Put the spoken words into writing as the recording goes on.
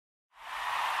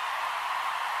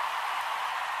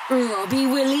Robbie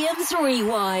Williams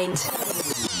Rewind.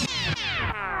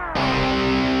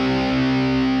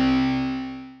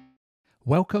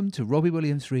 Welcome to Robbie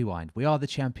Williams Rewind. We are the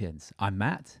champions. I'm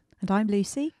Matt. And I'm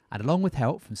Lucy. And along with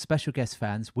help from special guest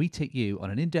fans, we take you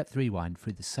on an in-depth rewind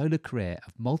through the solo career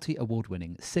of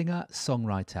multi-award-winning singer,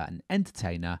 songwriter and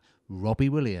entertainer Robbie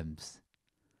Williams.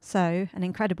 So, an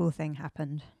incredible thing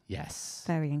happened. Yes.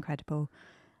 Very incredible.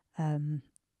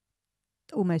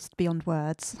 Almost beyond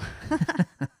words.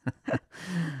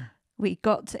 We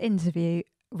got to interview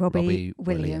Robbie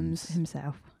Williams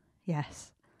himself.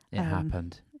 Yes. It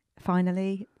happened.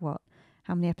 Finally,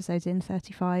 how many episodes in?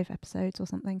 35 episodes or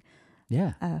something?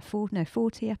 Yeah.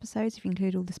 40 episodes if you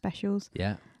include all the specials.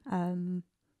 Yeah.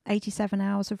 87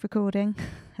 hours of recording,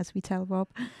 as we tell Rob.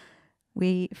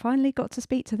 We finally got to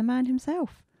speak to the man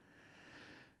himself.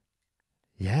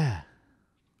 Yeah.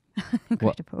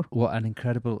 Incredible. What an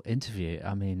incredible interview.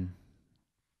 I mean,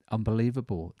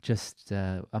 unbelievable. Just,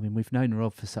 we've known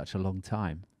Rob for such a long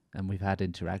time and we've had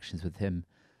interactions with him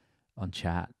on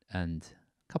chat and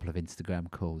a couple of Instagram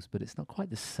calls, but it's not quite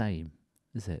the same,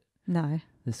 is it? No.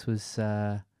 This was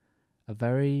a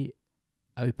very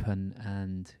open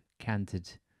and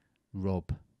candid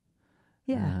Rob.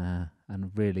 Yeah.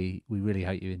 And we really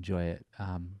hope you enjoy it.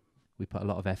 We put a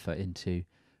lot of effort into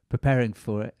preparing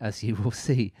for it, as you will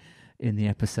see in the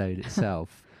episode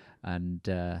itself. And,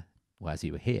 as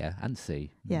you will hear and see.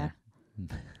 Yeah.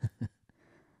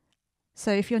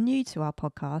 So if you're new to our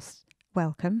podcast,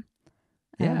 welcome.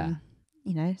 Yeah.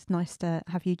 It's nice to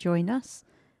have you join us.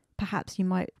 Perhaps you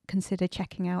might consider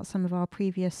checking out some of our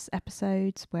previous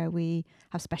episodes where we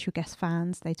have special guest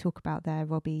fans. They talk about their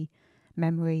Robbie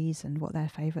memories and what their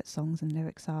favourite songs and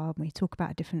lyrics are. And we talk about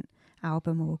a different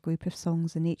album or group of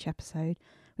songs in each episode.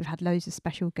 We've had loads of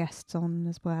special guests on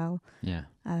as well. Yeah.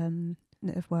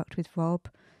 That have worked with Rob.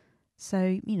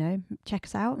 So, check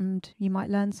us out and you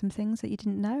might learn some things that you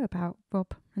didn't know about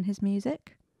Rob and his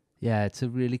music. Yeah, it's a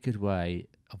really good way.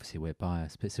 Obviously, we're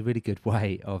biased, but it's a really good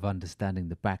way of understanding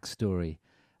the backstory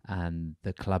and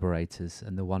the collaborators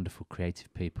and the wonderful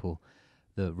creative people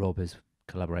that Rob has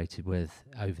collaborated with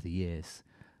over the years.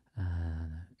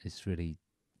 It's really,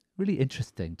 really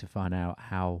interesting to find out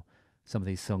how some of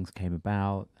these songs came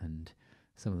about and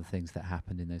some of the things that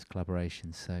happened in those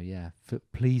collaborations. So, yeah,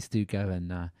 please do go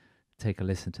and take a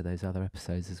listen to those other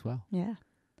episodes as well. Yeah.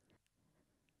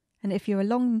 And if you're a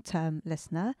long-term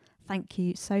listener, thank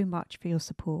you so much for your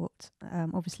support.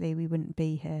 Obviously, we wouldn't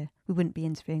be here. We wouldn't be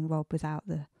interviewing Rob without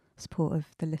the support of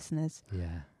the listeners.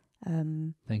 Yeah.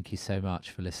 Thank you so much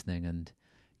for listening and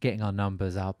getting our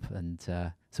numbers up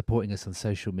and supporting us on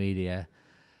social media.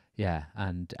 Yeah,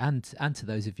 and to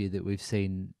those of you that we've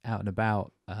seen out and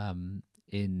about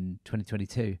in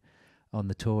 2022 on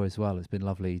the tour as well. It's been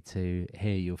lovely to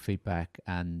hear your feedback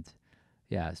and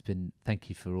yeah, thank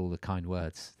you for all the kind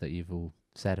words that you've all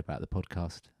said about the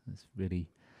podcast. It's really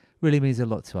means a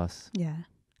lot to us. Yeah.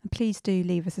 And please do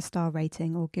leave us a star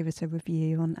rating or give us a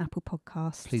review on Apple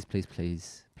Podcasts. Please.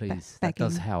 That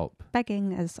does help.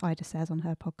 Begging, as Ida says on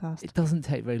her podcast. It doesn't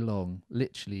take very long.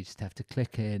 Literally, you just have to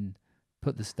click in,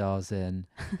 put the stars in.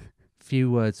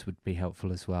 Few words would be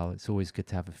helpful as well. It's always good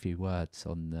to have a few words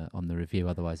on the review.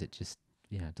 Otherwise, it just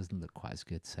it doesn't look quite as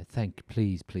good. So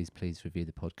please review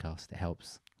the podcast. It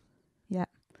helps. Yeah.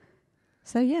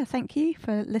 So yeah, thank you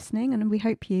for listening, and we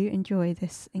hope you enjoy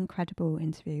this incredible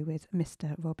interview with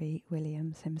Mr. Robbie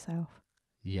Williams himself.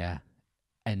 Yeah,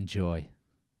 enjoy.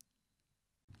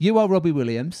 You are Robbie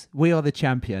Williams. We are the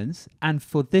champions, and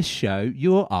for this show,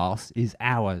 your arse is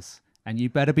ours. And you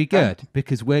better be good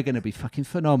because we're going to be fucking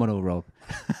phenomenal, Rob.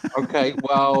 Okay,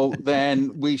 well,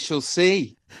 then we shall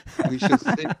see.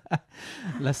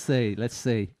 Let's see.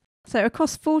 So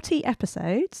across 40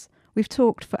 episodes, we've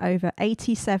talked for over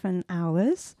 87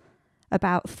 hours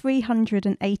about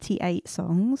 388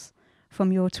 songs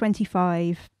from your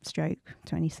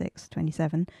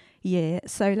 25/26/27 year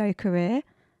solo career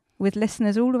with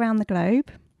listeners all around the globe.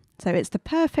 So it's the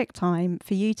perfect time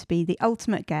for you to be the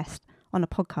ultimate guest on a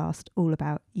podcast all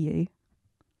about you.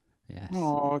 Yes.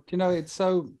 Oh, it's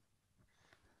so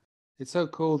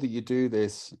cool that you do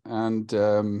this, and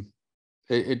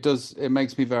it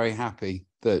makes me very happy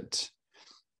that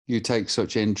you take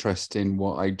such interest in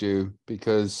what I do,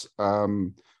 because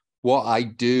what I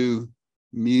do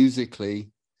musically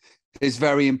is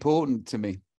very important to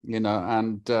me,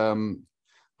 and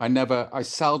I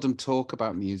seldom talk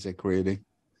about music really.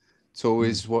 It's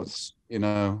always what's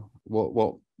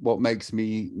what makes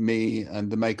me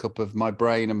and the makeup of my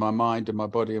brain and my mind and my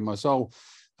body and my soul,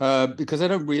 because I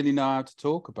don't really know how to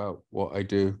talk about what I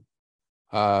do.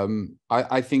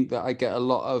 I think that I get a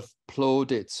lot of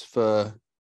plaudits for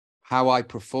how I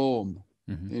perform.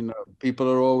 You know, people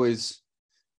are always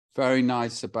very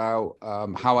nice about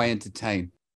how I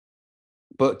entertain.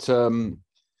 But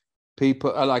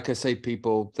people, like I say,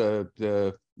 people,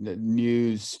 the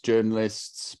news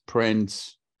journalists,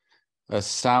 print, are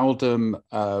seldom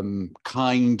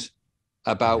kind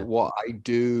about what I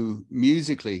do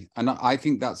musically, and I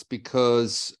think that's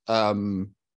because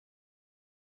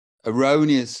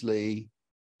erroneously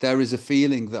there is a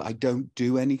feeling that I don't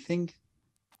do anything.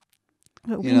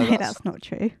 But we know that's not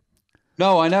true.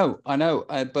 No, I know,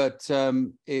 but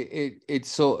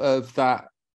it's sort of that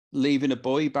leaving a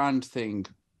boy band thing,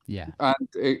 and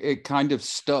it kind of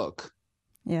stuck.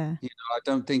 Yeah, you know, I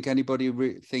don't think anybody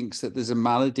thinks that there's a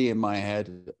melody in my head,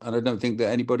 and I don't think that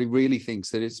anybody really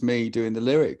thinks that it's me doing the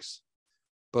lyrics,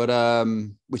 but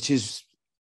which is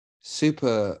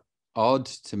super odd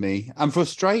to me and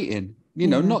frustrating. You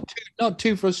know, not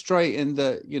too frustrating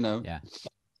that, you know,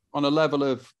 on a level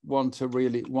of want to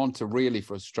really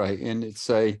frustrating, it's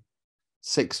a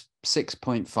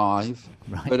 6.5.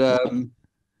 Right. But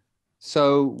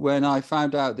so when I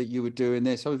found out that you were doing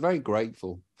this, I was very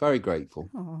grateful. Very grateful.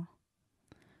 Oh.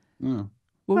 Yeah.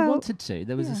 Well, we wanted to.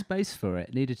 There was a space for it.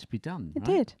 It needed to be done. It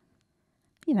did.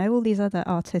 You know, all these other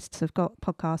artists have got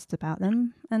podcasts about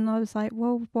them, and I was like,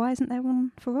 well, why isn't there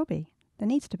one for Robbie? There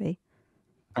needs to be.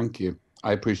 Thank you.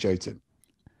 I appreciate it.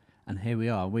 And here we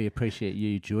are. We appreciate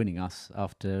you joining us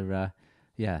after,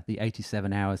 the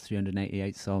 87 hours,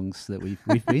 388 songs that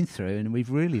we've been through, and we've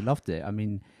really loved it. I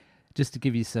mean, just to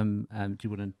give you some, do you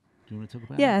want to talk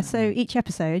about? Yeah. that? So each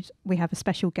episode we have a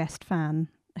special guest fan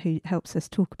who helps us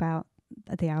talk about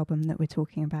the album that we're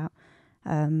talking about,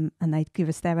 and they give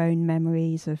us their own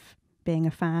memories of being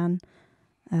a fan.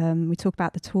 We talk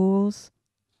about the tours,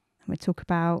 and we talk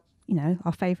about, you know,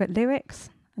 our favourite lyrics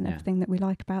and everything that we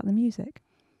like about the music.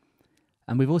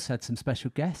 And we've also had some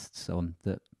special guests on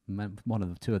that. One of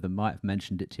the two of them might have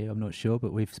mentioned it to you, I'm not sure,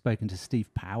 but we've spoken to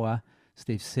Steve Power,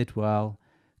 Steve Sidwell,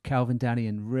 Calvin, Danny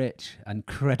and Rich.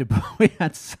 Incredible. We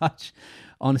had such,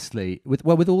 honestly, with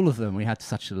all of them, we had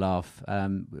such a laugh,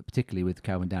 particularly with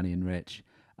Calvin, Danny and Rich.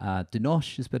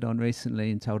 Dinosh has been on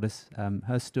recently and told us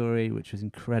her story, which was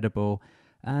incredible.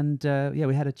 And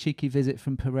we had a cheeky visit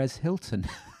from Perez Hilton,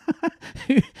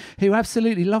 who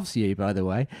absolutely loves you, by the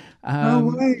way.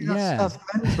 No way, that's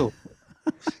mental.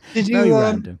 Did you? Very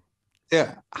random.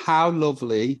 Yeah, how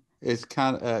lovely is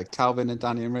Calvin and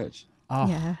Danny and Rich? Oh.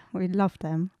 Yeah, we loved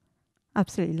them.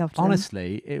 Absolutely loved them.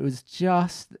 Honestly, it was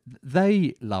just,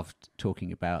 they loved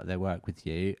talking about their work with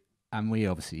you, and we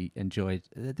obviously enjoyed.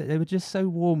 They were just so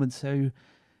warm and so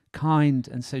kind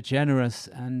and so generous,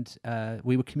 and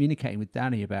we were communicating with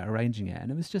Danny about arranging it, and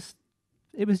it was just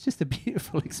a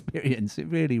beautiful experience. It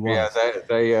really was.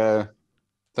 Yeah,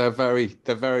 they're very,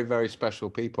 very special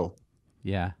people.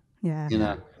 Yeah. Yeah. You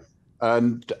know,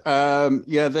 and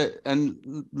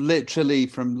and literally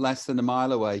from less than a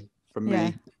mile away from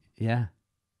me. Yeah.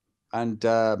 And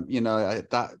you know,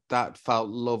 that felt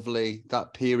lovely,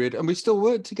 that period, and we still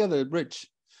work together.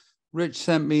 Rich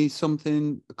sent me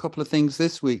a couple of things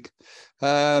this week.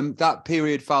 That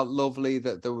period felt lovely.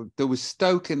 That there was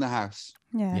Stoke in the house.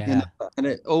 Yeah. You know? And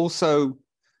it also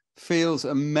feels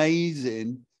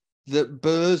amazing that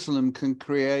Burslem can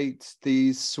create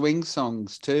these swing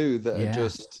songs too that are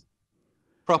just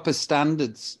proper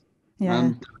standards.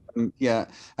 Yeah.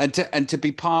 And to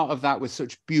be part of that with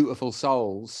such beautiful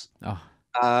souls.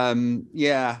 I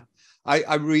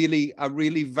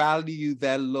really value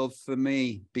their love for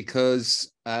me,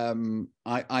 because I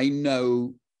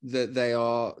know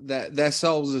that their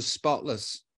souls are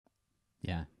spotless.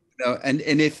 Yeah. You know, and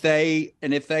if they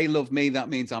love me, that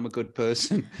means I'm a good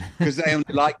person, because they only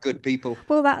like good people.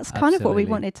 Well, that's kind of what we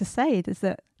wanted to say, is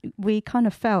that we kind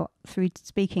of felt through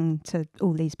speaking to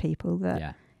all these people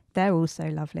that they're all so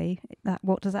lovely.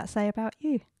 What does that say about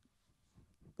you?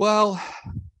 Well,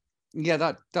 yeah,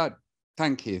 that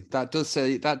thank you. That does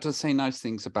say nice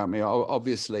things about me,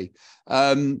 obviously.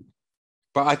 But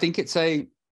I think it's a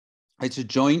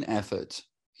joint effort,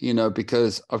 you know,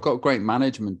 because I've got great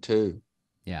management too.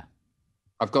 Yeah.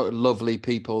 I've got lovely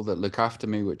people that look after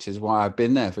me, which is why I've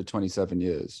been there for 27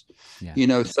 years. Yeah. You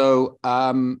know, so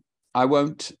I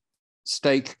won't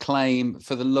stake claim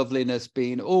for the loveliness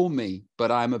being all me,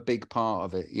 but I'm a big part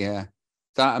of it. Yeah.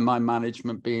 That and my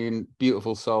management being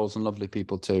beautiful souls and lovely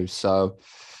people too. So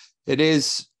it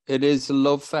is a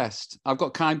love fest. I've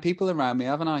got kind people around me,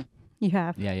 haven't I? You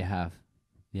have. Yeah, you have.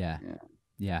 Yeah.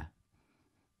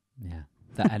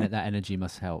 That energy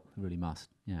must help. It really must.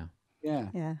 Yeah.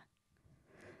 Yeah.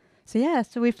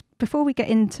 So before we get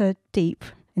deep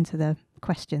into the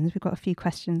questions, we've got a few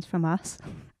questions from us.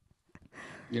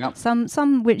 Yeah.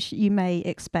 Some which you may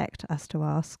expect us to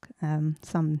ask,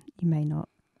 some you may not.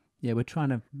 Yeah, we're trying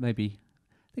to maybe.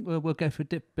 I think we'll go for a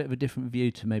bit of a different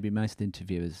view to maybe most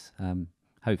interviewers,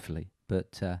 hopefully.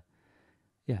 But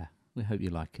yeah, we hope you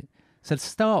like it. So to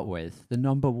start with, the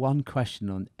number one question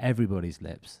on everybody's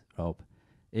lips, Rob,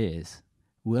 is: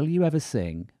 will you ever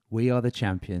sing "We Are the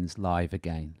Champions" live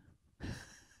again?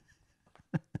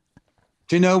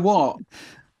 Do you know what?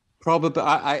 Probably.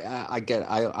 I get.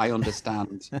 I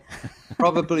understand.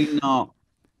 Probably not.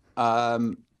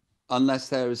 Unless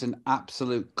there is an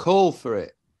absolute call for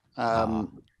it.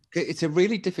 It's a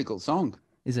really difficult song.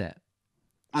 Is it?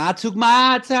 I took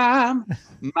my time,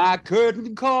 my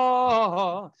curtain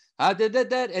call.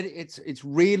 It's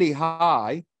really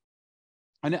high,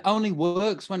 and it only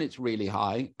works when it's really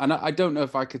high. And I don't know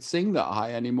if I could sing that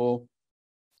high anymore.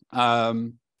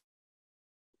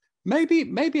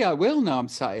 Maybe I will now. I'm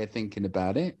sat here thinking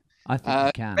about it. I think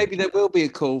you can. Maybe there will be a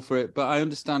call for it, but I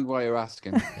understand why you're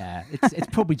asking. Yeah, it's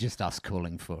probably just us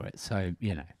calling for it. So,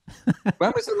 you know.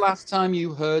 When was the last time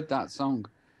you heard that song?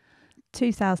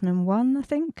 2001, I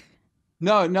think.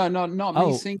 No, not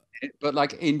me singing it, but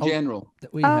like in general.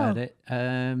 We heard it.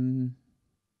 I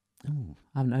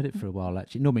haven't heard it for a while,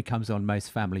 actually. It normally comes on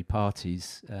most family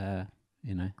parties,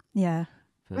 you know. Yeah.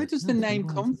 Where does the name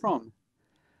come from?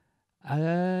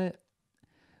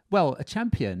 Well, a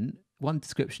champion, one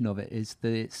description of it is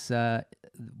that it's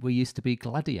we used to be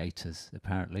gladiators,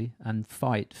 apparently, and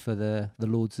fight for the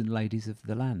lords and ladies of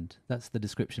the land. That's the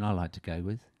description I like to go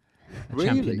with. A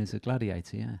champion is a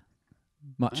gladiator, yeah.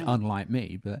 Much unlike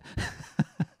me, but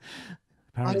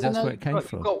apparently that's where it came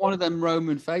from. You've got one of them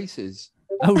Roman faces.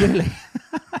 Oh, really?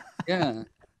 Yeah.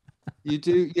 You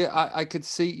do. Yeah, I could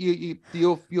see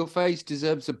your face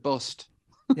deserves a bust.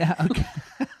 Yeah, okay.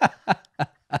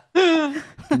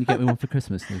 Can you get me one for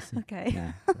Christmas, Lucy? Okay.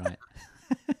 Yeah,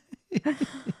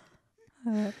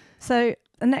 right. So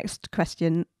the next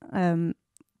question,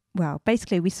 well,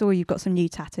 basically we saw you've got some new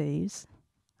tattoos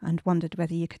and wondered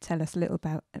whether you could tell us a little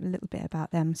bit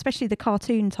about them, especially the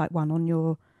cartoon type one on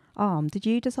your arm. Did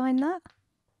you design that?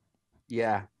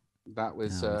 Yeah, that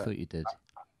was. I thought you did.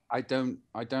 I don't.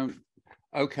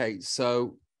 Okay,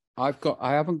 so I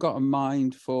haven't got a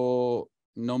mind for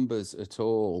numbers at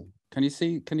all. Can you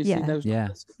see those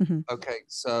numbers? Mm-hmm. Okay,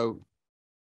 so,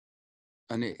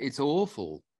 and it's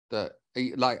awful that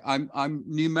like I'm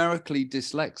numerically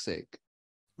dyslexic,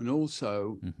 and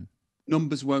also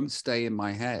numbers won't stay in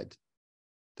my head.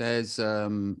 There's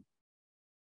the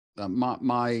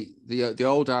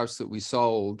old house that we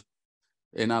sold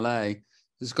in LA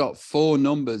has got 4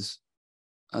 numbers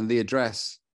and the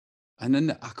address, and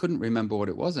then I couldn't remember what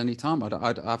it was any time.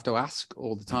 I'd have to ask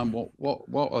all the time,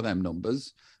 what are them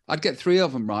numbers? I'd get 3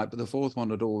 of them right, but the 4th one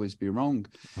would always be wrong.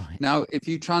 Right. Now, if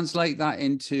you translate that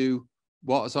into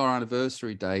what is our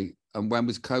anniversary date and when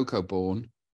was Coco born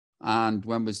and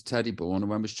when was Teddy born and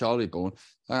when was Charlie born,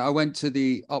 I went to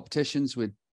the opticians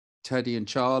with Teddy and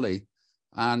Charlie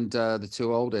and the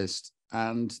 2 oldest,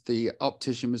 and the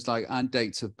optician was like, and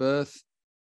dates of birth.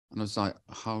 And I was like,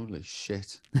 holy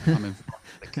shit, I'm in front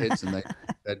of the kids and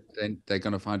they're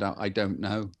going to find out I don't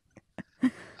know.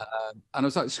 And I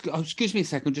was like, excuse me a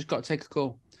second, just got to take a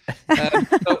call.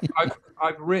 So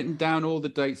I've written down all the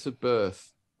dates of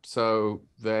birth. So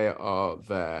they are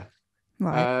there.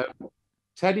 Right.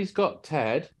 Teddy's got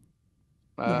Ted,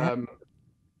 a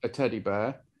teddy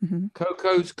bear. Mm-hmm.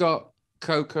 Coco's got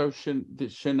Coco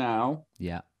Chanel.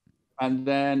 Yeah. And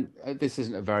then this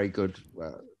isn't a very good...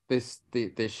 This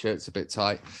shirt's a bit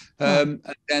tight. And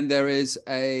then there is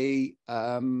a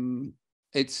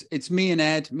it's me and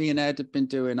Ed. Me and Ed have been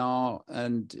doing art,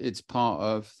 and it's part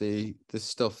of the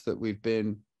stuff that we've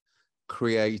been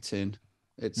creating.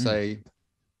 It's a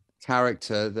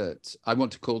character that I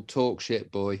want to call Talk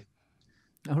Shit Boy.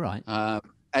 All right.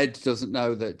 Ed doesn't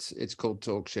know that it's called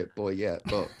Talk Shit Boy yet,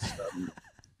 but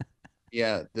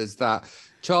yeah, there's that.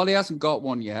 Charlie hasn't got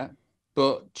one yet.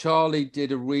 But Charlie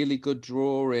did a really good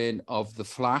drawing of the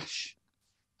Flash,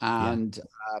 and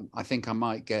I think I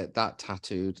might get that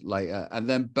tattooed later. And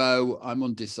then Bo, I'm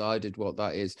undecided what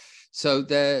that is. So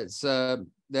they're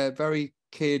very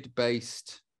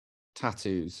kid-based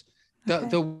tattoos. Okay.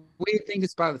 The weird thing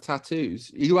is about the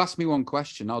tattoos. You asked me one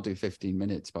question, I'll do 15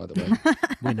 minutes, by the way.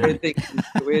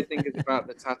 The weird thing is about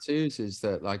the tattoos is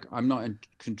that like I'm not in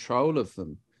control of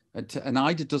them, and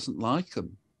Ida doesn't like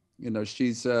them. You know,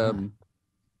 she's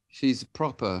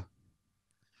proper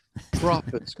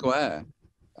square,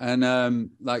 and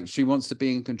like she wants to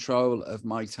be in control of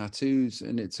my tattoos,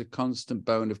 and it's a constant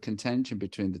bone of contention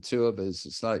between the 2 of us.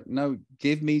 It's like, no,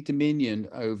 give me dominion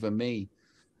over me.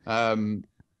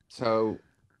 So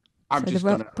I'm So just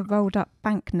gonna. the rolled up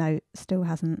banknote still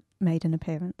hasn't made an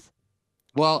appearance.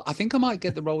 Well, I think I might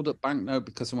get the rolled up banknote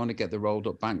because I want to get the rolled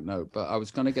up banknote, but I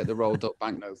was going to get the rolled up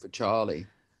banknote for Charlie.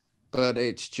 But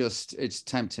it's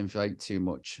tempting fate too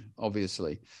much,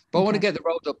 obviously. But I want to get the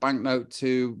rolled up banknote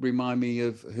to remind me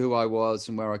of who I was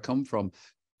and where I come from.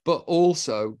 But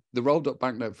also, the rolled up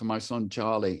banknote for my son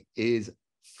Charlie is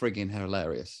frigging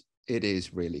hilarious. It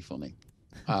is really funny.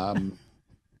 I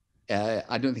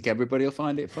don't think everybody will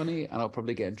find it funny, and I'll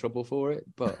probably get in trouble for it.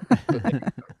 But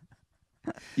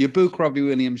you book Robbie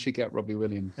Williams, you get Robbie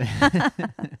Williams.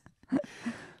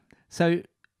 So,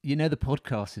 you know, the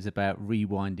podcast is about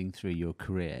rewinding through your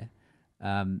career.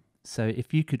 So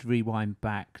if you could rewind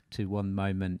back to one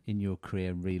moment in your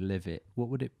career and relive it, what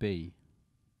would it be?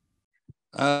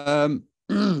 What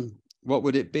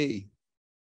would it be?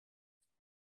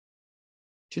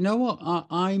 Do you know what?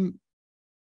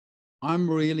 I'm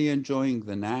really enjoying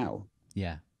the now.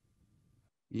 Yeah.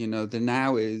 You know, the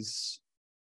now is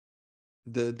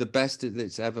the best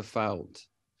it's ever felt.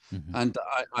 Mm-hmm. And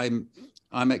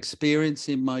I'm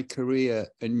experiencing my career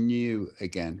anew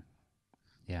again.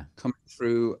 Yeah. Coming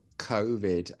through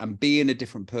COVID and being a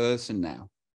different person now.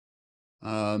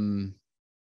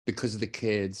 Because of the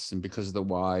kids and because of the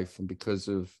wife and because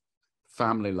of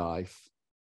family life.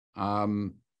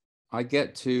 I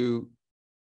get to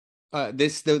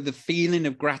the feeling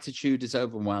of gratitude is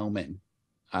overwhelming.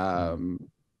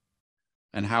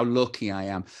 And how lucky I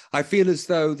am. I feel as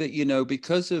though that, you know,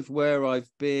 because of where I've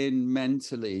been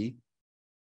mentally,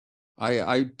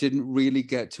 I didn't really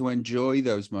get to enjoy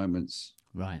those moments.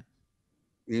 Right.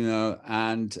 You know,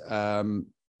 and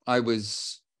I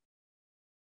was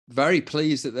very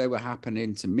pleased that they were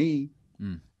happening to me,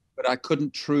 but I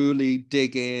couldn't truly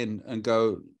dig in and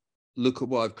go, look at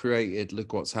what I've created,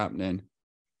 look what's happening.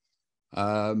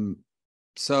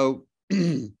 So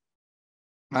I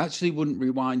actually wouldn't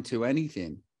rewind to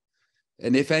anything.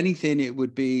 And if anything, it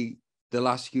would be the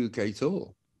last UK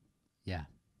tour. Yeah.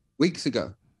 Weeks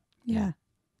ago. Yeah.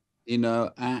 You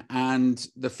know, and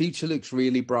the future looks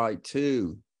really bright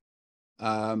too.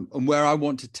 And where I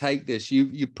want to take this,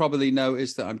 you probably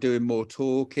noticed that I'm doing more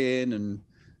talking and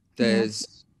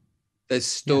there's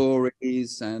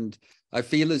stories, and I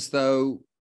feel as though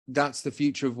that's the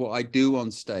future of what I do on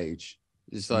stage.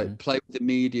 It's like play with the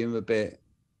medium a bit,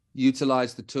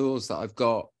 utilize the tools that I've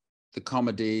got, the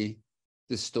comedy,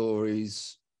 the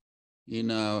stories, you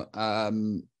know.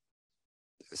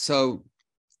 So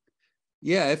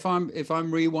yeah, if I'm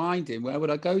rewinding, where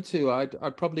would I go to?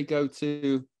 I'd probably go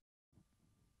to.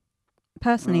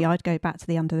 Personally, I'd go back to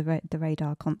the Under the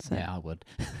Radar concert. Yeah, I would.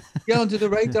 Under the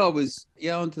Radar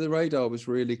was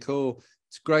really cool.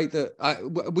 It's great that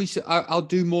I'll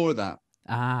do more of that.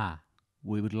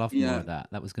 We would love more of that.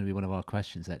 That was going to be one of our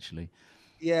questions, actually.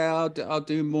 Yeah, I'll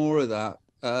do more of that.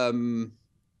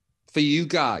 For you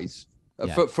guys,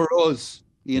 for us,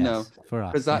 you know, for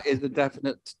us, because that is a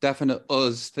definite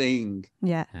us thing.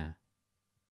 Yeah.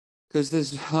 Because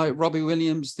there's like Robbie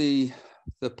Williams, the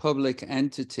public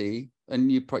entity, and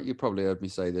you probably heard me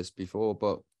say this before,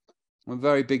 but I'm a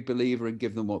very big believer in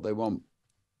give them what they want.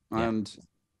 And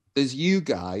there's you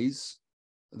guys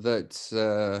that,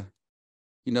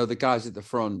 you know, the guys at the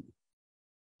front.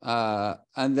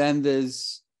 And then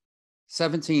there's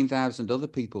 17,000 other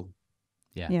people.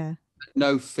 Yeah.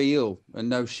 No feel and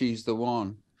no she's the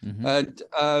one. And,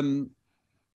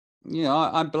 you know,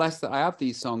 I'm blessed that I have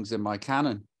these songs in my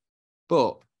canon,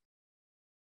 but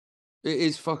it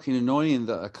is fucking annoying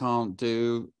that I can't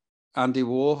do Andy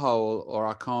Warhol, or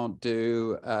I can't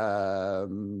do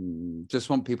Just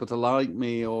Want People to Like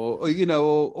Me, or you know,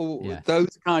 or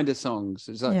those kind of songs.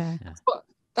 It's like,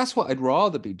 that's what I'd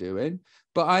rather be doing.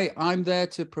 But I'm there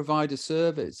to provide a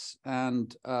service,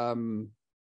 and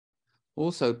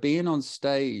also being on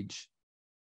stage.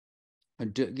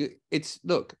 And it's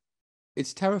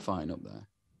terrifying up there,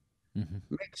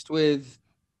 mixed with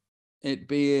it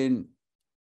being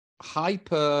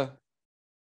hyper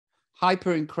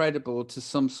incredible to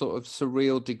some sort of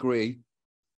surreal degree,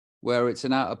 where it's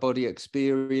an out-of-body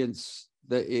experience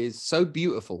that is so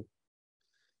beautiful.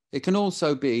 It can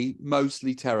also be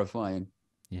mostly terrifying.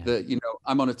 That, you know,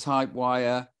 I'm on a tight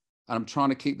wire and I'm trying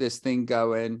to keep this thing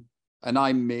going, and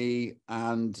I'm me,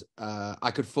 and I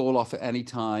could fall off at any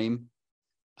time.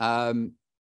 Trying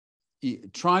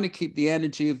to keep the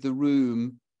energy of the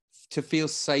room to feel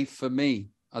safe for me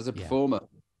as a performer.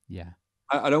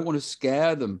 I don't want to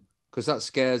scare them, because that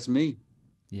scares me.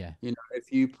 You know,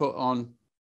 if you put on,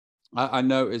 I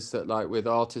noticed that, like with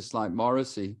artists like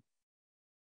Morrissey,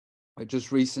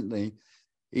 just recently,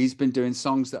 he's been doing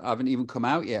songs that haven't even come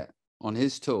out yet on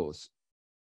his tours.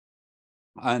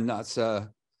 And that's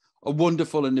a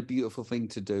wonderful and a beautiful thing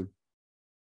to do.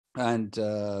 And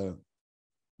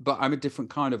but I'm a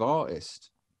different kind of artist.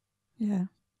 Yeah.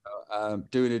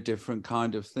 Doing a different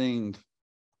kind of thing.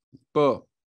 But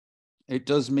it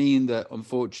does mean that,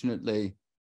 unfortunately,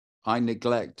 I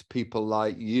neglect people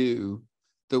like you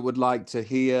that would like to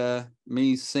hear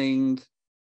me sing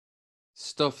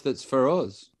stuff that's for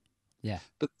us. Yeah.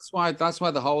 But that's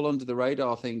why the whole Under the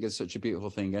Radar thing is such a beautiful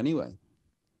thing anyway.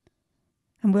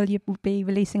 And will you be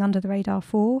releasing Under the Radar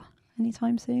 4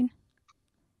 anytime soon?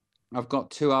 I've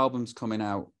got 2 albums coming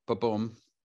out,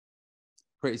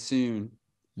 pretty soon.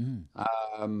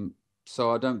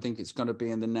 So I don't think it's going to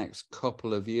be in the next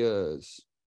couple of years.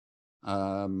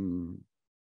 But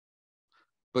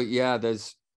yeah,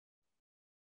 there's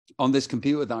on this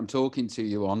computer that I'm talking to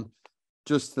you on,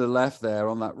 just to the left there,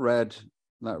 on that red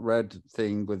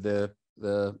thing with the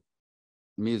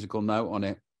musical note on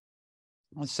it.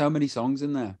 There's so many songs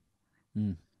in there,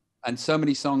 and so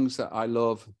many songs that I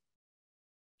love.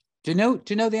 Do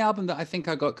you know the album that I think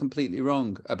I got completely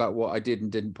wrong about what I did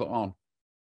and didn't put on?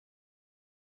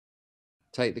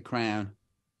 Take the Crown.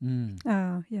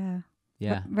 Oh, yeah.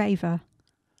 Yeah. Raver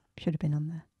should have been on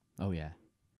there. Oh, yeah.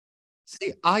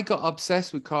 See, I got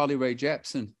obsessed with Carly Rae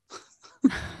Jepsen.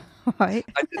 Right.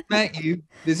 I just met you.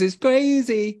 This is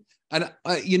crazy. And,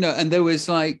 and there was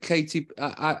like Katy.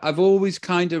 I've always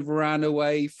kind of ran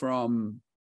away from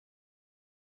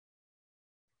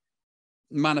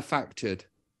manufactured.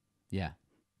 Yeah.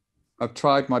 I've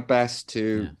tried my best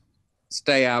to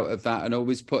stay out of that and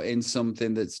always put in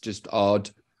something that's just odd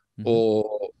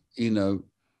or,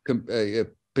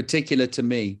 particular to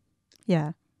me.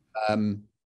 Yeah. And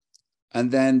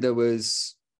then there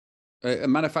was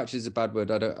manufactured is a bad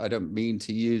word. I don't mean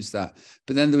to use that.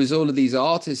 But then there was all of these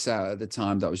artists out at the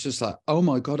time that was just like, oh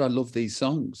my God, I love these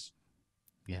songs.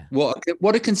 Yeah. What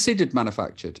are considered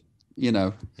manufactured,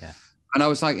 Yeah. And I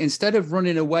was like, instead of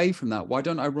running away from that, why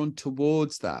don't I run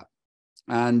towards that?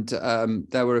 And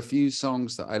there were a few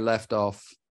songs that I left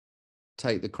off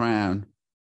Take the Crown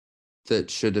that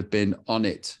should have been on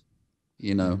it,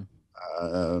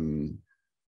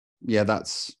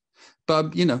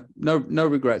 but no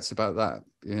regrets about that,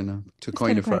 to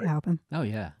coin a phrase. Album. Oh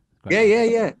yeah.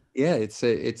 Yeah.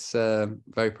 It's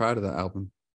very proud of that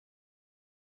album.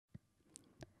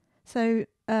 So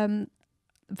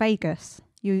Vegas,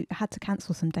 you had to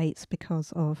cancel some dates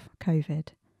because of COVID.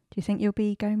 Do you think you'll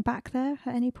be going back there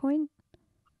at any point?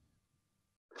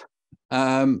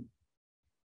 I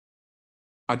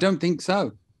don't think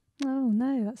so. Oh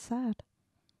no, that's sad.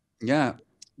 Yeah,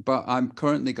 but I'm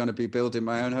currently going to be building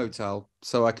my own hotel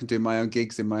so I can do my own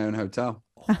gigs in my own hotel.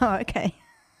 Oh, okay.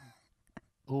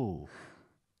 Oh,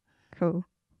 cool.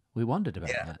 We wondered about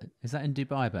that. Is that in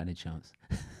Dubai by any chance?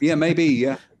 Yeah, maybe.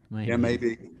 Yeah, maybe. Yeah,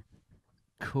 maybe.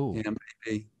 Cool. Yeah,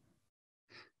 maybe.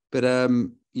 But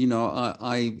I'm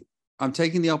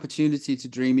taking the opportunity to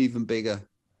dream even bigger.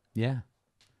 Yeah.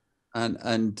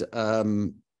 And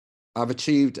I've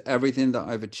achieved everything that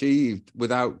I've achieved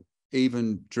without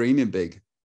even dreaming big.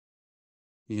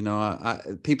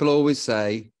 People always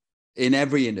say in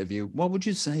every interview, what would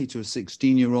you say to a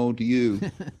 16-year-old you?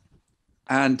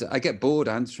 And I get bored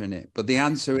answering it, but the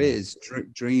answer is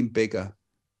dream bigger.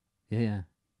 Yeah.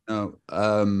 No.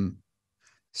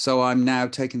 So I'm now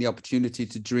taking the opportunity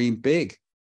to dream big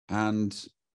and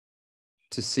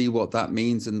to see what that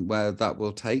means and where that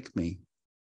will take me.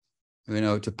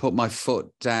 To put my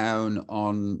foot down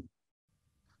on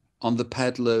the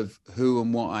pedal of who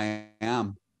and what I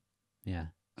am. Yeah.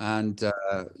 And,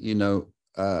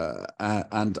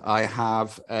 and I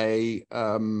have a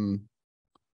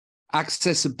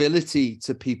accessibility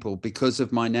to people because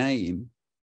of my name,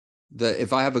 that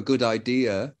if I have a good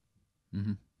idea,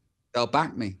 they'll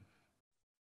back me.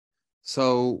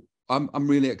 So I'm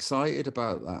really excited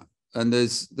about that. And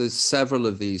there's several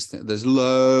of these things. There's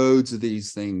loads of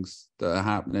these things that are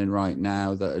happening right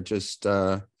now that are just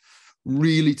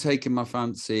really taking my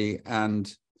fancy. And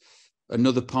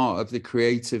another part of the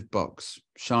creative box,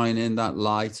 shining that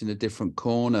light in a different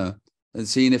corner and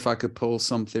seeing if I could pull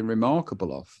something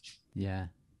remarkable off. Yeah.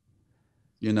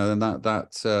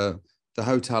 And the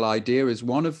hotel idea is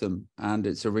one of them. And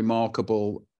it's a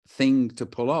remarkable thing to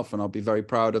pull off. And I'll be very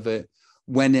proud of it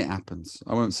when it happens.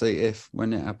 I won't say if,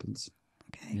 when it happens.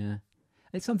 Okay. Yeah.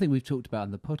 It's something we've talked about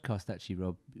on the podcast, actually,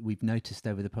 Rob. We've noticed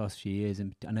over the past few years,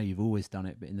 and I know you've always done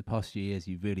it, but in the past few years,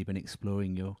 you've really been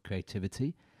exploring your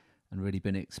creativity and really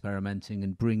been experimenting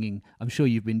and bringing, I'm sure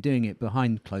you've been doing it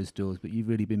behind closed doors, but you've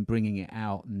really been bringing it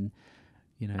out. And,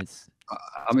 it's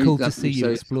cool to see you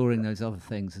exploring those other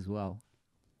things as well.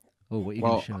 Oh, what are you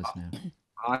going to show us now?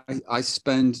 I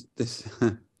spend this...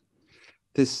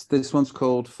 This one's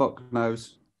called Fuck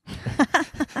Knows.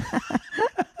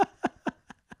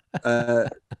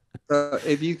 So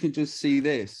if you can just see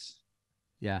this.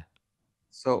 Yeah.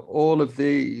 So all of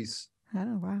these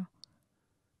Oh, wow.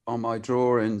 are my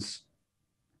drawings.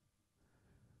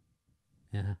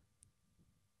 Yeah.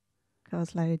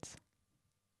 There's loads.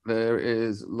 There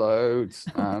is loads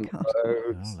Oh, my and God.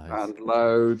 loads Oh, loads. and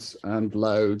loads and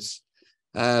loads.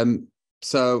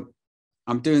 So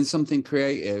I'm doing something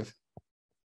creative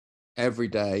every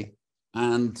day,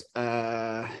 and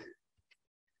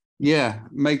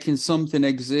making something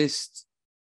exist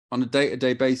on a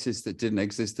day-to-day basis that didn't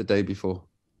exist the day before.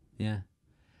 Yeah.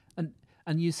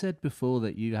 And you said before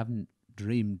that you haven't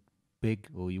dreamed big,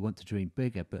 or you want to dream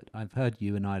bigger, but I've heard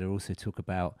you and Ida also talk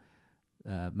about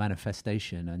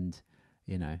manifestation and,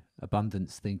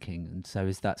 abundance thinking. And so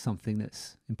is that something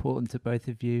that's important to both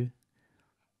of you?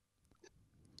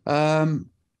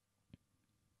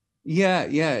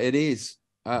 Yeah, it is.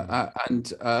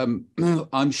 And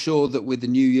I'm sure that with the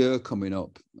new year coming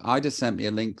up, Ida sent me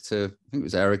a link to, I think it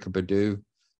was Erica Badu,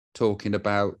 talking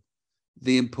about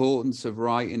the importance of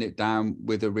writing it down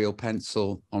with a real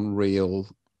pencil on real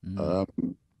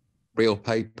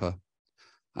paper.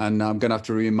 And I'm going to have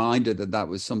to remind her that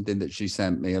was something that she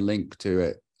sent me a link to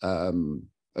it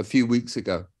a few weeks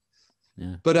ago.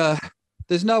 Yeah. But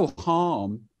there's no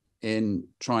harm in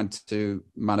trying to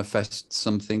manifest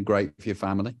something great for your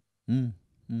family.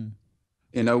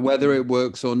 Whether it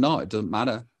works or not, it doesn't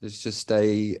matter. It's just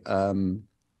a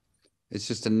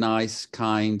nice,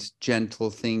 kind, gentle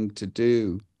thing to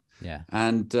do. Yeah.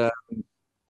 And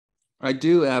I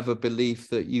do have a belief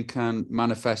that you can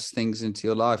manifest things into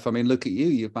your life. I mean, look at you.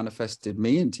 You've manifested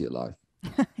me into your life.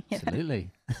 Absolutely.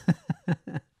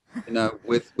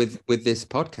 With this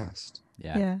podcast.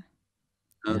 Yeah.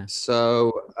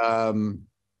 So,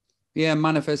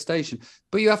 manifestation.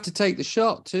 But you have to take the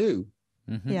shot too.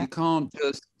 Mm-hmm. Yeah.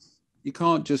 You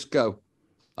can't just go,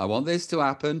 I want this to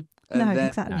happen, and then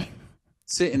exactly.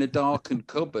 sit in a darkened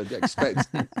cupboard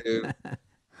expecting it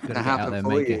to happen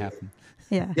for you.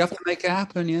 Yeah. You have to make it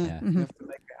happen. Yeah. Mm-hmm. You have to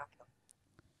make it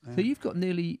happen. So you've got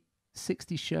nearly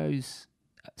 60 shows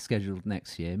scheduled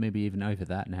next year, maybe even over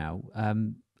that now.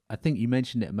 I think you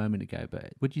mentioned it a moment ago,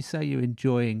 but would you say you're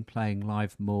enjoying playing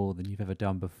live more than you've ever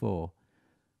done before?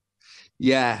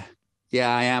 Yeah,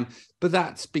 I am. But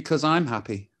that's because I'm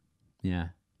happy. Yeah.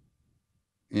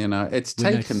 It's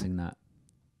We're noticing that.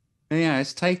 Yeah,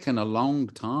 it's taken a long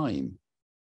time.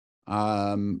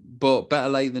 But better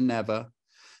late than never.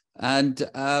 And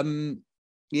when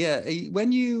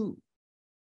you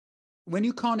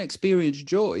can't experience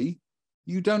joy,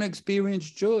 you don't experience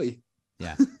joy.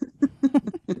 Yeah.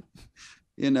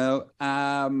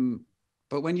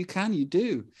 But when you can, you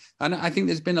do. And I think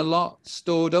there's been a lot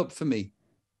stored up for me.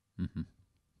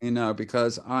 Mm-hmm.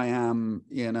 Because I am,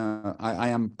 I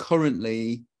am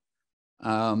currently,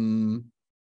 I'm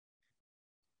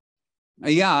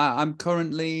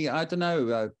currently, I don't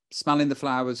know, smelling the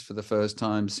flowers for the first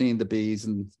time, seeing the bees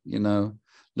and,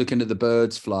 looking at the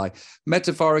birds fly.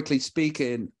 Metaphorically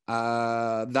speaking,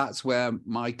 that's where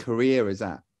my career is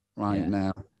at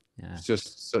now. Yeah. It's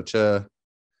just such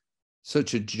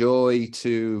a joy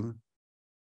to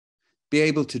be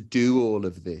able to do all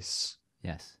of this.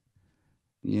 Yes.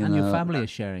 And your family is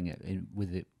sharing it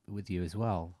with you as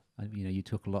well. You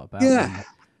talk a lot about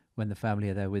when the family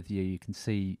are there with you. You can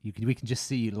see we can just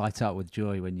see you light up with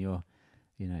joy when you're,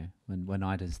 when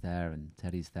Ida's there and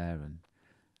Teddy's there and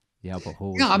the Albert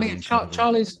Hall. Yeah, I mean,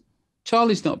 Charlie's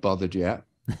not bothered yet.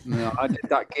 I did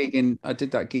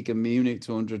that gig in Munich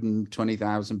to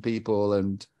 120,000 people,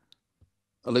 and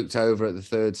I looked over at the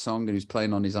third song and he was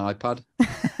playing on his iPad.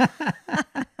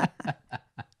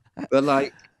 But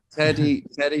like Teddy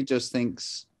just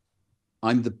thinks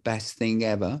I'm the best thing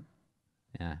ever.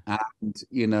 Yeah. And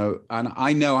and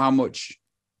I know how much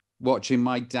watching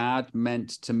my dad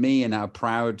meant to me and how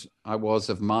proud I was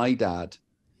of my dad.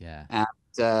 Yeah. And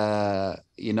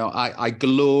I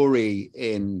glory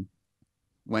in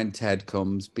when Ted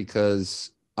comes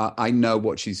because I know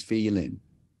what she's feeling.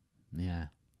 Yeah.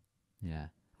 Yeah.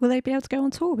 Will they be able to go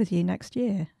on tour with you next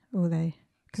year? Will they?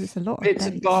 Because it's a lot of bits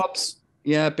dates. and bobs.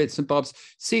 Yeah, bits and bobs.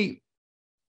 See,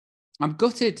 I'm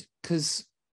gutted because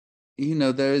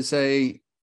there's a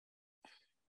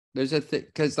thing,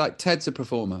 because like Ted's a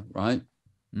performer, right?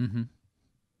 Mm-hmm.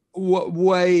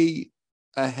 Way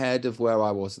ahead of where I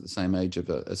was at the same age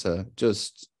as her,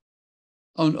 just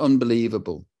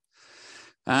unbelievable,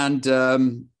 and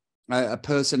a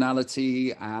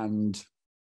personality, and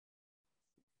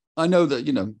I know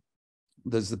that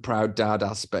there's the proud dad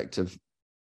aspect of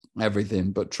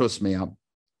everything, but trust me,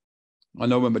 I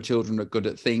know when my children are good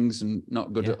at things and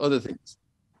not good at other things.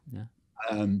 Yeah.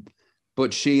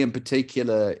 But she in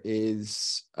particular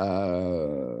is,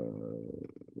 a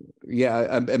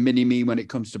mini me when it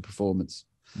comes to performance.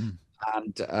 Mm.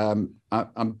 And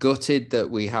I'm gutted that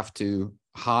we have to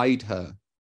hide her,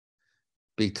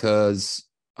 because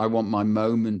I want my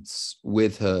moments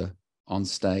with her on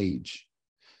stage.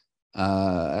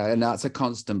 And that's a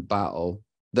constant battle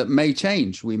that may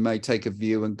change. We may take a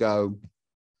view and go,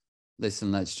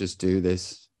 listen, let's just do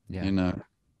this, you know.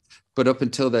 But up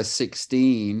until they're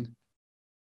 16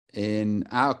 in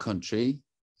our country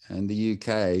and the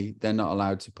UK, they're not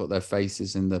allowed to put their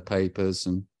faces in the papers.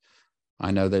 And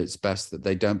I know that it's best that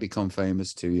they don't become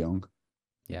famous too young.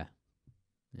 Yeah.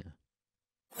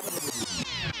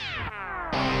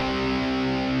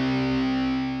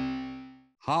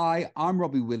 Hi, I'm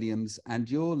Robbie Williams, and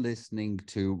you're listening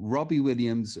to Robbie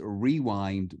Williams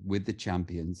Rewind with the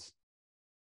Champions.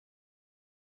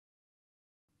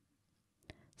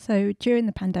 So during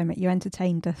the pandemic, you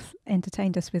entertained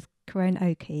us with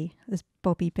karaoke as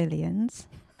Bobby Billions.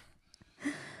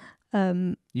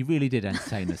 You really did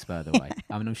entertain us, by the way.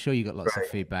 I mean, I'm sure you got lots of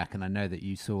feedback, and I know that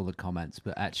you saw the comments,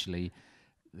 but actually,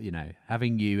 you know,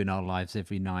 having you in our lives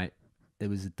every night, it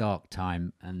was a dark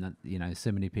time, and you know,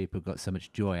 so many people got so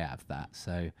much joy out of that.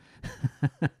 So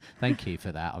thank you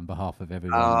for that on behalf of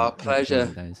everyone.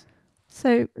 Pleasure.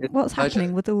 So what's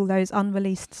happening with all those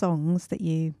unreleased songs that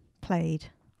you played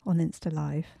on Insta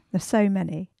Live? There's so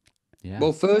many. Yeah.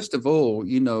 Well, first of all,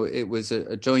 you know, it was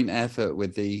a joint effort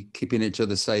with the keeping each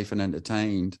other safe and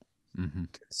entertained. Mm-hmm.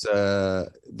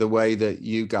 The way that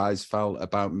you guys felt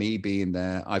about me being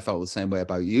there, I felt the same way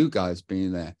about you guys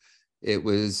being there. It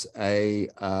was a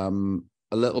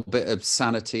little bit of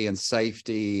sanity and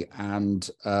safety and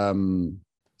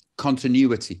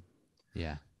continuity.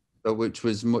 Yeah. But which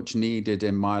was much needed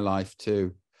in my life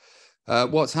too.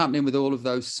 What's happening with all of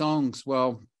those songs?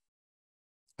 Well,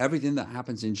 everything that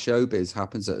happens in showbiz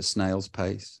happens at a snail's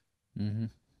pace. Mm-hmm.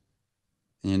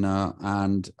 You know,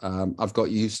 and I've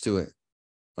got used to it.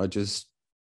 I just,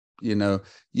 you know,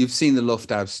 you've seen the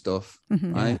Lufthaus stuff,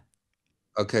 right? Yeah.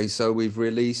 Okay, so we've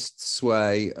released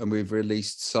Sway and we've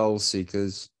released Soul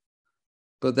Seekers,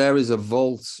 but there is a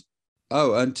vault.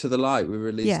 Oh, and To the Light, we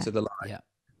released To the Light. Yeah.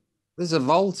 There's a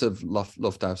vault of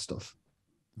Lufthaus stuff.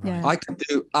 Right.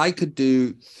 Yeah. I could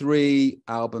do 3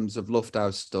 albums of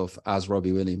Lufthaus stuff as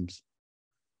Robbie Williams.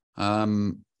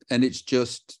 And it's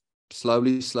just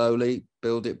slowly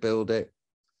build it.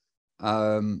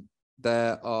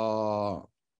 There are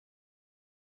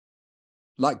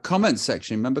like comment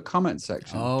section. Remember comment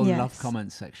section? Oh, Yes. love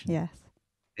comment section. Yes.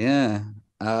 Yeah.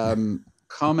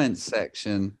 Comment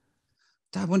section.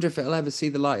 I wonder if it'll ever see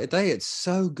the light of day. It's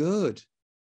so good.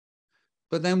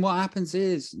 But then what happens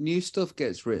is new stuff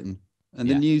gets written, and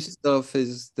the new stuff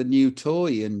is the new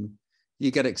toy, and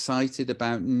you get excited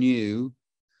about new.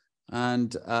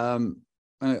 And I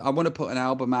want to put an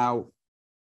album out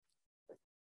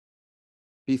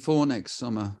before next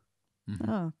summer. Mm-hmm.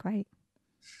 Oh, great.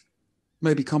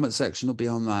 Maybe comment section will be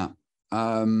on that.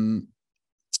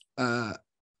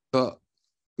 But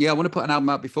yeah, I want to put an album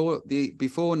out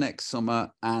before next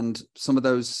summer, and some of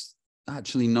those,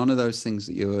 actually none of those things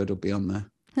that you heard will be on there.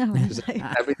 Oh, no.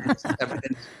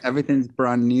 Everything's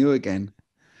brand new again.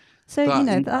 So, But you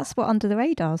know, that's what Under the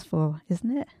Radar's for,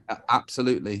 isn't it?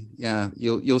 Absolutely. Yeah.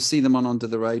 You'll see them on Under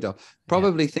the Radar.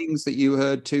 Probably things that you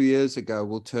heard 2 years ago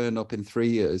will turn up in 3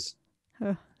 years.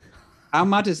 Oh. How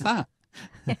mad is that?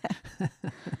 Yeah.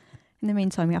 In the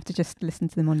meantime, we have to just listen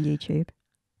to them on YouTube.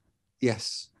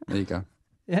 Yes. There you go.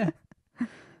 Yeah.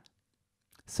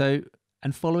 So,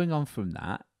 and following on from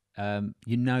that,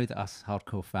 you know that us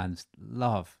hardcore fans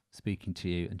love speaking to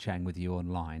you and chatting with you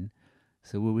online.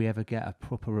 So will we ever get a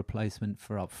proper replacement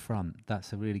for up front?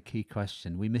 That's a really key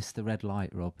question. We miss the red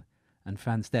light, Rob, and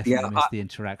fans definitely miss the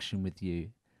interaction with you.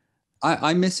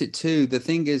 I miss it too. The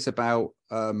thing is about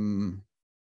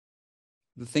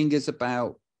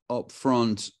up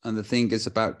front, and the thing is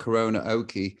about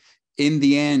Karaoke. In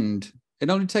the end, it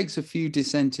only takes a few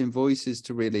dissenting voices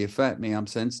to really affect me. I'm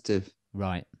sensitive.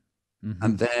 Right.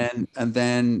 Mm-hmm. And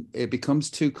then it becomes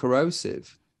too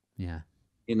corrosive. Yeah.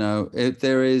 You know, if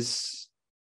there is,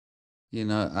 you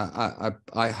know,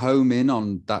 I home in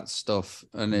on that stuff,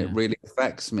 and it really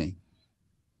affects me.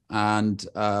 And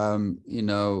you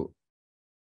know,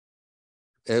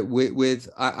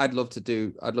 I'd love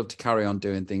to carry on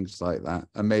doing things like that,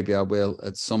 and maybe I will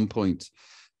at some point.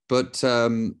 But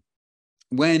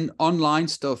when online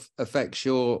stuff affects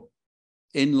your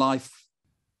in life,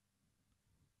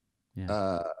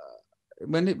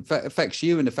 when it affects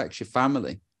you and affects your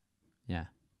family,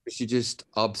 because you're just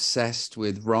obsessed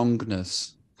with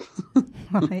wrongness.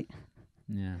 Right.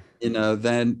 Yeah.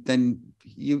 Then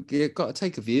you've got to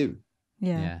take a view.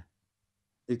 Yeah. Yeah.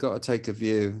 You've got to take a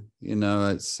view.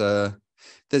 It's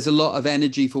there's a lot of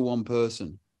energy for one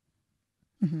person.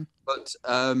 Mm-hmm. But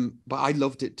I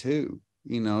loved it too.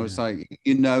 It's Yeah. like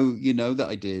that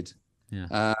I did.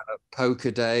 Yeah.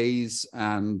 Poker days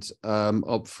and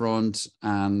Upfront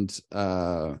and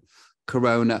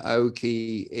Corona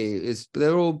Oki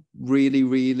they're all really,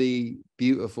 really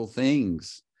beautiful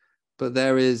things. But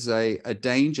there is a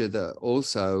danger that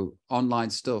also online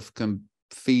stuff can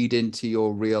feed into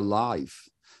your real life,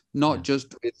 not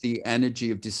just with the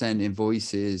energy of dissenting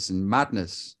voices and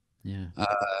madness. Yeah.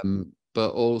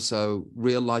 But also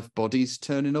real life bodies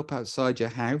turning up outside your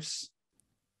house.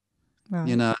 Right.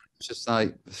 It's just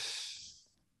like,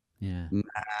 Yeah.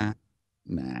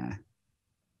 nah.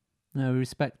 No, we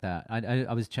respect that.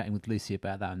 I was chatting with Lucy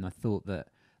about that, and I thought that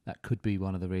could be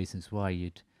one of the reasons why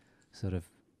you'd sort of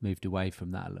moved away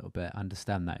from that a little bit. I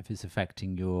understand that if it's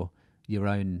affecting your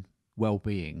own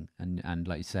well-being, and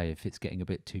like you say, if it's getting a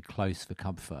bit too close for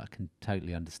comfort, I can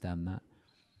totally understand that.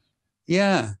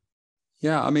 Yeah.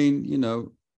 I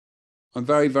mean, I'm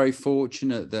very, very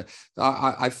fortunate that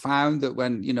I found that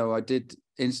when, I did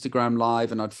Instagram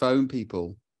Live and I'd phone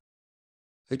people,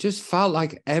 it just felt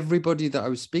like everybody that I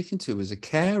was speaking to was a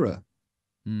carer.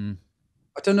 Mm.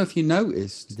 I don't know if you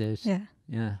noticed. Yeah.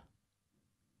 Yeah.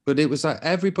 But it was like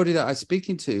everybody that I was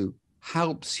speaking to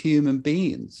helps human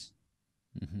beings.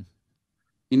 Mm-hmm.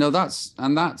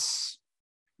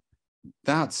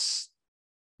 That's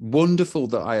wonderful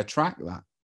that I attract that.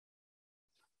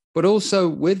 But also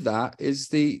with that is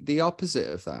the opposite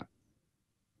of that.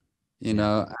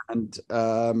 And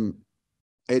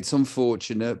it's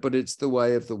unfortunate, but it's the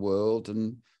way of the world.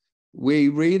 And we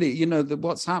really,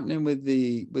 what's happening with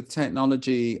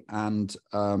technology and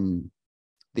the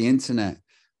internet.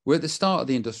 We're at the start of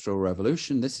the Industrial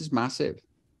Revolution. This is massive.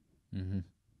 Mm-hmm.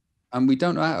 And we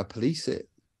don't know how to police it.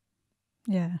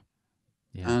 Yeah.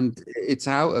 And it's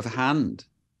out of hand.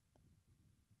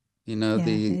 It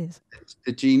is.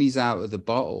 The genie's out of the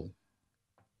bottle.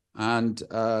 And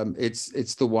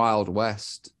it's the Wild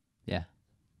West. Yeah.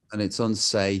 And it's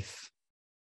unsafe.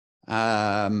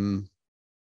 There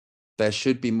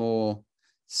should be more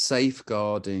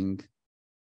safeguarding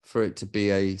for it to be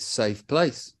a safe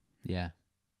place. Yeah.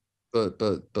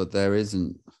 But there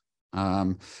isn't.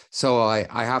 So I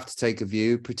have to take a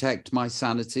view, protect my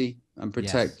sanity and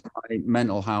protect my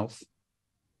mental health.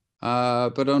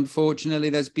 But unfortunately,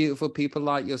 there's beautiful people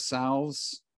like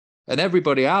yourselves and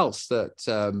everybody else that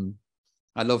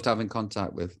I loved having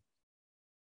contact with.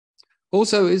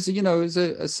 Also, is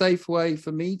a safe way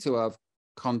for me to have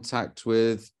contact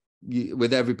with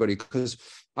everybody, because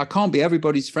I can't be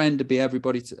everybody's friend to be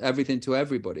everything to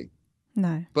everybody.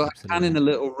 No. But Absolutely. I can in a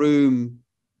little room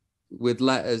with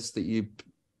letters that you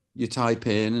type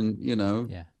in, and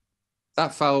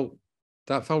that felt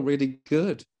really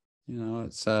good.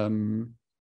 It's well,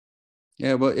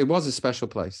 it was a special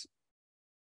place.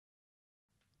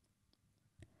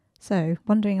 So,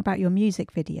 wondering about your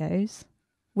music videos,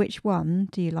 which one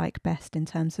do you like best in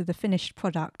terms of the finished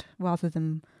product, rather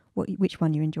than which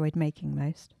one you enjoyed making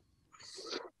most?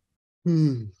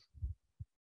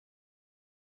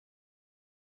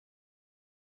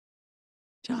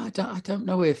 I don't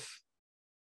know if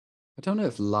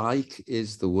like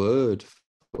is the word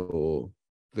for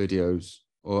videos,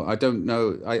 or I don't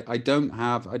know. I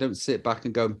don't sit back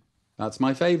and go, that's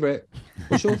my favorite.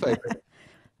 What's your favorite?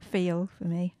 Feel for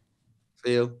me.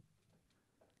 Feel.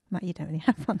 Matt, you don't really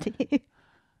have one, do you?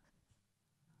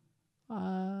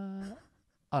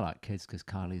 I like Kids because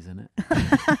Carly's in it.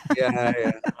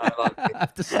 Yeah. I like it. I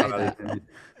have to say that.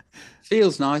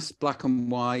 Feels nice, black and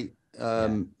white.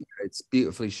 It's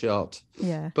beautifully shot.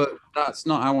 Yeah. But that's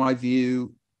not how I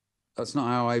view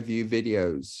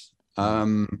videos.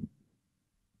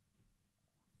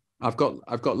 I've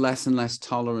got less and less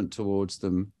tolerant towards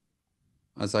them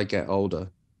as I get older.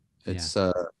 It's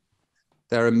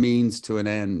they're a means to an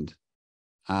end.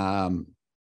 But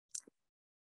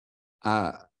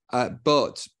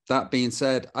that being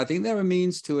said, I think they're a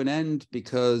means to an end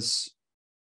because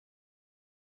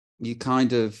you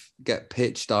kind of get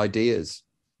pitched ideas.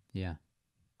 Yeah.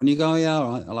 And you go, yeah,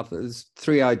 all right, I'll have there's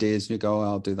 3 ideas, and you go, oh,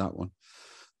 I'll do that one.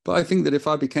 But I think that if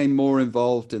I became more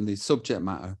involved in the subject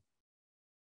matter,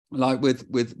 like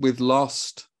with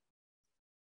Lost,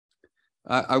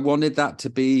 I wanted that to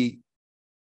be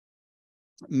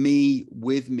me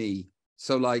with me.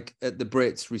 So like at the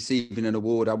Brits receiving an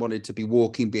award, I wanted to be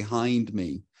walking behind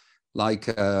me, like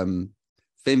Wim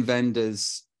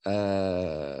Wenders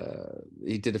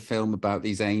he did a film about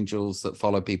these angels that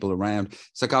follow people around.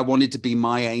 It's like I wanted to be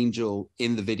my angel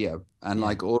in the video, and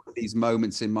like all of these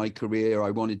moments in my career, I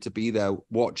wanted to be there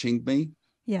watching me.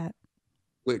 Yeah.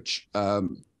 Which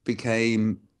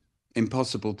became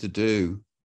impossible to do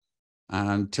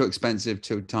and too expensive,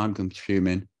 too time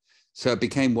consuming. So it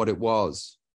became what it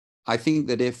was. I think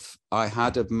that if I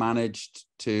had have managed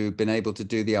to been able to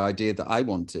do the idea that I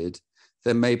wanted,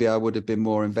 then maybe I would have been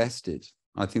more invested.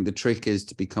 I think the trick is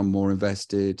to become more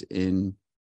invested in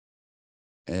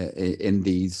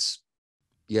these,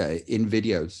 in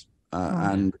videos,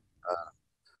 and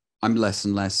I'm less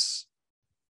and less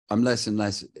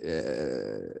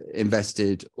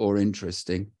invested or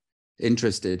interested.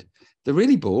 They're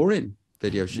really boring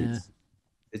video shoots.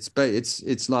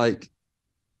 It's like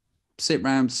sit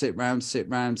round,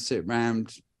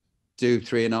 do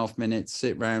 3.5 minutes,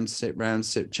 sit round,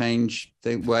 change,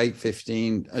 think, wait,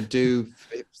 15, do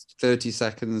 30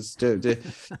 seconds. Do.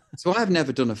 So I've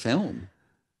never done a film.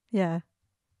 Yeah.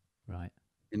 Right.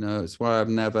 It's why I've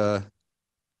never.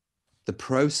 The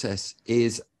process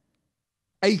is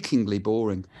achingly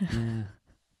boring. Yeah.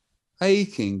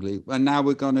 Achingly. And now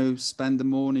we're going to spend the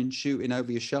morning shooting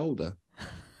over your shoulder.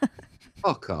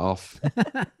 Fuck off.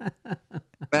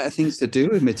 Better things to do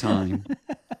with my time.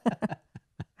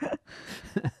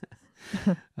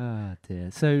 Oh dear.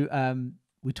 So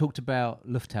we talked about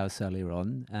Lufthaus earlier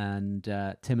on, and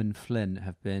Tim and Flynn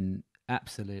have been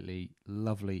absolutely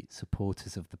lovely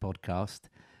supporters of the podcast.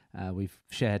 We've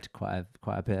shared quite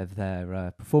a bit of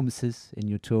their performances in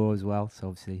your tour as well. So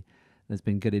obviously there's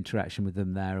been good interaction with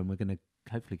them there, and we're going to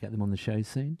hopefully get them on the show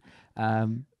soon.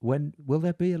 When will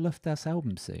there be a Lufthaus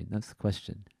album soon? That's the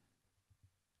question.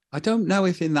 I don't know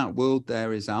if in that world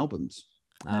there is albums.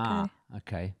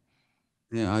 Okay.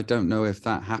 Yeah, I don't know if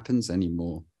that happens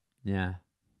anymore. Yeah.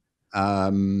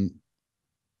 But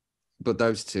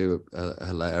those two are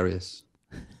hilarious.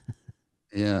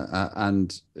 Yeah,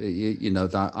 and you know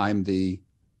that I'm the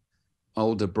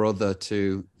older brother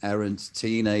to errant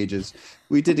teenagers.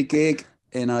 We did a gig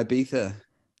in Ibiza.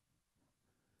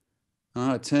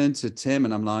 And I turned to Tim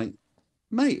and I'm like,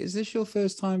 mate, is this your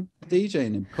first time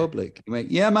DJing in public? He went,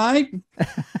 yeah, mate.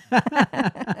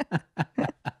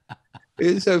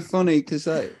 It was so funny because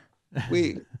they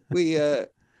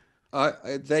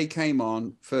came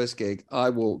on first gig. I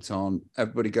walked on.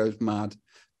 Everybody goes mad.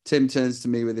 Tim turns to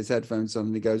me with his headphones on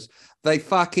and he goes, "They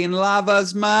fucking love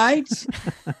us, mate."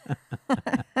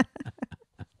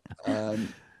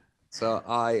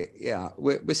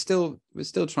 We're still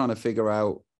trying to figure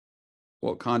out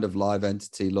what kind of live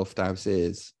entity Lufthaus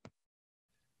is,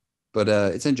 but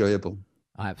it's enjoyable.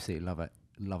 I absolutely love it.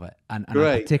 And I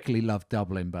Great. particularly love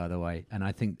Dublin, by the way. And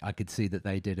I think I could see that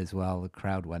they did as well. The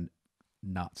crowd went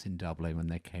nuts in Dublin when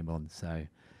they came on. So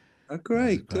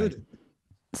Great. Good.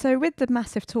 So with the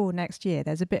massive tour next year,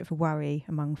 there's a bit of a worry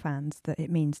among fans that it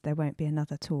means there won't be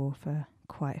another tour for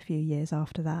quite a few years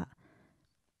after that.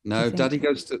 No, Daddy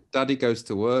goes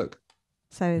to work.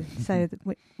 So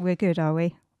we're good, are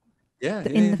we? Yeah.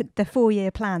 In the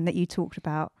 4-year plan that you talked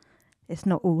about, it's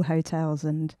not all hotels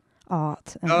and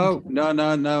art. And No,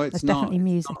 it's there's not. definitely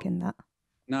music in that.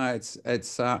 No,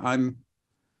 it's I'm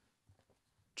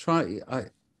trying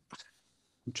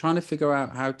to figure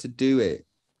out how to do it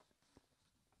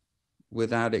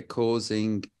without it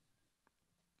causing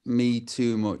me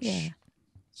too much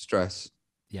stress.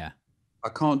 Yeah. I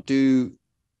can't do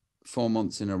 4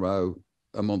 months in a row,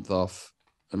 a month off,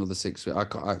 another 6 weeks.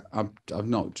 I'm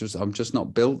just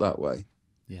not built that way.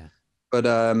 Yeah. But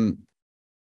I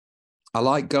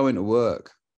like going to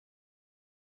work.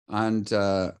 And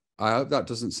I hope that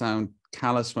doesn't sound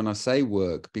callous when I say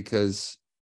work, because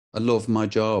I love my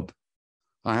job.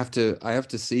 I have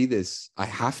to see this. I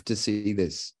have to see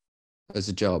this as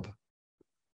a job,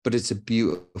 but it's a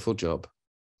beautiful job,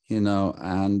 and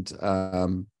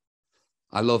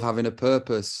I love having a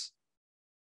purpose,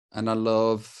 and I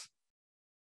love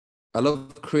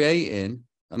creating,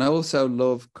 and I also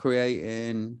love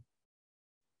creating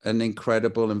an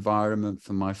incredible environment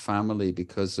for my family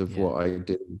because of what I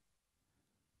do.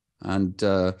 And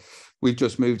we've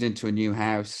just moved into a new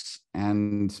house,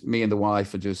 and me and the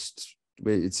wife are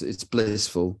it's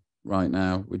blissful right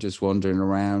now. We're just wandering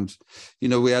around.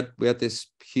 We had this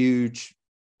huge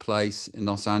place in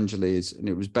Los Angeles, and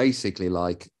it was basically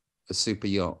like a super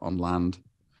yacht on land,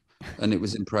 and it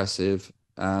was impressive.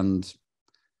 And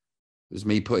it was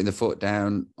me putting the foot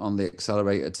down on the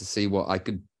accelerator to see what I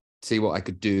could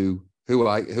do.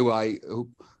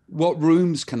 What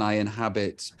rooms can I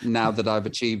inhabit now that I've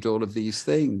achieved all of these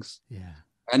things? Yeah.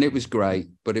 And it was great,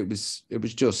 but it was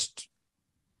just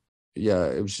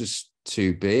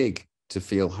too big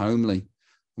feel homely.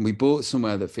 And we bought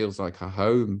somewhere that feels like a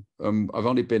home. I've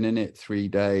only been in it 3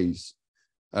 days,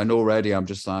 and already I'm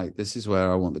just like, this is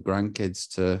where I want the grandkids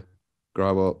to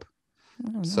grow up.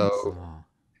 Oh, nice. So,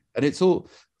 and it's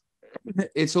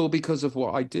all because of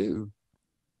what I do,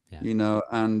 you know,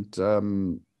 and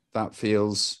that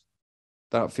feels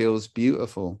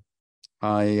beautiful.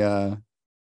 I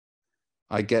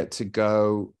get to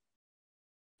go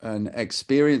and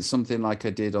experience something like I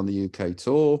did on the UK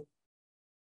tour,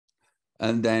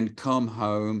 and then come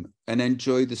home and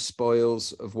enjoy the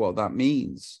spoils of what that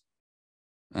means.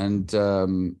 And,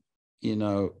 you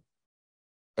know,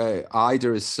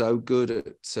 Ida is so good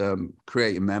at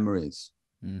creating memories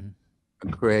and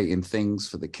creating things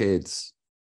for the kids,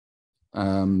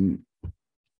 you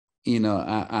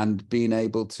know, and being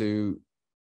able to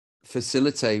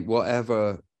facilitate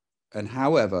whatever and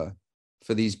however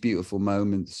for these beautiful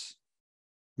moments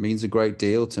means a great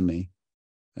deal to me.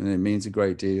 And it means a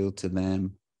great deal to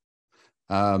them.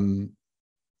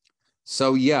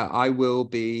 So yeah, I'll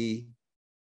be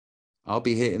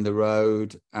hitting the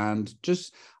road, and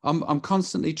just I'm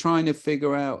constantly trying to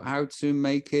figure out how to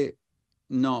make it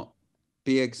not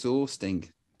be exhausting.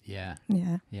 Yeah.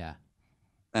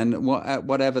 And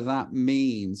whatever that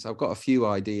means, I've got a few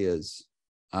ideas.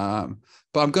 But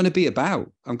I'm going to be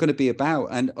about,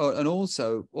 and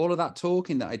also all of that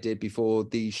talking that I did before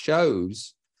these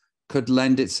shows could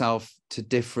lend itself to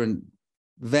different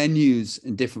venues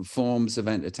and different forms of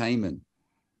entertainment.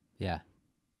 Yeah.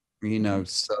 You know,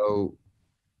 so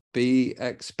be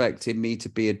expecting me to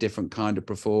be a different kind of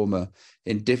performer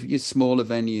in different smaller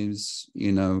venues,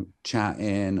 you know,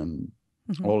 chatting and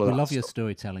all of that. We love stuff. your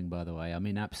storytelling, by the way. I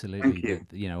mean, absolutely. Thank you.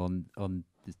 You know, on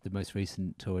the most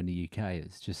recent tour in the UK,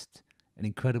 it's just an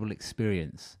incredible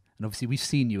experience. And obviously we've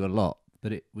seen you a lot,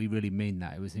 but we really mean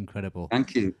that. It was incredible.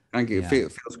 Thank you. Yeah.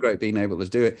 It feels great being able to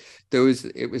do it.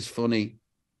 It was funny.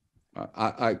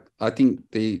 I think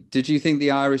did you think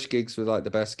the Irish gigs were like the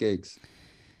best gigs?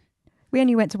 We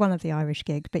only went to one of the Irish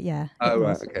gigs, but yeah. Oh,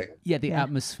 right. Okay. Yeah, the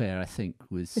atmosphere, I think,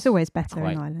 was... It's always better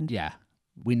in Ireland. Yeah.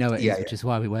 We know it is, which is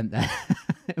why we went there.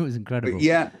 It was incredible. But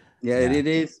yeah. It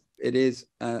is.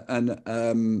 And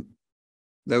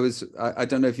there was, I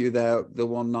don't know if you were there the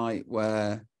one night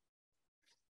where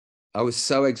I was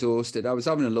so exhausted. I was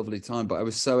having a lovely time, but I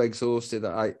was so exhausted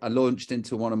that I launched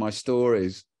into one of my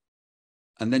stories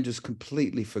and then just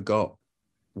completely forgot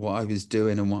what I was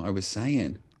doing and what I was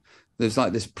saying. There's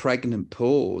like this pregnant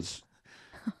pause.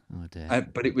 Oh dear.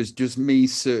 But it was just me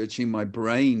searching my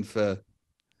brain for,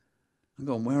 I'm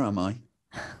going, where am I?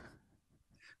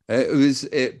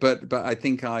 But I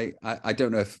think I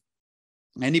don't know if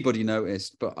anybody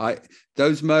noticed, but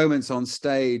those moments on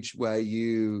stage where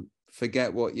you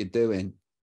forget what you're doing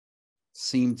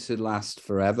seem to last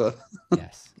forever.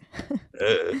 Yes.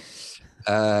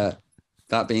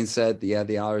 That being said,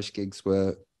 the Irish gigs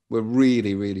were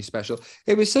really, really special.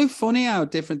 It was so funny how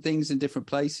different things in different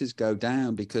places go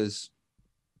down, because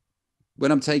when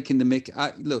I'm taking the mick,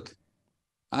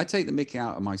 I take the mickey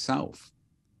out of myself.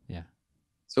 Yeah.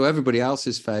 So everybody else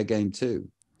is fair game too.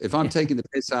 If I'm taking the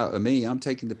piss out of me, I'm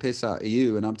taking the piss out of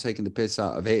you, and I'm taking the piss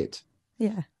out of it.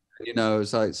 Yeah. You know,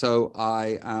 it's like, so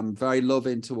I am very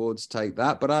loving towards Take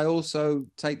That, but I also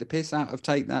take the piss out of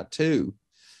Take That too.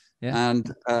 Yeah.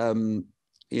 And,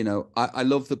 you know, I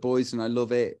love the boys and I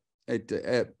love it.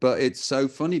 But it's so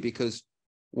funny because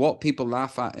what people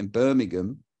laugh at in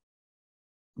Birmingham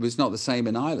was not the same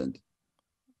in Ireland.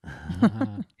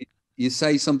 You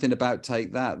say something about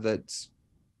Take That that's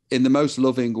in the most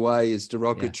loving way is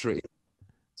derogatory. Yeah.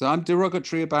 So I'm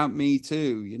derogatory about me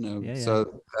too, you know. Yeah,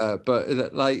 so,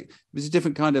 but like, it was a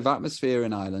different kind of atmosphere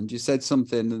in Ireland. You said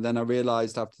something, and then I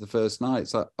realized after the first night,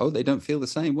 it's like, oh, they don't feel the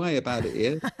same way about it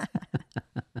here.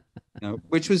 You know,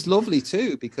 which was lovely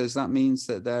too, because that means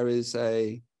that there is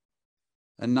a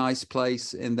nice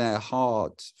place in their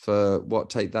heart for what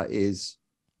Take That is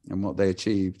and what they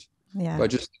achieved. Yeah. But I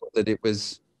just thought that it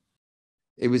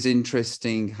was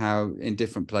interesting how in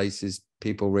different places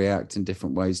people react in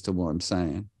different ways to what I'm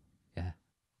saying. Yeah.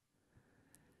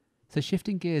 So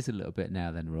shifting gears a little bit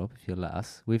now then, Rob, if you'll let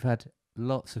us. We've had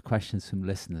lots of questions from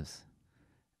listeners,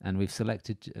 and we've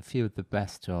selected a few of the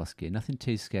best to ask you. Nothing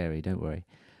too scary, don't worry.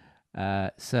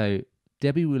 So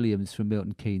Debbie Williams from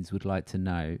Milton Keynes would like to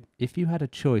know, if you had a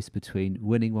choice between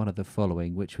winning one of the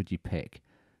following, which would you pick?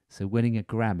 So winning a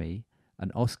Grammy,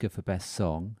 an Oscar for Best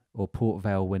Song, or Port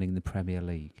Vale winning the Premier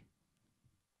League?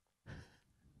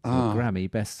 So a Grammy,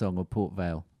 Best Song, or Port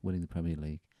Vale winning the Premier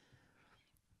League?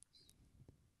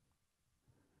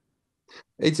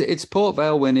 It's Port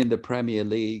Vale winning the Premier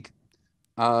League.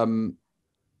 I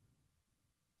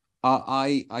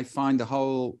find the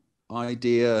whole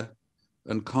idea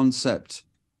and concept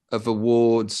of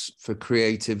awards for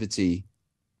creativity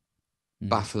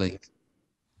baffling.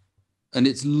 And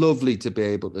it's lovely to be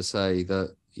able to say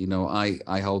that, you know,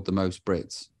 I hold the most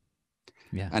Brits.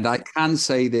 Yeah. And I can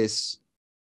say this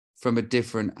from a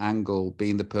different angle,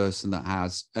 being the person that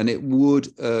has, and it would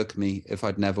irk me if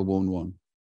I'd never won one.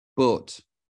 But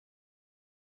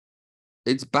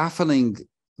it's baffling,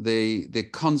 the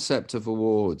concept of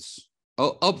awards.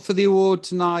 Oh, up for the award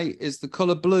tonight is the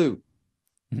colour blue.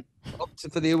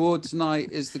 For the award tonight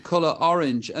is the colour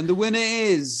orange. And the winner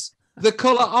is the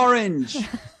colour orange.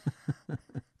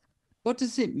 What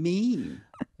does it mean?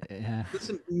 Yeah. It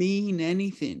doesn't mean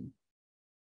anything.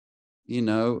 You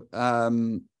know,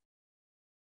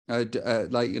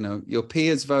 like, you know, your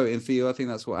peers voting for you. I think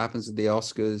that's what happens at the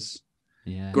Oscars.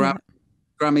 Yeah.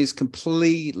 Grammys,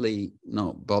 completely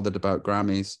not bothered about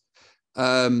Grammys.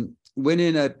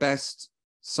 Winning a best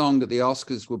song at the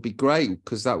Oscars would be great,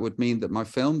 because that would mean that my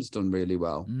film's done really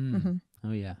well.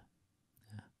 Oh yeah.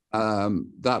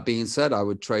 That being said, I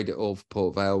would trade it all for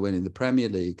Port Vale winning the Premier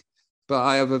League. But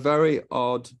I have a very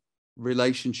odd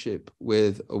relationship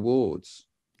with awards.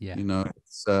 Yeah. You know,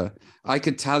 it's, I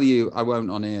could tell you, I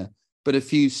won't on air, but a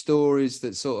few stories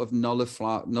that sort of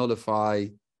nullify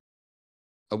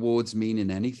awards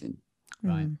meaning anything.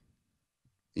 Right.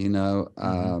 You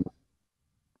know,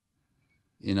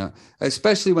 you know,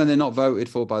 especially when they're not voted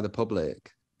for by the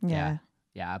public. Yeah.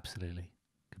 Yeah, absolutely.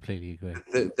 Completely agree.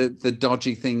 The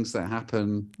dodgy things that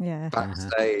happen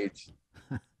backstage.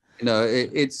 You know,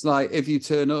 it's like, if you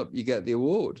turn up, you get the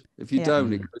award. If you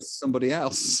don't, it goes to somebody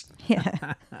else.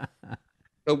 Yeah.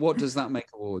 But what does that make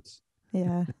awards?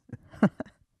 Yeah.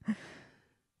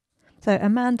 So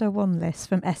Amanda Wanless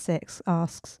from Essex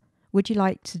asks, would you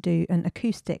like to do an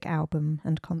acoustic album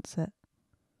and concert?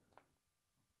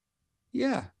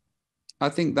 Yeah. I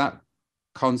think that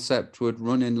concept would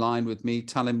run in line with me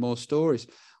telling more stories.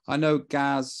 I know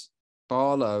Gaz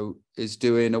Barlow is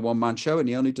doing a one-man show, and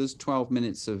he only does 12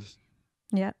 minutes of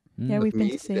we've been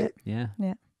to see it. Yeah.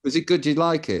 Was it good? Did you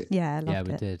like it? Yeah, I loved Yeah,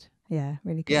 we it. did. Yeah,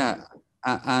 really good. Yeah.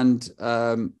 And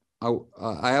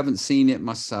I haven't seen it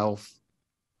myself,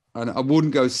 and I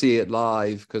wouldn't go see it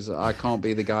live because I can't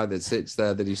be the guy that sits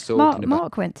there that he's talking about.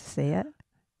 Mark went to see it.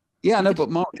 Yeah, no, but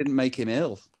Mark didn't make him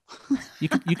ill. You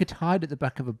could hide at the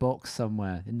back of a box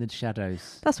somewhere in the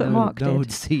shadows. That's what Mark did. No one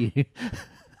would see you.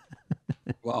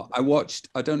 Well, I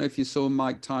don't know if you saw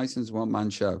Mike Tyson's one-man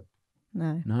show.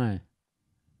 No.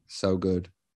 So good.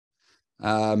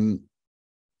 But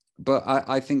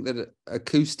I think that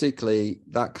acoustically,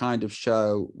 that kind of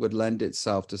show would lend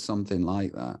itself to something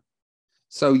like that.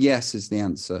 So yes is the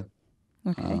answer.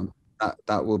 Okay.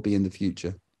 That will be in the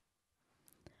future.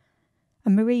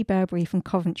 And Marie Burberry from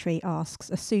Coventry asks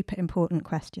a super important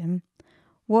question.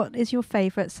 What is your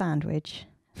favourite sandwich?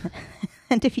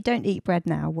 And if you don't eat bread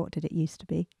now, what did it used to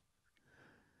be?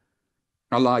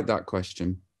 I like that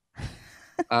question.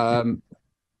 I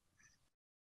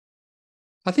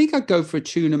think I'd go for a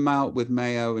tuna melt with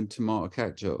mayo and tomato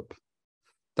ketchup.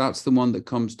 That's the one that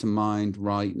comes to mind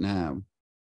right now.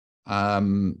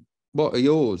 What are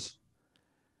yours?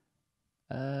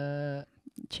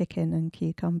 Chicken and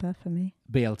cucumber for me.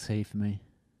 BLT for me.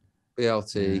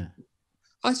 BLT. Yeah.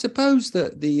 I suppose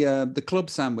that the club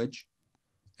sandwich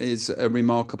is a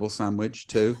remarkable sandwich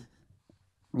too,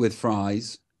 with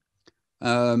fries.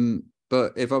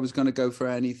 But if I was going to go for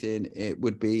anything, it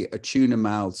would be a tuna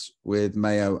melt with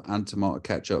mayo and tomato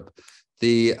ketchup.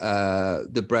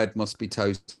 The bread must be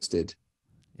toasted.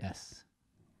 Yes.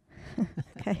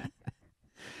 Okay.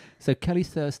 So Kelly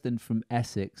Thurston from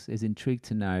Essex is intrigued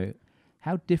to know,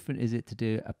 how different is it to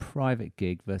do a private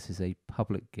gig versus a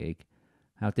public gig?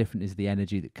 How different is the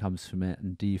energy that comes from it?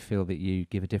 And do you feel that you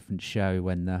give a different show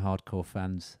when the hardcore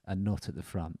fans are not at the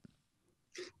front?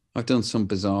 I've done some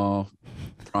bizarre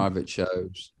private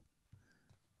shows,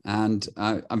 and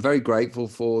I'm very grateful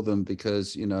for them,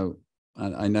 because, you know,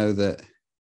 I know that,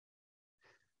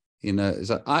 you know,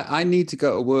 I need to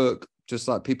go to work just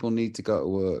like people need to go to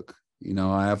work. You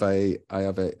know, I have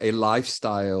a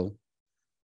lifestyle.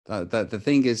 That the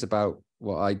thing is about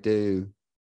what I do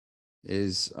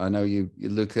is, I know you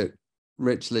look at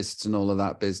rich lists and all of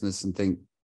that business and think,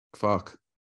 fuck,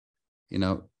 you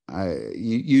know,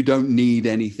 you don't need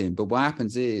anything. But what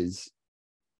happens is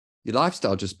your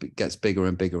lifestyle just gets bigger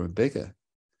and bigger and bigger.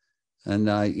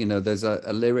 And you know, there's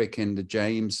a lyric in the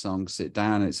James song, Sit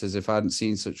Down. It says, if I hadn't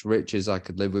seen such riches, I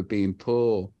could live with being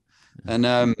poor.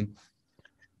 And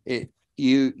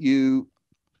you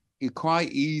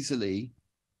quite easily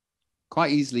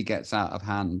gets out of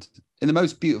hand in the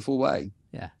most beautiful way.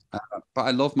 Yeah. But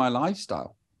I love my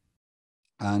lifestyle.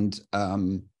 And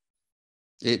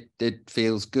It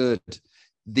feels good.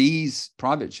 These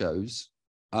private shows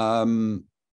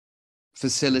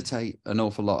facilitate an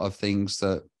awful lot of things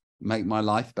that make my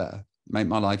life better, make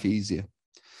my life easier.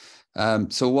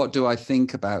 So what do I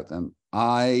think about them?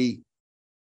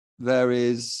 There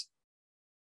is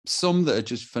some that are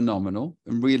just phenomenal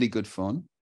and really good fun,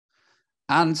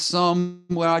 and some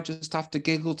where I just have to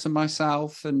giggle to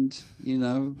myself, and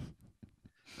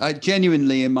I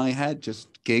genuinely in my head just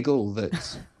giggle that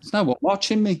there's no one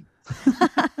watching me.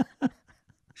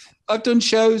 I've done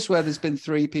shows where there's been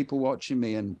 3 people watching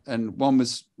me, and one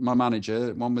was my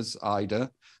manager, one was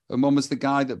Ida, and one was the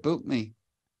guy that booked me.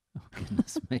 Oh,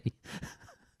 goodness me.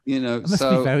 It must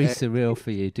be very surreal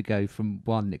for you to go from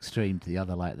one extreme to the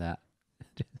other like that.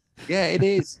 Yeah, it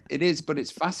is. It is, but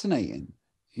it's fascinating.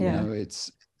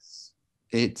 It's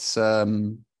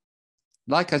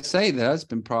like I say, there has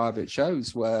been private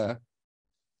shows where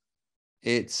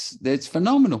it's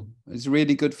phenomenal. It's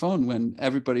really good fun when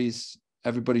everybody's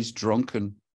drunk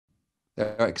and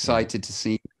they're excited to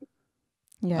see.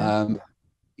 Yeah.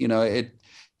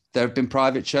 There have been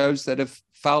private shows that have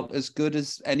felt as good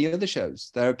as any other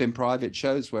shows. There have been private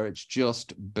shows where it's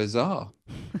just bizarre.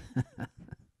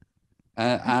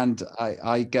 And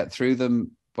I get through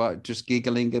them by just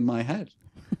giggling in my head.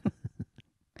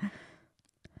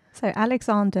 So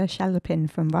Alexander Shalopin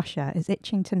from Russia is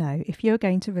itching to know if you're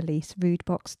going to release Rude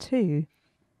Box 2,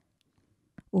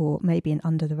 or maybe an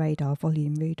under the radar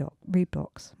volume Rude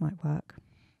Box might work.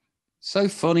 So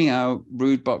funny how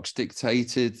Rude Box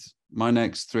dictated my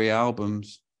next 3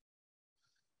 albums.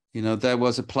 There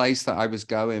was a place that I was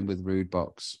going with Rude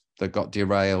Box that got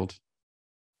derailed.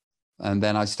 And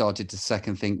then I started to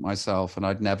second think myself, and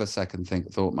I'd never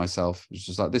thought myself. It was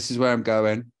just like, this is where I'm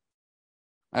going.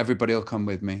 Everybody will come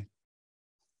with me.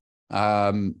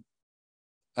 And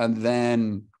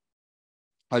then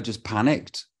I just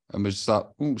panicked and was just like,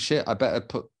 oh shit, I better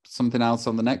put something else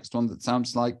on the next one that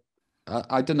sounds like,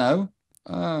 I don't know.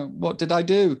 What did I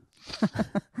do?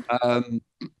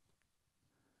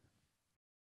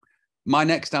 My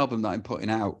next album that I'm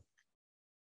putting out,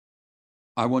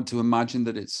 I want to imagine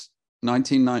that it's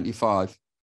 1995.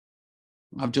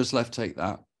 I've just left Take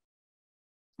That.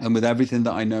 And with everything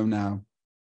that I know now,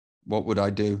 what would I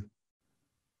do?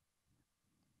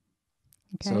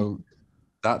 Okay. So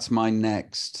that's my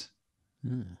next,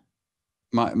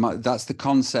 that's the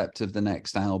concept of the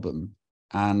next album.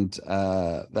 And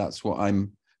that's what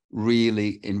I'm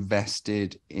really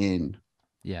invested in.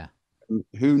 Yeah.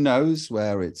 Who knows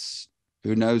where it's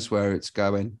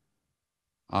going?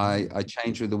 I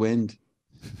change with the wind.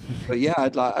 But yeah,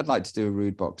 I'd like to do a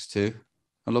Rude Box too.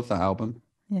 I love that album.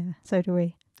 Yeah, so do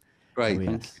we. Great.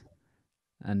 Oh, yes.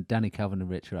 And Danny Calvin and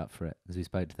Rich are up for it, because we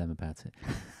spoke to them about it.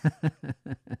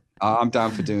 I'm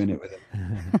down for doing it with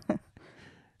them.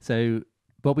 So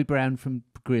Bobby Brown from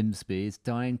Grimsby is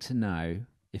dying to know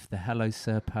if the Hello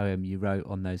Sir poem you wrote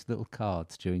on those little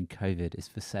cards during COVID is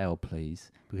for sale,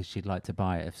 please, because she'd like to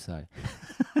buy it if so.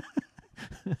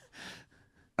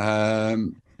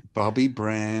 Bobby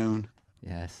Brown.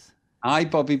 Yes. Hi,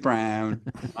 Bobby Brown.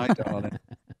 Hi, darling.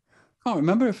 Can't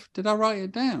remember did I write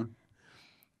it down?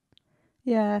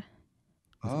 Yeah.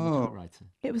 Oh.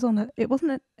 It was on it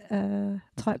wasn't a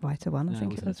typewriter one. I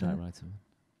think it was a typewriter one.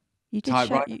 You did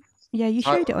you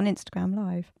showed it on Instagram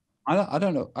Live. I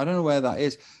don't know where that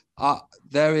is.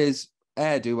 There is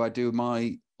Airdo. I do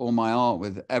all my art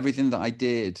with everything that I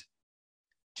did.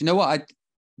 Do you know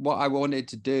what I wanted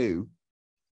to do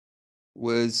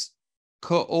was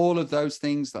cut all of those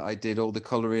things that I did, all the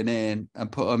colouring in,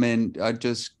 and put them in. I'd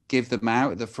just give them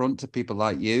out at the front to people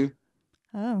like you.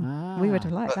 Oh, we would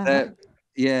have liked but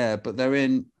that. But they're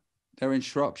in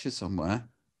Shropshire somewhere,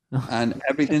 and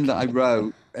everything that I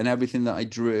wrote and everything that I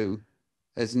drew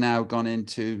has now gone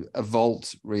into a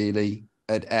vault, really,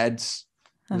 at Ed's.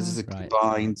 This is a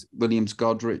combined Williams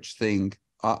Godrich thing,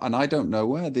 and I don't know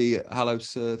where the Hello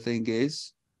Sir thing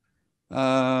is.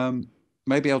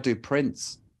 Maybe I'll do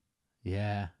Prince.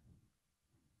 Yeah.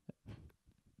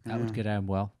 That would get down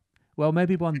well. Well,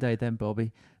 maybe one day then,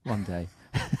 Bobby. One day.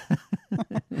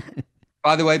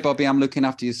 By the way, Bobby, I'm looking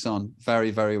after your son very,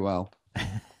 very well.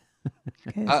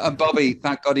 And Bobby,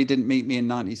 thank God he didn't meet me in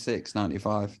 96,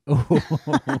 95.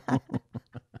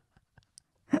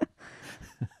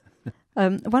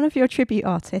 One of your tribute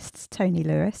artists, Tony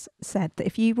Lewis, said that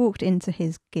if you walked into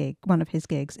one of his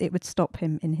gigs, it would stop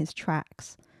him in his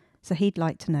tracks. So he'd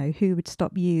like to know who would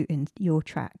stop you in your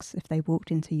tracks if they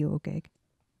walked into your gig.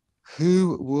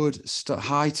 Who would stop?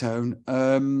 Hi, Tone.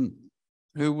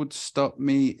 Who would stop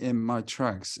me in my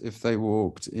tracks if they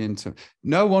walked into?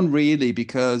 No one really,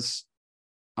 because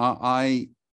I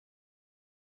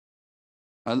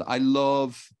I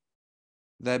love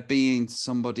there being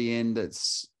somebody in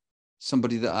that's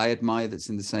somebody that I admire that's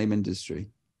in the same industry.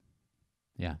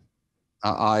 Yeah.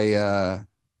 I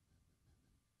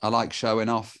like showing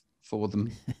off for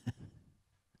them.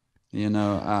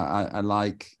 I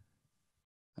like.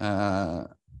 I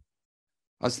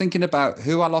was thinking about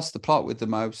who I lost the plot with the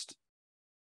most,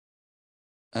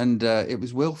 and it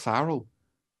was Will Ferrell.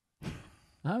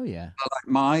 Oh yeah.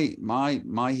 Like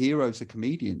my heroes are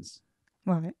comedians.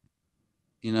 Right.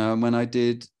 And when I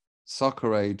did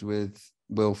Soccer Aid with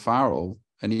Will Ferrell,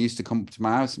 and he used to come to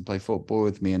my house and play football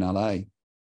with me in LA,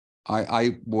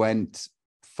 I went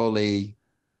fully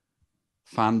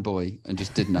fanboy and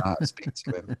just didn't know how to speak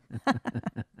to him.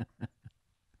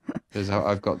 Because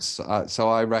I've got, so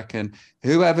I reckon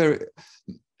whoever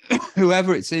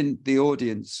it's in the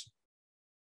audience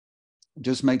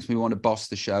just makes me want to boss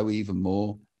the show even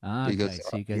more. Okay, because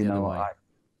so you go the other way.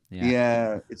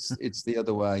 It's the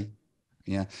other way.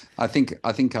 Yeah, I think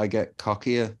I get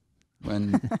cockier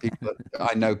when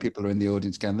I know people are in the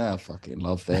audience going, they'll fucking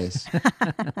love this.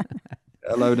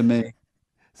 Hello to me.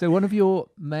 So one of your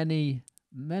many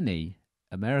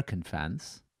American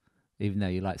fans, even though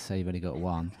you like to say you've only got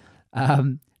one,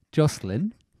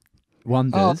 Jocelyn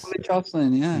Wonders. Oh,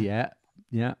 Jocelyn, yeah.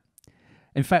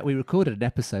 In fact, we recorded an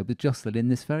episode with Jocelyn in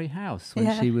this very house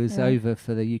when she was over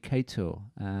for the UK tour.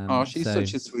 She's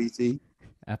such a sweetie.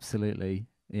 Absolutely,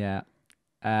 yeah.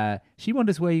 She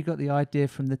wonders where you got the idea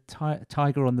from the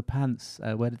tiger on the pants.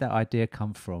 Where did that idea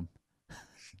come from?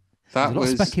 There's a lot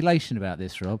of speculation about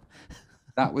this, Rob.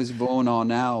 That was Vaughan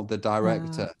Arnell, the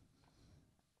director.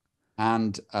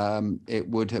 And it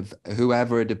would have,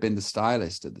 whoever it had been the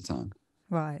stylist at the time.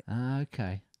 Right.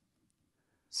 Okay.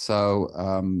 So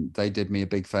they did me a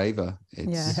big favor.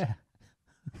 They're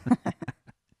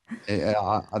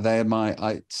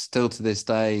I still to this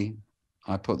day,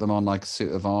 I put them on like a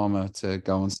suit of armor to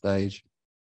go on stage.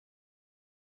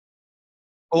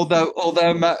 Although,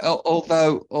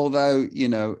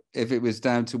 if it was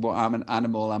down to what I'm an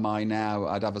animal am I now,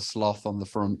 I'd have a sloth on the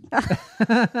front.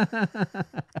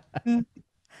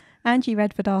 Angie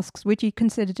Redford asks, would you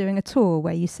consider doing a tour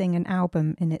where you sing an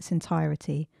album in its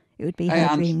entirety? It would be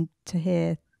her dream to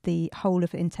hear the whole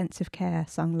of Intensive Care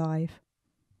sung live.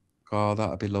 Oh,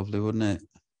 that'd be lovely, wouldn't it?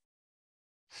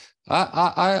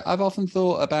 I've often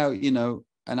thought about, an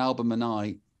album a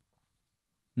night.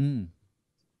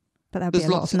 But there'll be a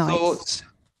lot of nights. Thoughts.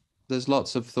 There's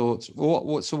lots of thoughts.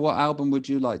 What album would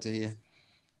you like to hear?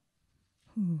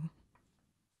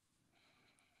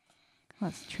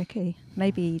 That's tricky.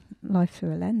 Maybe Life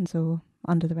Through a Lens or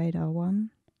Under the Radar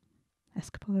 1.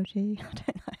 Escapology. I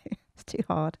don't know. It's too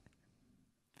hard.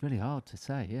 Really hard to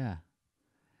say, yeah.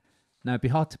 No, it'd be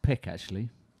hard to pick, actually.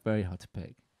 Very hard to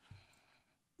pick.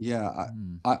 Yeah,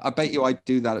 I bet you I'd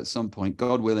do that at some point.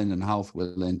 God willing and health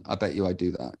willing, I bet you I'd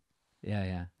do that.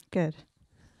 Yeah. Good.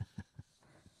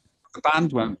 The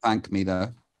band won't thank me,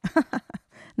 though.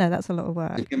 No, that's a lot of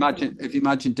work. If you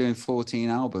imagine doing 14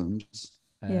 albums.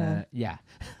 Yeah. Yeah.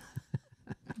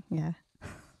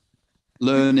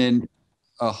 Learning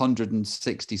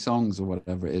 160 songs or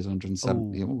whatever it is,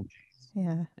 170. Oh.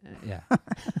 Yeah. Yeah.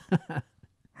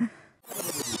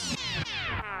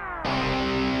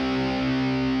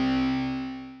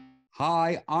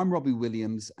 Hi, I'm Robbie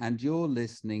Williams, and you're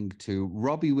listening to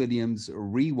Robbie Williams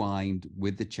Rewind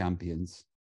with the Champions.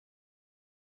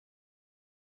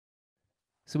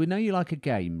 So we know you like a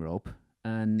game, Rob,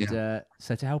 and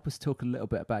so to help us talk a little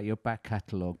bit about your back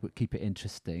catalogue, but keep it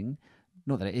interesting,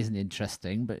 not that it isn't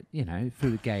interesting, but,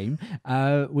 through the game,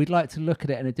 we'd like to look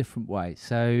at it in a different way.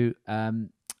 So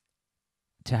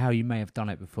to how you may have done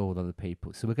it before with other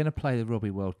people. So we're going to play the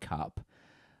Robbie World Cup.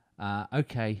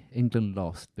 Okay, England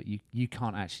lost, but you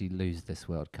can't actually lose this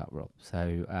World Cup, Rob.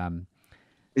 So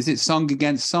is it song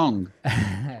against song?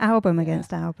 Album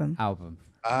against album. Album.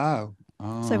 Oh.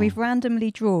 So we've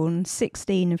randomly drawn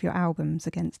 16 of your albums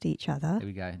against each other. Here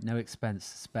we go. No expense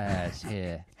spares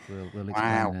here. We'll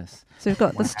explain this. So we've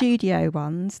got the studio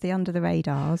ones, the Under the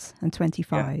Radars, and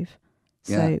 25.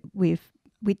 Yeah. So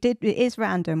it is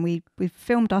random. We've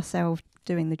filmed ourselves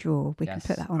doing the draw. We can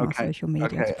put that on our social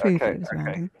media to prove it was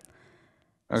random.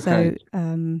 Okay. So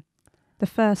the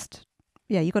first,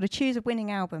 you've got to choose a winning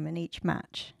album in each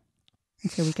match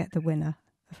until we get the winner.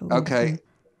 Okay.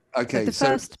 So the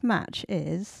first match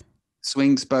is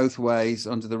Swings Both Ways,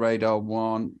 Under the Radar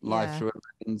 1, Life Through a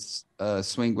Lens,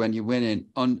 Swing When You're Winning.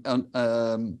 So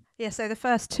the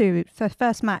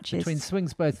first match Between is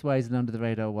Swings Both Ways and Under the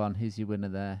Radar 1, who's your winner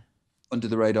there? Under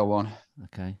the Radar 1.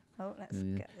 Okay. Oh, let's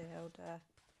get the old...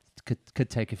 Could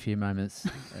take a few moments.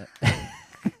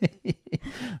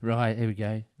 Right, here we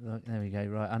go. Look, there we go.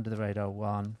 Right, Under the Radar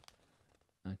 1.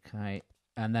 Okay.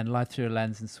 And then Live Through a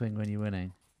Lens and Swing When You're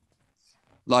Winning.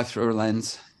 Life Through a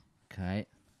Lens. Okay.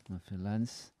 Live Through a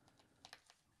Lens.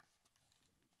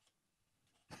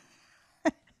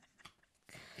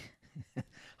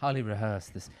 Highly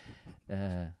rehearsed this.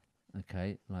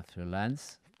 Okay, Live Through a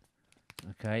Lens.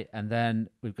 Okay, and then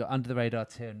we've got Under the Radar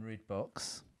 2 and Rude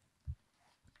Box.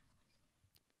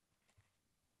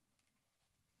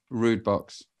 Rude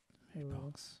Box. Rude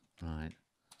Box. Right.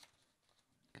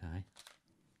 Okay.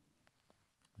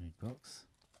 Rude Box.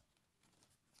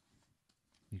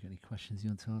 You got any questions you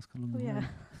want to ask along the way?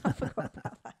 I forgot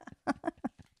about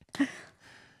that.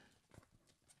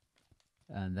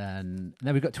 And then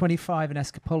we've got 25 and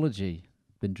Escapology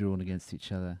been drawn against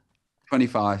each other.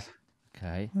 25.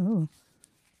 Okay. Oh.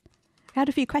 I had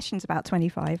a few questions about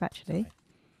 25, actually.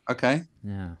 Okay.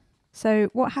 Yeah. So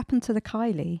what happened to the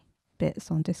Kylie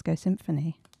bits on Disco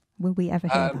Symphony? Will we ever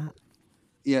hear that?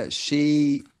 Yeah,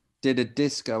 she did a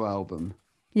disco album.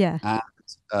 Yeah.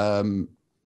 And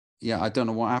yeah, I don't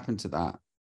know what happened to that.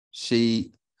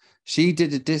 She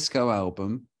did a disco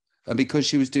album, and because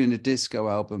she was doing a disco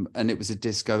album and it was a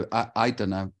disco, I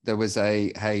don't know, there was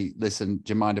a, hey, listen,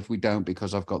 do you mind if we don't,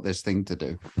 because I've got this thing to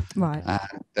do. Right.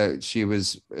 She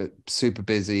was super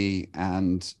busy,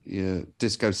 and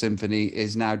Disco Symphony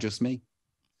is now just me.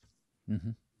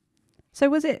 Mm-hmm. So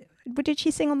did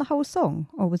she sing on the whole song,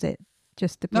 or was it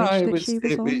just the bridge she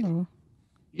was on? Or?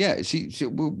 Yeah,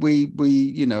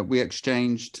 we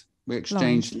exchanged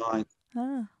lines.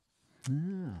 Ah. Ah.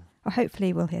 Well,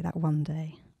 hopefully we'll hear that one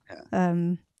day. Yeah.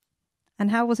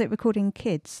 And how was it recording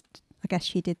Kids? I guess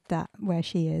she did that where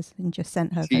she is and just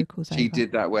sent her vocals over. She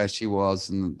did that where she was,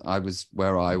 and I was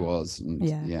where I was. And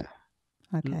yeah.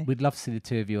 Okay. We'd love to see the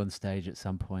two of you on stage at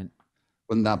some point.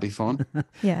 Wouldn't that be fun?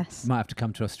 Yes. Might have to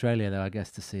come to Australia, though, I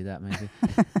guess, to see that, maybe.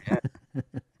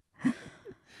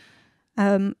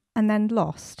 And then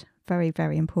Lost. Very,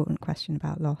 very important question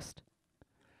about Lost.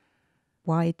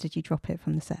 Why did you drop it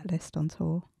from the set list on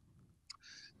tour?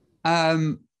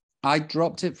 I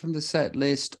dropped it from the set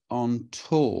list on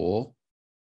tour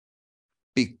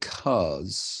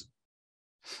because,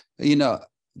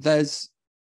 there's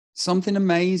something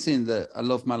amazing that I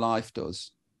Love My Life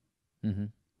does. Mm-hmm.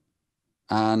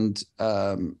 And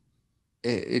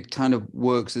it kind of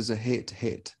works as a hit,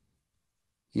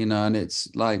 and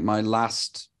it's like my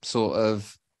last sort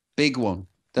of big one.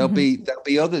 There'll be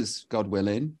others, God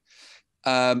willing.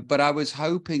 But I was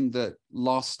hoping that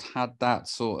Lost had that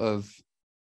sort of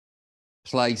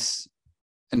place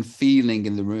and feeling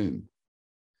in the room.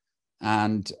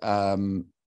 And,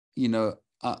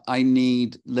 I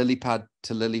need lily pad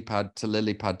to lily pad to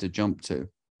lily pad to jump to.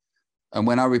 And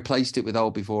when I replaced it with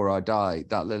Old Before I Die,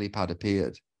 that lily pad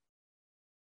appeared.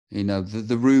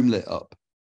 The room lit up.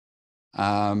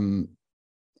 And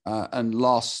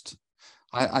Lost,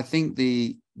 I think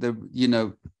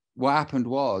what happened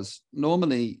was,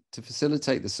 normally to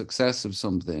facilitate the success of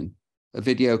something, a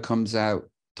video comes out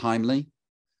timely.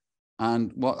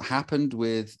 And what happened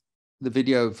with the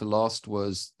video for Lost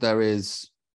was there is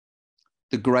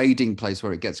the grading place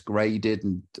where it gets graded,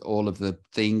 and all of the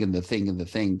thing and the thing and the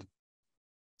thing,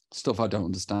 stuff I don't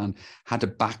understand, had a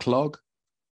backlog.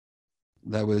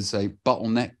 There was a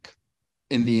bottleneck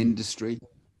in the industry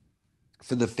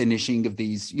for the finishing of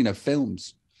these,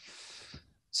 films.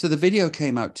 So the video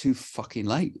came out too fucking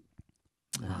late.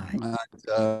 Right.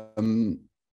 And,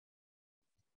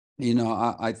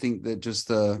 I think that just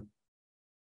the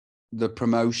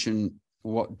promotion,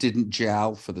 what didn't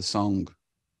gel for the song,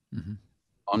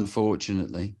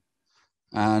 unfortunately.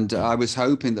 And I was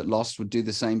hoping that Lost would do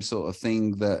the same sort of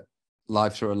thing that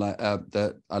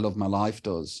that I Love My Life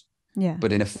does,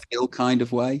 but in a feel kind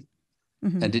of way.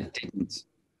 And it didn't.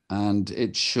 And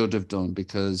it should have done,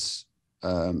 because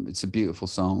it's a beautiful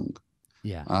song.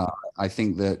 Yeah. I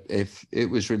think that if it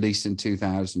was released in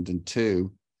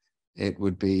 2002, it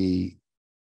would be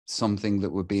something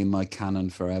that would be in my canon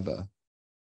forever.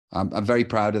 I'm very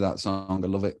proud of that song. I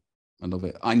love it.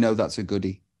 I know that's a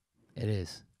goodie. It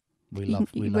is.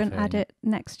 You won't add it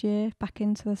next year back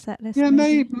into the set list? Yeah,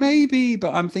 maybe,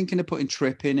 but I'm thinking of putting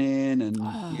Tripping in, and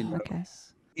okay.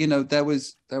 There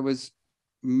was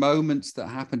moments that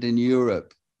happened in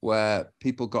Europe where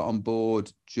people got on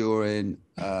board during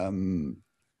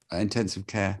intensive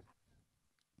care.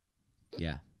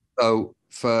 Yeah. So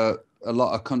for a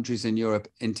lot of countries in Europe,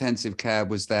 intensive care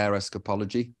was their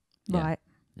escapology. Right.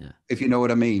 Yeah. If you know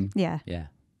what I mean. Yeah. Yeah.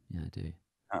 Yeah, I do.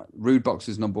 Rude Box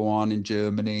is #1 in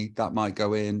Germany. That might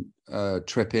go in.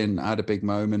 Tripping had a big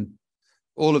moment.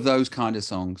 All of those kind of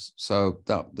songs. So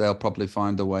that they'll probably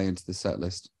find their way into the set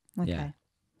list. Okay. Yeah.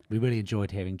 We really enjoyed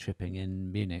hearing Tripping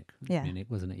in Munich. Yeah. Munich,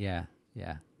 wasn't it? Yeah.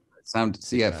 It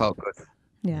felt good.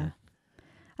 Yeah.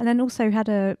 And then also had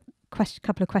a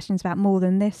couple of questions about More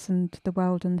Than This and The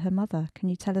World and Her Mother. Can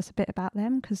you tell us a bit about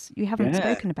them? Because you haven't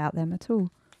spoken about them at all.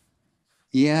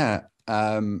 Yeah.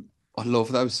 I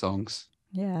love those songs.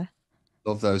 Yeah.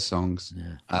 Love those songs.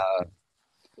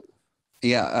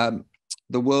 Yeah.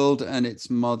 The World and Its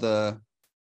Mother.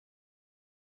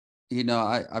 You know,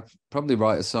 I probably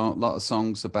write a lot of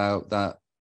songs about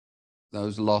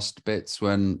those lost bits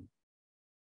when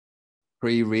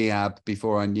pre-rehab,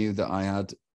 before I knew that I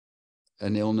had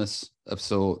an illness of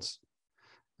sorts,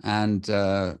 and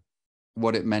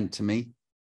what it meant to me,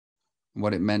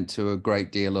 what it meant to a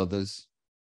great deal others.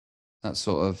 That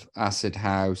sort of acid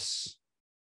house,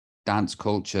 dance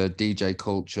culture, DJ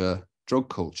culture, drug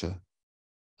culture,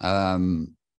 and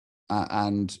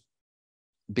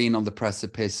being on the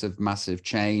precipice of massive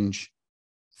change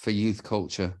for youth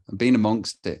culture and being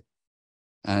amongst it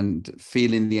and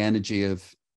feeling the energy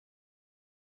of,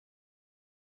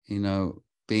 you know,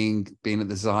 being at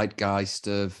the zeitgeist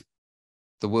of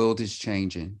the world is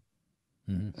changing.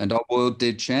 And our world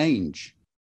did change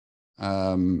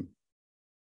in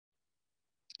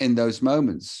those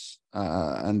moments.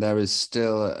 And there is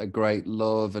still a great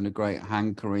love and a great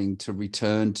hankering to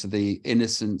return to the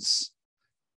innocence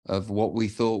of what we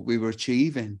thought we were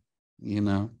achieving, you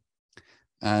know.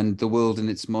 And The World and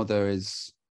Its Mother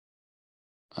is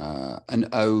an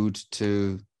ode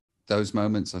to those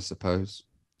moments, I suppose.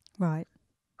 Right.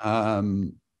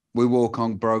 We walk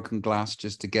on broken glass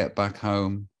just to get back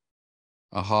home.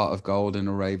 A heart of gold and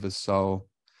a raver's soul.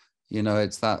 You know,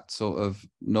 it's that sort of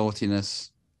naughtiness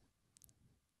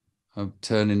of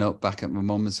turning up back at my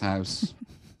mum's house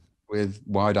with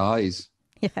wide eyes.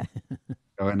 Yeah.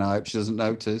 Going, I hope she doesn't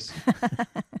notice.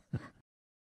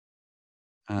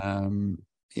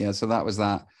 So that was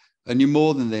that. And You're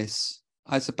More Than This,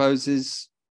 I suppose, is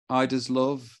Ida's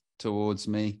love towards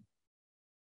me.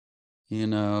 You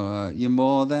know, you're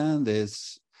more than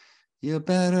this. You're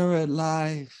better at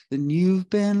life than you've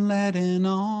been letting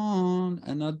on.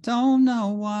 And I don't know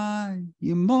why.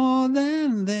 You're more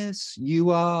than this.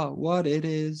 You are what it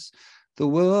is. The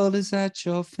world is at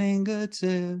your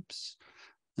fingertips.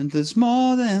 And there's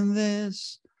more than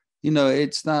this. You know,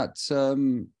 it's that,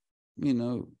 you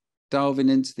know, delving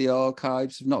into the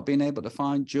archives of not being able to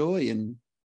find joy, and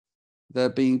there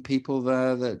being people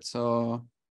there that are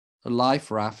a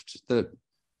life raft that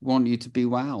want you to be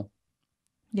well.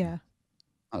 Yeah.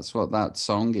 That's what that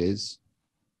song is.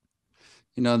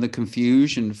 You know, the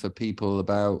confusion for people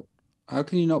about how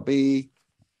can you not be,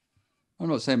 I'm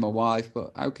not saying my wife,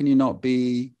 but how can you not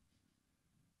be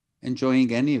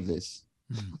enjoying any of this?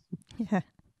 Yeah.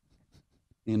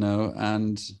 You know,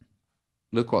 and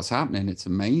look what's happening. It's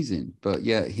amazing. But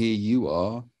yet here you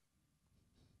are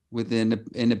with an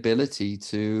inability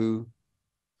to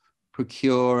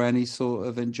procure any sort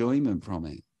of enjoyment from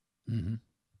it.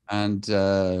 And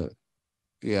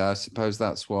I suppose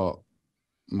that's what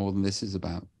More Than This is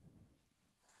about.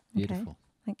 Beautiful. Okay.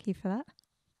 Thank you for that.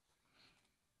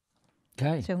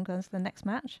 Okay. So I'm going to the next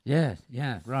match. Yeah,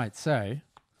 right. So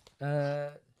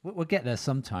we'll get there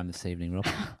sometime this evening, Rob.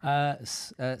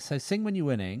 So Sing When You're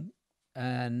Winning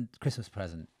and Christmas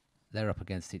Present, they're up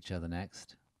against each other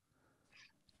next.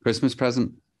 Christmas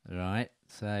Present. Right.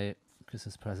 So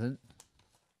Christmas Present.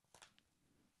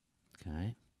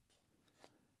 Okay.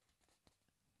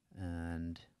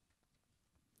 And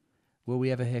will we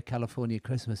ever hear California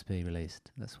Christmas be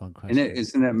released? That's one question.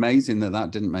 Isn't it amazing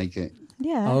that didn't make it?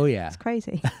 Yeah. Oh, yeah. It's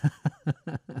crazy.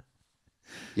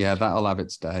 Yeah, that'll have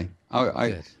its day.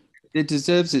 Good. It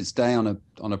deserves its day on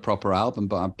a proper album,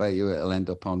 but I bet you it'll end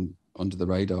up on Under the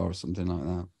Radar or something like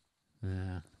that.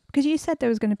 Yeah. Because you said there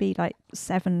was going to be like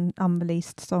 7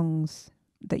 unreleased songs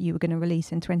that you were going to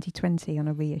release in 2020 on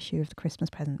a reissue of The Christmas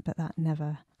Present, but that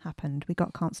never happened. We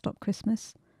got Can't Stop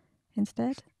Christmas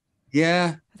instead.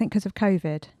 Yeah. I think because of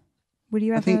COVID. Will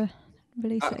you ever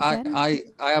release it again? I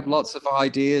have lots of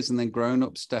ideas, and then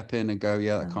grown-ups step in and go,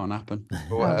 yeah, that can't happen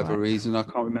for whatever reason. I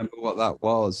can't remember what that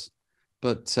was.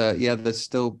 But there's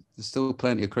still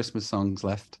plenty of Christmas songs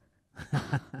left.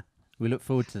 We look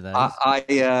forward to those.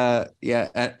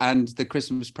 And The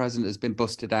Christmas Present has been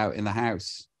busted out in the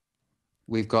house.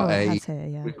 We've got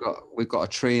we've got a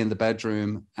tree in the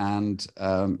bedroom, and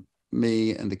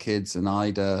me and the kids and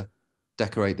Ida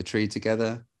decorate the tree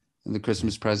together, and The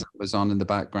Christmas Present was on in the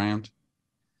background.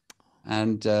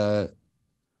 And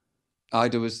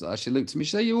Ida she looked at me,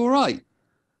 she said, "Are you all right?"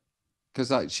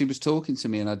 Because she was talking to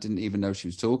me, and I didn't even know she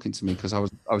was talking to me, because I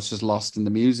was just lost in the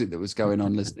music that was going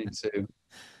on, listening to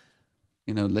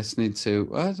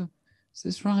is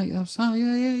this right? I'm sorry.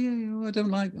 Yeah. I don't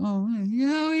like. Oh,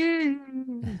 yeah.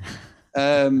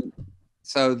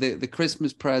 So the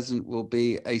Christmas present will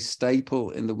be a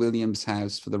staple in the Williams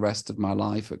house for the rest of my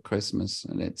life at Christmas,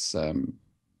 and it's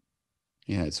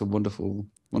it's a wonderful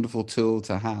tool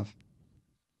to have.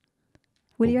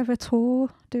 Will you ever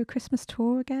do a Christmas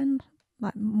tour again?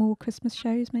 Like more Christmas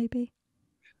shows, maybe?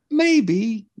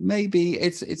 Maybe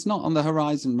it's not on the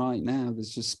horizon right now.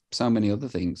 There's just so many other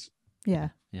things. Yeah.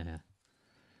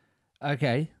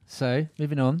 Okay, so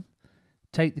moving on.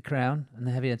 Take the Crown and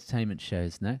the Heavy Entertainment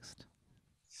shows next.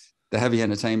 The Heavy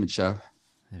Entertainment show.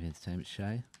 Heavy Entertainment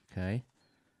show. Okay.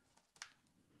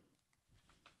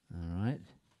 All right.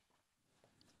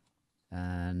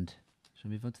 And shall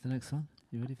we move on to the next one?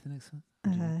 You ready for the next one?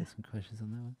 Or do you have some questions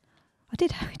on that one? I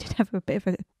did have a bit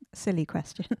of a silly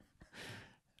question.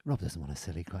 Rob doesn't want a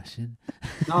silly question.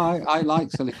 No, I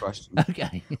like silly questions.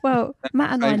 Okay. Well,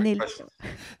 Matt and I nearly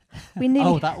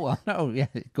Oh, that one. Oh, yeah.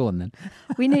 Go on then.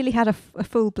 we nearly had a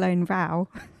full-blown row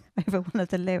over one of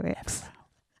the lyrics.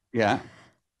 Yeah.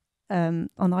 On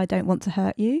I Don't Want to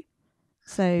Hurt You.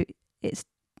 So it's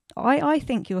I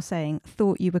think you're saying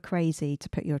thought you were crazy to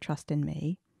put your trust in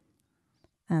me.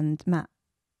 And Matt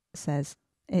says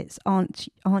it's aren't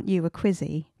you a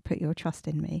quizzy, put your trust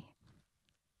in me.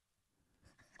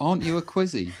 Aren't you a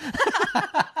quizzy?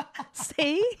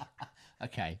 See?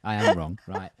 Okay, I am wrong.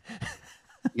 Right.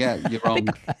 Yeah, you're wrong.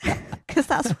 Because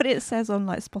that's what it says on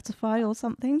like Spotify or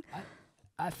something.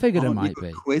 I figured Aren't it might you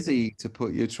a be. quizzy to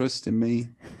put your trust in me.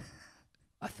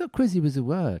 I thought quizzy was a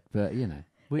word, but you know.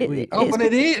 But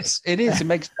it is. It is. It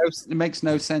makes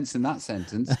no sense in that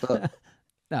sentence. But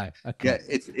no. Okay. yeah,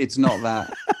 it's not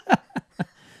that.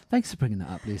 Thanks for bringing that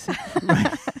up, Lucy.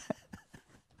 Right.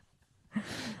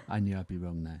 I knew I'd be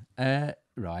wrong there.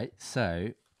 Right. So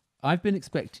I've been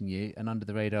expecting you, and Under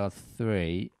the Radar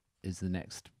 3 is the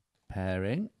next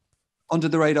pairing. Under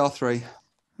the Radar 3.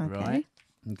 Okay. Right.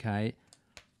 Okay.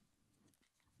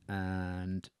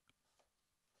 And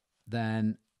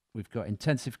then we've got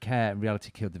Intensive Care and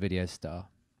Reality Killed the Video Star.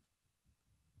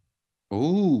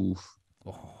 Ooh.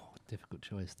 Oh, difficult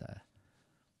choice there.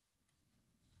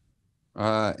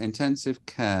 Intensive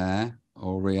Care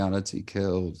or Reality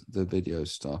Killed the Video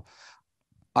Star.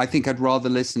 I think I'd rather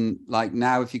listen, like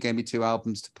now, if you gave me 2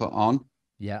 albums to put on.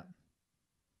 Yeah.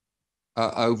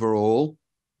 Overall,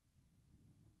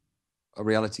 a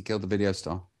Reality Killed the Video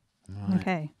Star. Right.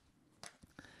 Okay.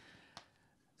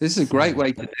 This is a great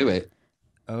way to do it.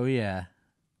 Oh, yeah.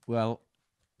 Well,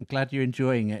 I'm glad you're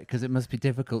enjoying it, because it must be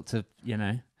difficult to,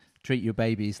 treat your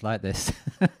babies like this.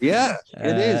 Yeah,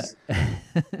 it is.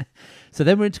 So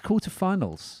then we're into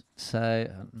quarterfinals. So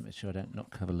make sure I don't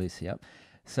not cover Lucy up.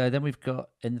 So then we've got,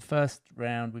 in the first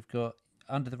round, we've got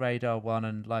Under the Radar 1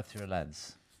 and Live Through a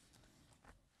Lens.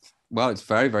 Well, it's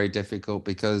very, very difficult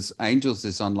because Angels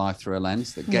is on Live Through a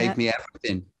Lens that gave me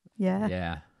everything. Yeah.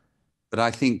 Yeah. But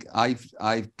I think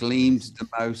I've gleaned the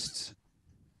most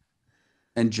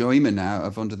enjoyment out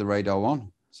of Under the Radar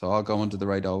 1. So I'll go Under the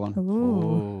Radar 1.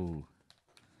 Ooh.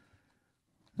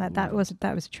 That was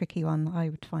a tricky one. I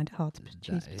would find it hard to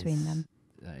choose between them.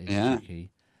 That is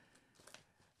tricky.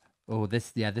 Oh,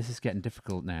 this is getting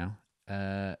difficult now.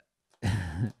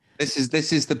 This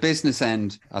is the business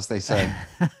end, as they say.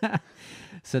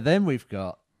 So then we've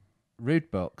got Rude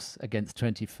Box against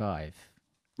 25.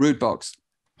 Rude Box.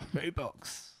 Rude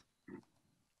Box.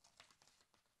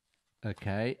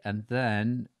 Okay, and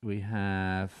then we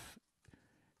have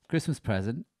Christmas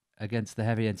Present against the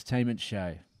Heavy Entertainment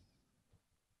Show.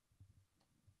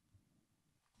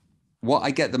 What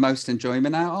I get the most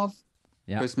enjoyment out of?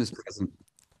 Yeah. Christmas Present.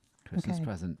 Christmas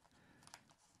Present.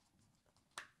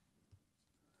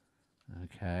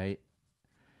 Okay.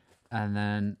 And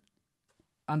then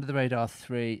Under the Radar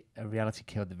 3, a Reality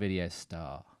Killed the Video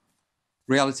Star.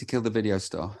 Reality Killed the Video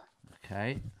Star.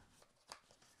 Okay.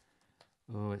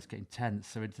 Oh, it's getting tense.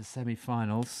 So into the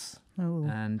semi-finals. Oh.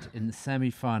 And in the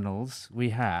semi-finals,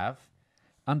 we have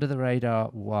Under the Radar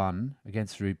 1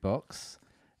 against Rude Box.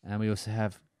 And we also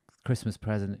have Christmas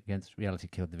Present against Reality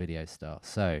Killed the Video Star.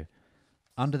 So,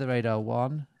 Under the Radar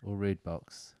 1 or Rude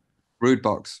Box? Rude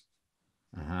Box.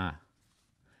 Uh-huh.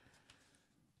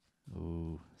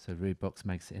 Ooh, so Rude Box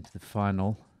makes it into the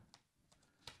final.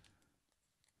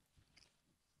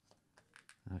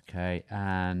 Okay,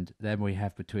 and then we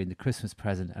have between the Christmas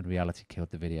Present and Reality Killed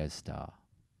the Video Star.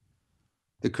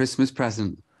 The Christmas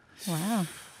Present. Wow.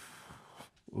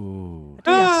 Ooh. I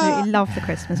do absolutely love the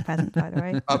Christmas Present, by the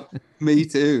way. Me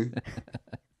too.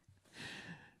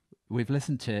 We've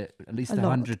listened to it at least A lot.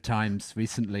 100 times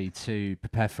recently to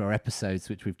prepare for our episodes,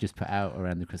 which we've just put out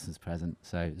around the Christmas Present.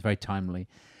 So it's very timely.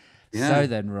 Yeah. So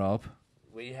then, Rob,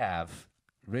 we have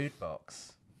Rude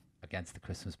Box against the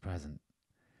Christmas Present.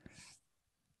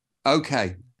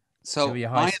 Okay. So So your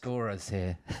high scorers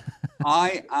here.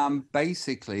 I'm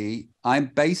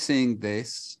basing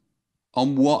this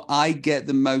on what I get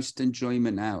the most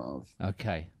enjoyment out of.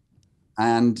 Okay.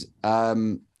 And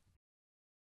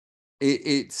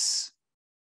it's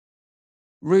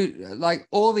like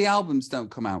all the albums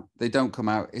don't come out. They don't come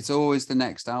out. It's always the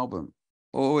next album.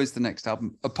 Always the next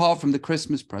album, apart from the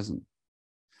Christmas Present.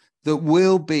 That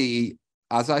will be,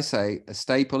 as I say, a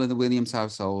staple in the Williams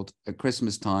household at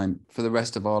Christmas time for the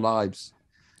rest of our lives.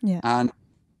 Yeah. And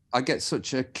I get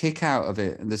such a kick out of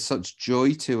it, and there's such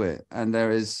joy to it. And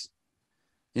there is,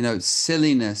 you know,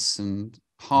 silliness and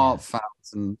heartfelt,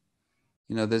 and,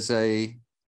 you know, there's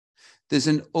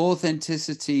an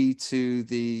authenticity to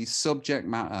the subject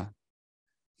matter,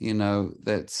 you know,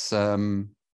 that's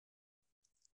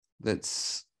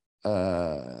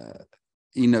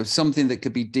you know, something that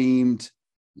could be deemed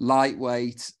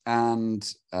lightweight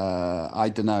and I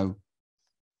don't know,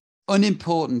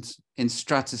 unimportant in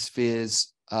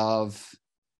stratospheres of,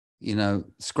 you know,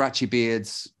 scratchy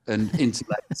beards and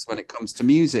intellects when it comes to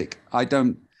music. I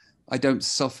don't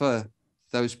suffer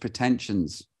those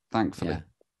pretensions, thankfully.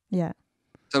 Yeah.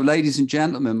 So, ladies and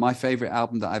gentlemen, my favorite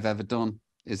album that I've ever done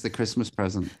is The Christmas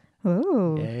Present.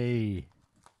 Oh. Yay.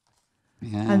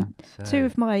 Yeah. And two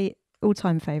of my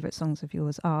all-time favourite songs of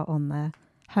yours are on there,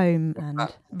 Home and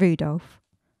Rudolph.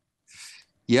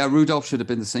 Yeah, Rudolph should have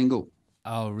been the single.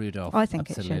 Oh, Rudolph. I think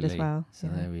absolutely. it should as well. So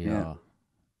there we are.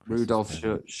 Rudolph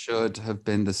should have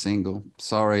been the single.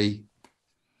 Sorry,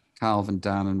 Calvin,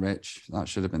 Dan and Rich. That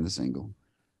should have been the single.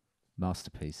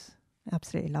 Masterpiece.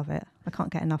 Absolutely love it. I can't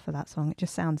get enough of that song. It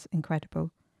just sounds incredible.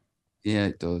 Yeah,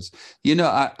 it does. You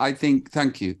know, I think,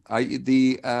 thank you.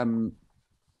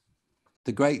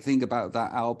 The great thing about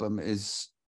that album is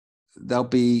there'll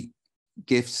be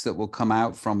gifts that will come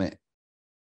out from it.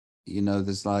 You know,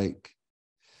 there's like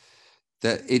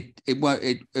that it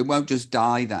won't just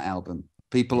die, that album.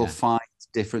 People will find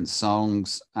different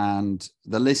songs, and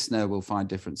the listener will find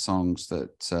different songs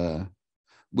that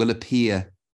will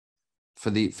appear for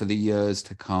the years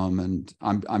to come. And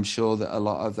I'm sure that a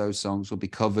lot of those songs will be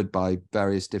covered by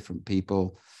various different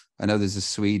people. I know there's a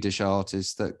Swedish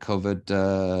artist that covered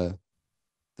the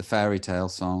Fairy Tale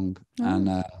song,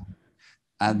 and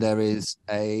there is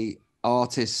a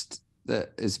artist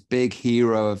that is big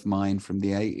hero of mine from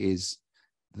the 80s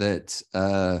that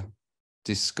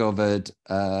discovered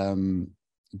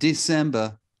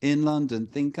December in London,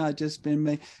 think I just been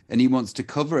made, and he wants to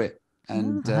cover it,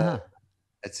 and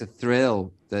it's a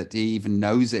thrill that he even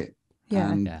knows it.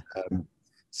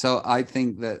 So I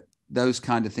think that those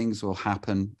kind of things will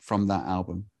happen from that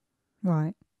album.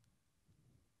 Right.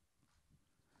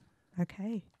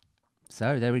 Okay.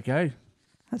 So there we go.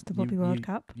 That's the Robbie World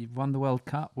Cup. You've won the World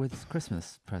Cup with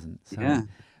Christmas present. So, yeah.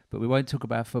 But we won't talk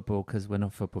about football because we're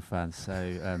not football fans,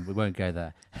 so we won't go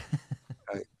there.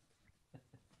 Right.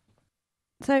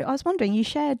 So I was wondering, you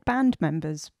shared band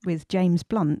members with James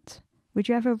Blunt. Would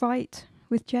you ever write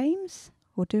with James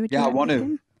or do a duet I want with to.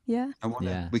 him? Yeah. I want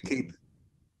to.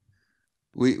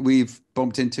 We've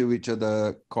bumped into each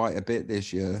other quite a bit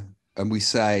this year, and we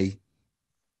say,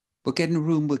 we'll get in a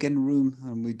room,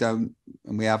 and we don't,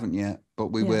 and we haven't yet, but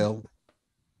we will.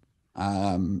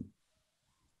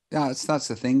 That's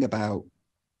the thing about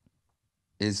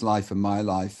his life and my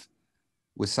life.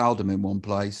 We're seldom in one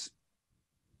place.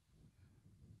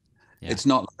 Yeah. It's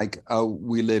not like, oh,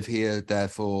 we live here,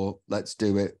 therefore let's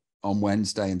do it on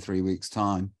Wednesday in 3 weeks'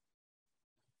 time.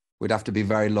 We'd have to be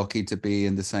very lucky to be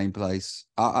in the same place.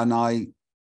 And I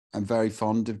am very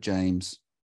fond of James.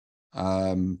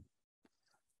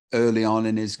 Early on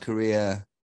in his career,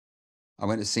 I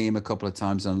went to see him a couple of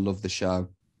times and I loved the show.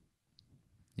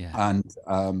 Yeah. And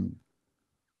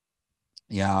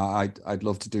I'd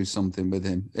love to do something with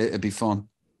him. It'd be fun.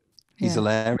 He's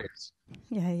hilarious.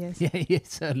 Yeah, he is. Yeah, he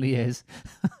certainly is.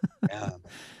 Yeah.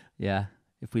 Yeah.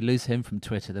 If we lose him from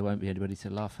Twitter, there won't be anybody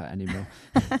to laugh at anymore.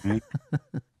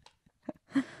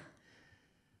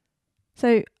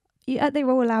 So at the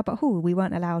Royal Albert Hall, we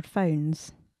weren't allowed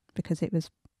phones because it was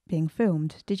being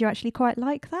filmed. Did you actually quite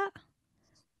like that?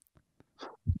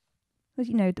 Was,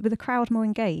 you know, were the crowd more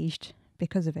engaged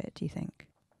because of it, do you think?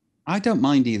 I don't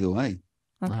mind either way.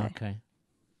 Okay.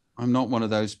 I'm not one of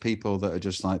those people that are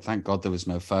just like, thank God there was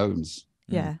no phones.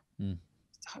 Yeah.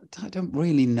 I don't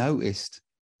really notice.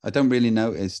 To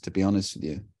be honest with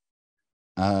you.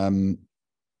 Do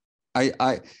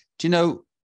you know,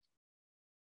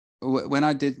 when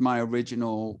I did my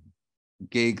original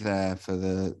gig there for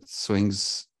the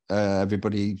Swings, Swing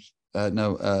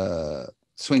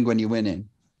When You're Winning.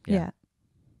 Yeah.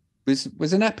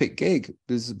 was an epic gig.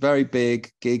 It was a very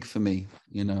big gig for me,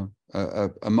 you know,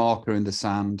 a marker in the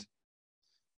sand,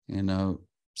 you know,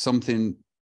 something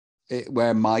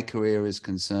where my career is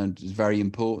concerned is very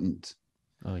important.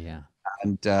 Oh yeah.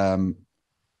 And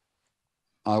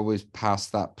I was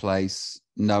past that place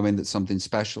knowing that something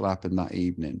special happened that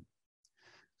evening.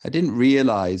 I didn't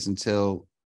realize until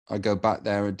I go back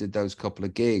there and did those couple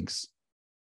of gigs.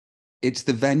 It's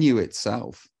the venue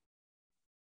itself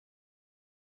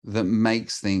that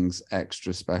makes things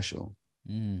extra special.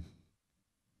 Mm.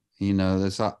 You know,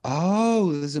 there's like,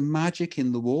 oh, there's a magic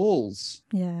in the walls.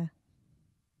 Yeah.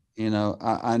 You know,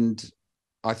 and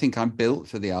I think I'm built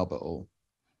for the Albert Hall.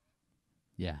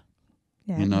 Yeah.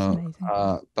 Yeah. You It was know,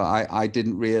 amazing. but I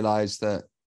didn't realize that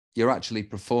you're actually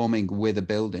performing with a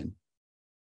building,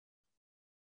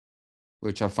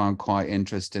 which I found quite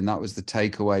interesting. That was the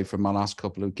takeaway from my last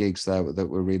couple of gigs there that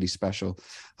were really special.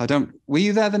 Were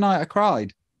you there the night I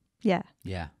cried? Yeah.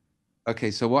 Yeah.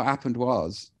 Okay, so what happened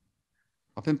was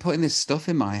I've been putting this stuff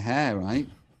in my hair, right?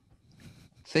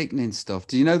 Thickening stuff.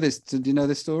 Do you know this? Do you know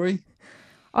this story?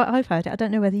 I've heard it. I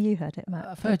don't know whether you heard it, Matt.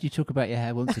 I've heard you talk about your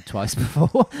hair once or twice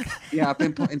before. Yeah, I've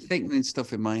been putting thickening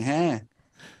stuff in my hair.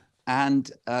 And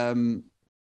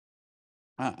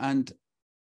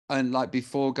like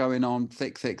before going on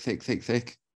thick,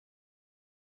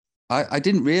 I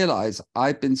didn't realize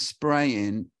I'd been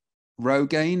spraying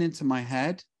Rogaine into my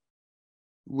head,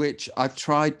 which I've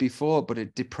tried before, but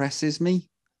it depresses me.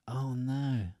 Oh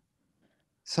no.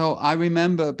 So I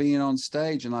remember being on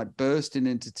stage and like bursting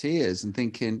into tears and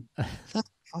thinking, what the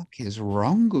fuck is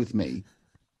wrong with me?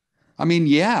 I mean,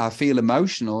 yeah, I feel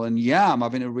emotional, and yeah, I'm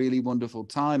having a really wonderful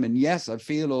time. And yes, I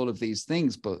feel all of these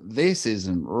things, but this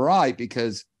isn't right,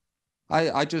 because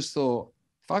I just thought,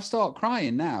 if I start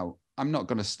crying now, I'm not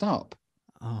going to stop.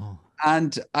 Oh.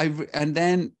 And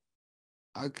then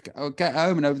I'll get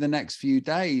home, and over the next few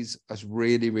days, I was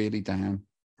really, really down,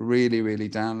 really, really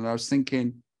down. And I was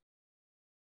thinking,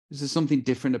 is there something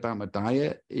different about my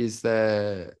diet? Is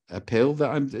there a pill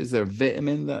is there a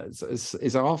vitamin that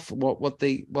is off? What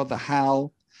the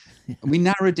hell? And we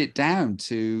narrowed it down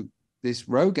to this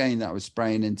Rogaine that I was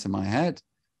spraying into my head.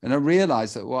 And I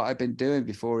realized that what I'd been doing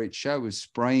before each show was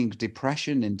spraying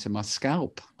depression into my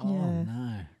scalp. Oh Yeah.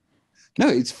 no. No,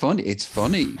 it's funny. It's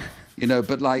funny, you know,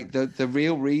 but like the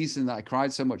real reason that I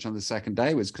cried so much on the second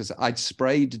day was because I'd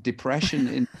sprayed depression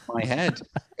in my head.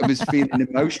 I was feeling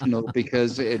emotional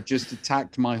because it had just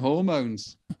attacked my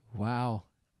hormones. Wow.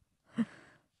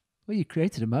 Well, you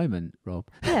created a moment, Rob.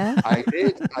 Yeah. I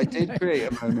did create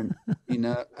a moment, you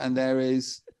know, and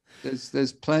there's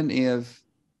plenty of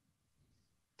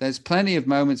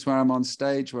moments where I'm on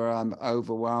stage where I'm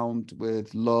overwhelmed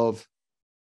with love,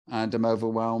 and I'm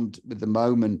overwhelmed with the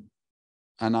moment.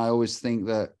 And I always think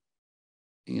that,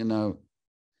 you know,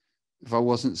 if I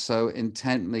wasn't so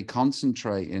intently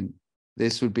concentrating,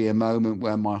 this would be a moment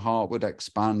where my heart would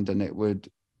expand and it would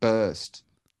burst.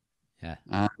 Yeah.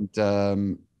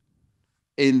 And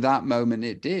in that moment,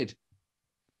 it did.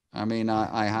 I mean,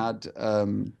 I had,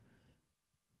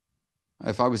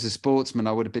 if I was a sportsman,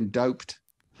 I would have been doped.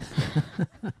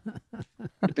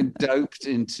 I'd been doped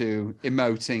into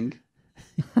emoting.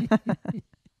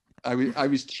 I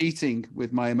was cheating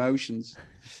with my emotions.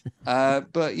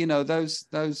 But you know,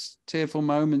 those tearful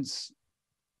moments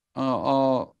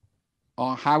are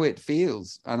how it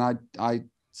feels, and I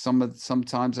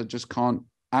sometimes I just can't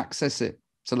access it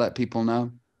to let people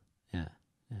know. Yeah,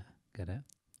 get it.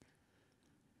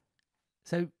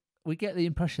 So we get the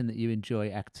impression that you enjoy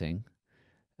acting.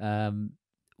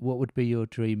 What would be your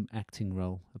dream acting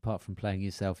role apart from playing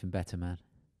yourself in Better Man?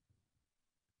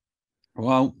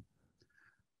 Well,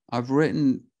 I've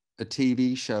written a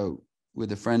TV show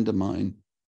with a friend of mine,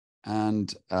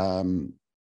 and the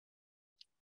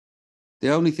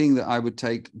only thing that I would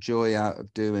take joy out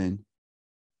of doing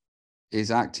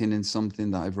is acting in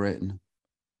something that I've written.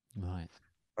 Right.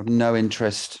 I've no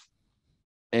interest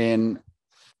in.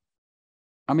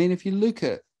 I mean, if you look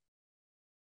at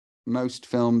most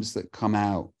films that come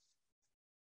out,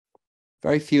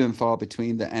 very few and far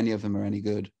between that any of them are any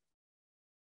good.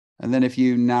 And then if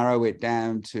you narrow it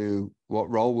down to what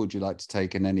role would you like to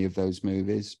take in any of those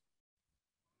movies,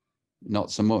 not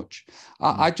so much.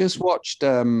 I just watched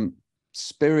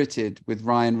Spirited with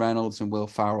Ryan Reynolds and Will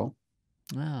Ferrell.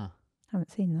 Ah,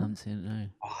 Haven't seen that. haven't seen it, no.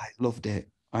 Oh, I loved it.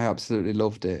 I absolutely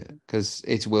loved it because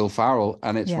it's Will Ferrell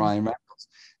and it's Ryan Reynolds.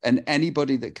 And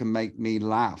anybody that can make me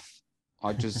laugh,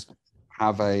 I just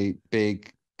have a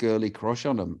big girly crush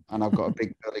on them. And I've got a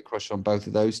big girly crush on both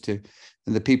of those two.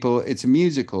 And the people, it's a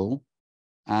musical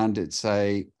and it's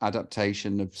a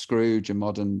adaptation of Scrooge, a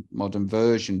modern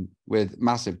version with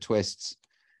massive twists.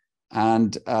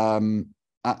 And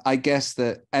I guess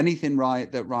that anything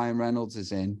that Ryan Reynolds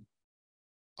is in,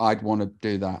 I'd want to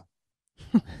do that.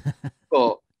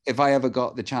 But if I ever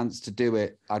got the chance to do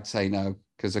it, I'd say no,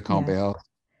 because I can't be asked.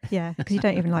 Yeah, because you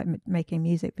don't even like making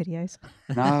music videos.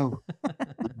 No.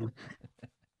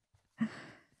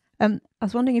 I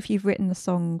was wondering if you've written the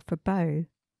song for Bo.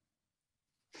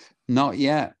 Not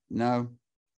yet. No,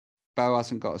 Bo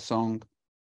hasn't got a song.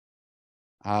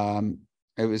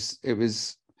 There's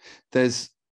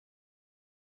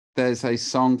a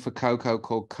song for Coco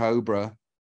called Cobra.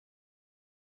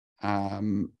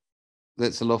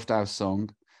 That's a Lufthaus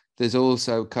song. There's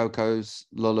also Coco's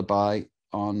Lullaby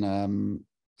on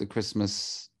the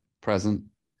Christmas present,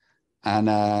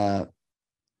 and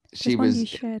she was. You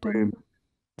shared on.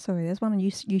 Sorry, there's one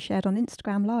you shared on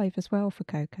Instagram Live as well for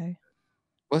Coco.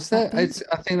 What's that? I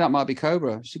think that might be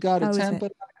Cobra. She got a temper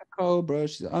like a cobra.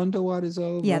 She's underwater's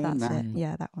over. Yeah, that's it.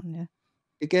 Yeah, that one. Yeah.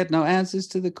 You get no answers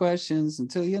to the questions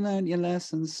until you learn your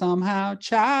lessons. Somehow,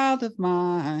 child of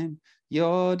mine,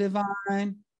 you're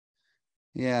divine.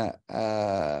 Yeah.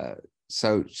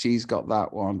 So she's got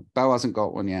that one. Bo hasn't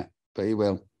got one yet, but he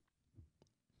will.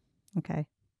 Okay.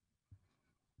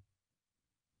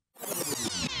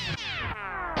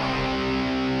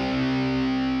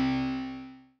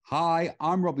 Hi,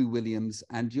 I'm Robbie Williams,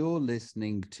 and you're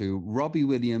listening to Robbie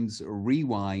Williams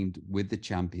Rewind with the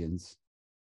Champions.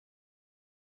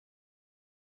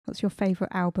 What's your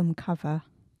favourite album cover?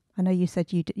 I know you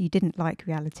said you didn't like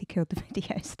Reality Killed the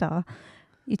Video Star.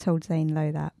 You told Zane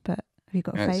Lowe that, but have you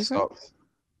got a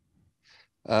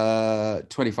favourite?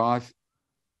 25.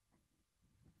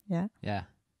 Yeah. Yeah.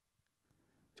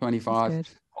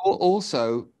 25.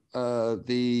 Also,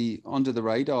 the under the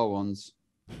radar ones.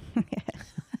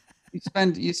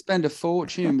 You spend a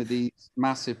fortune with these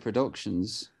massive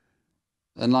productions,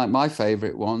 and like my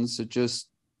favorite ones are just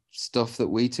stuff that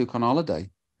we took on holiday.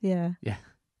 Yeah.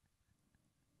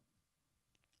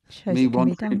 Me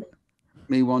wandering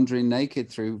naked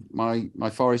through my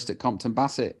forest at Compton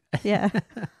Bassett. Yeah.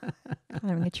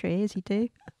 Climbing a tree as you do.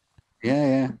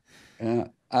 Yeah.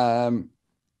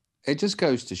 It just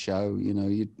goes to show,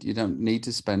 you don't need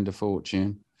to spend a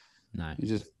fortune. No. You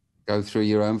just go through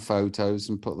your own photos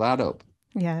and put that up.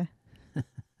 Yeah.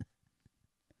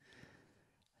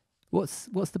 What's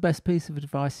the best piece of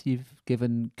advice you've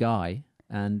given Guy,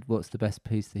 and what's the best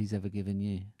piece that he's ever given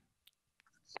you?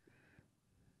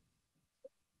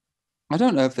 I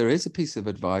don't know if there is a piece of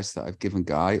advice that I've given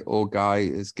Guy or Guy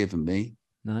has given me.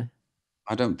 No?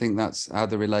 I don't think that's how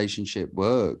the relationship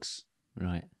works.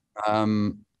 Right.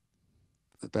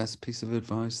 The best piece of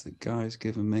advice that Guy has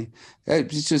given me,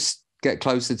 it's just get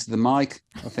closer to the mic,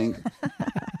 I think.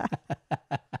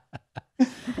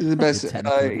 The best.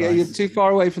 You're too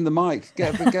far away from the mic.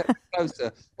 Get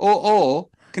closer. Or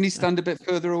can you stand a bit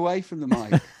further away from the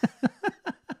mic?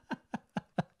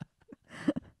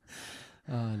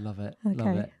 Oh, I love it. Okay.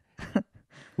 Love it.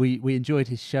 We enjoyed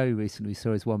his show recently. We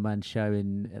saw his one-man show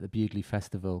at the Bewdley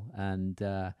Festival, and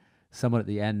someone at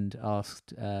the end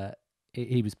asked,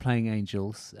 he was playing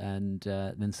Angels, and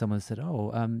then someone said,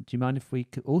 do you mind if we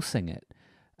could all sing it?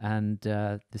 And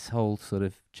this whole sort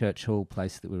of church hall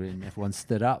place that we were in, everyone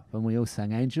stood up and we all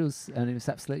sang Angels, and it was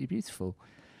absolutely beautiful.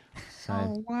 So,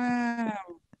 oh, wow.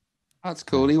 That's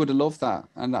cool. He would have loved that.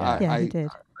 And he did.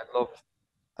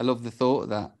 I love the thought of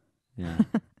that. Yeah.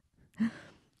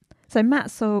 So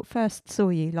Matt first saw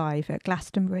you live at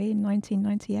Glastonbury in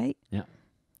 1998. Yeah.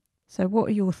 So what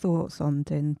are your thoughts on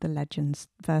doing the Legends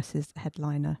versus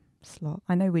headliner slot?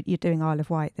 I know you're doing Isle of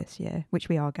Wight this year, which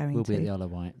we are going to. We'll be at the Isle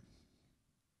of Wight.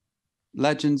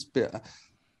 Legends.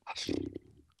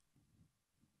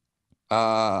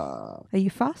 Are you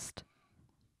fussed?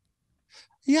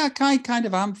 Yeah, I kind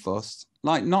of am fussed.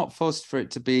 Like, not fussed for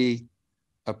it to be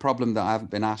a problem that I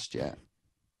haven't been asked yet.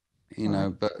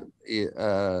 But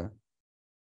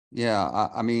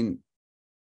I mean,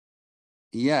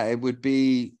 yeah, it would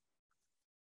be.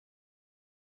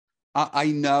 I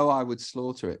know I would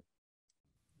slaughter it.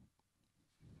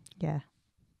 Yeah.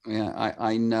 Yeah,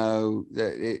 I know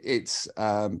that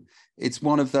it's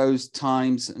one of those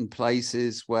times and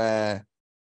places where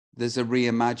there's a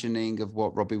reimagining of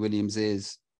what Robbie Williams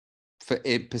is, for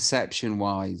it perception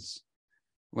wise.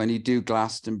 When you do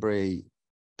Glastonbury,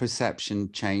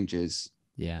 perception changes.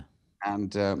 Yeah.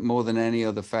 And more than any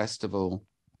other festival,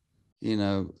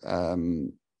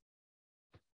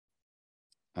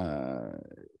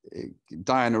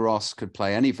 Diana Ross could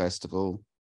play any festival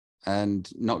and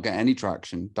not get any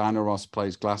traction. Diana Ross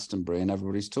plays Glastonbury and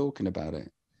everybody's talking about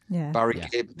it. Yeah. Barry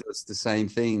Gibb does the same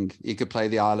thing. He could play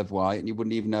the Isle of Wight and you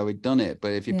wouldn't even know he'd done it.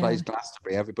 But if he plays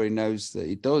Glastonbury, everybody knows that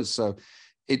he does. So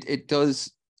it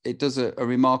does it does a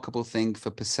remarkable thing for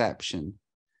perception.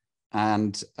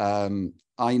 And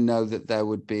I know that there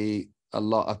would be a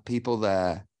lot of people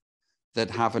there that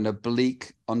have an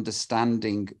oblique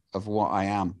understanding of what I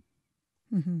am.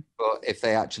 Mm-hmm. But if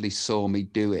they actually saw me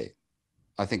do it,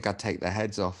 I think I'd take their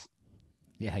heads off.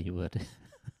 Yeah, you would.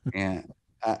 Yeah.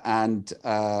 And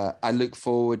I look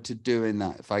forward to doing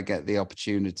that if I get the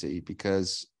opportunity,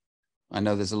 because I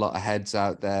know there's a lot of heads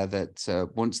out there that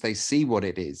once they see what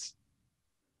it is,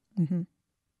 Mm-hmm.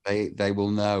 they will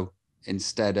know,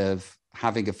 instead of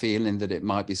having a feeling that it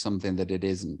might be something that it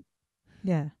isn't.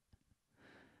 Yeah.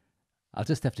 I'll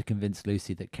just have to convince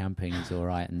Lucy that camping is all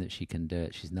right and that she can do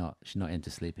it. She's not into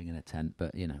sleeping in a tent,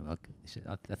 but you know,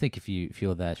 I think if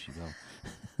you're there, she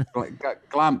will. Like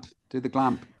glamp, do the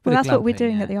glamp. Well, that's what we're glamping,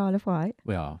 doing yeah. at the Isle of Wight.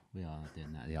 We are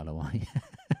doing that at the Isle of Wight.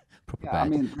 Proper Yeah, bed. I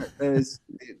mean, there's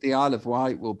the Isle of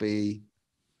Wight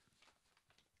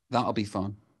that'll be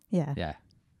fun, Yeah. Yeah.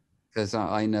 because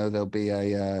I know there'll be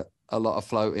a lot of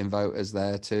floating voters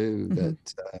there too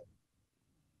that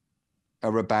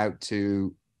are about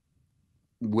to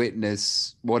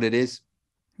witness what it is.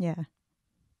 Yeah.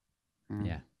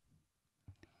 Yeah.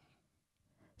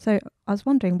 So I was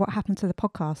wondering what happened to the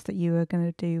podcast that you were going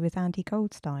to do with Andy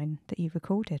Goldstein that you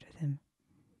recorded with him.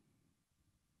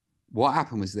 What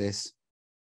happened was this.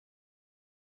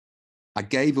 I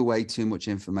gave away too much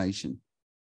information,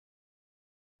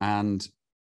 and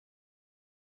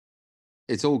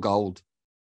it's all gold,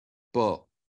 but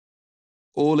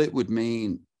all it would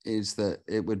mean is that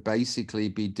it would basically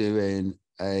be doing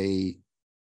a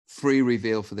free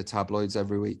reveal for the tabloids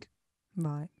every week,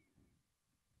 Right.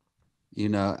 you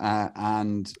know,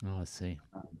 and Oh, I see.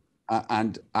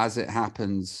 and as it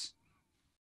happens,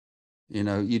 you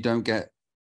know, you don't get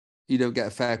a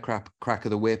fair crack of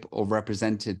the whip or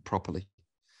represented properly.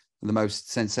 The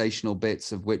most sensational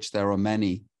bits, of which there are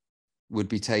many, would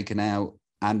be taken out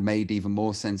and made even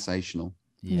more sensational.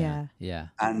 Yeah. Yeah.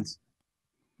 And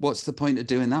what's the point of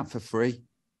doing that for free?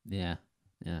 Yeah.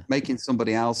 Yeah. Making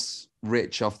somebody else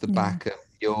rich off the back of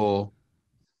your,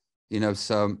 you know,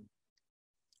 so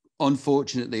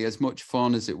unfortunately, as much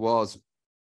fun as it was,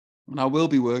 and I will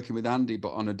be working with Andy,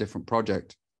 but on a different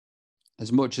project,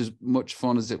 as much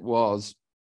fun as it was,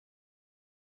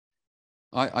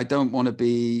 I don't want to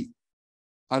be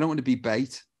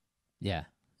bait. Yeah.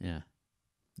 Yeah.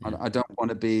 I don't want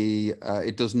to be,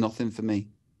 it does nothing for me.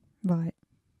 Right.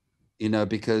 You know,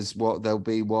 because there'll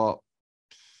be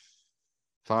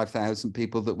 5,000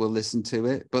 people that will listen to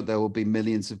it, but there will be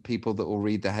millions of people that will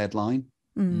read the headline,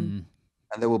 and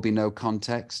there will be no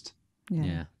context.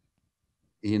 Yeah.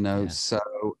 You know, so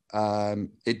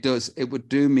it would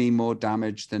do me more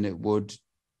damage than it would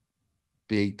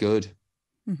be good.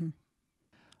 Mm-hmm.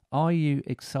 Are you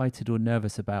excited or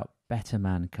nervous about Better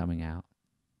Man coming out?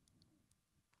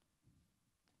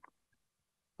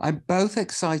 I'm both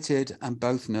excited and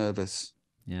both nervous.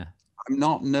 Yeah. I'm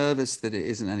not nervous that it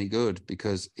isn't any good,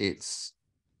 because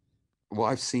what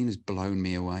I've seen has blown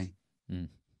me away.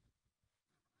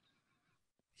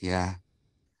 Yeah.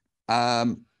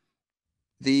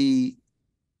 The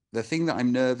thing that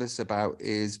I'm nervous about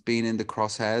is being in the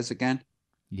crosshairs again.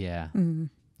 Yeah.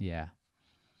 Yeah.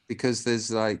 Because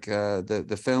there's like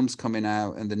the film's coming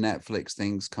out and the Netflix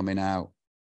thing's coming out,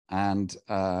 and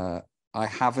I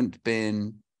haven't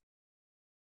been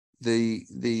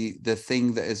the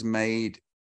thing that has made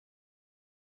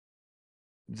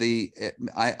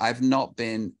I've not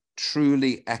been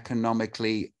truly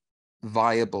economically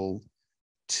viable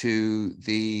to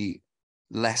the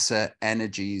lesser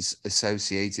energies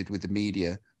associated with the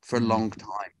media for a long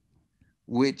time,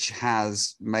 which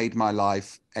has made my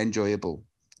life enjoyable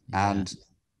and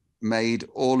made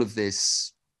all of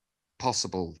this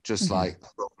possible. Just like,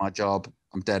 I've got my job,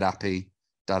 I'm dead happy,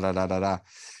 da da da da da.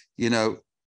 You know,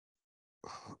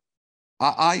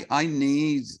 I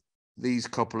need these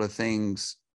couple of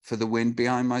things for the wind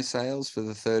behind my sails for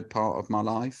the third part of my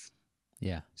life.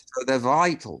 Yeah. So they're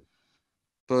vital.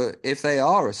 But if they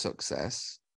are a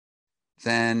success,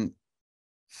 then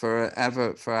for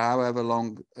however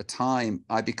long a time,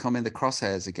 I become in the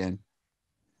crosshairs again.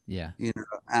 Yeah. You know,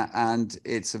 and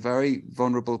it's a very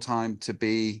vulnerable time to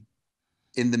be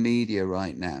in the media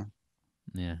right now.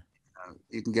 Yeah.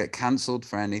 You can get cancelled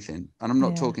for anything. And I'm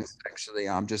not talking sexually,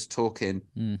 I'm just talking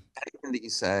anything that you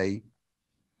say.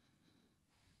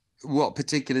 What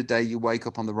particular day you wake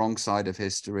up on the wrong side of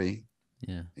history.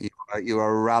 Yeah. You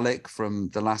are a relic from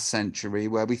the last century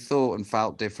where we thought and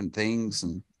felt different things,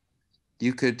 and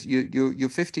you're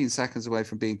 15 seconds away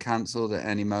from being cancelled at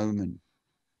any moment,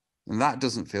 and that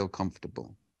doesn't feel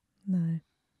comfortable. No.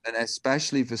 And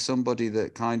especially for somebody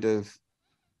that kind of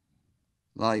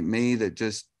like me, that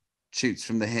just shoots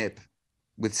from the hip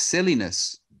with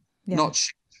silliness, not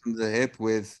shoots from the hip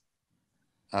with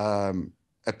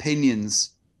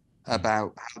opinions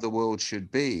about how the world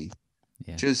should be.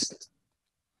 Just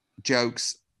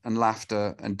jokes and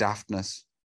laughter and daftness.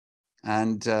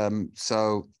 And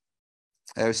so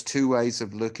there's two ways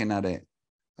of looking at it.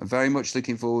 I'm very much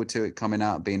looking forward to it coming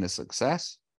out being a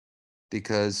success,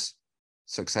 because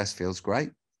success feels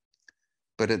great.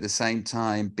 But at the same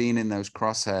time, being in those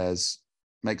crosshairs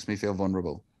makes me feel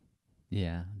vulnerable.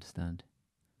 Yeah, I understand.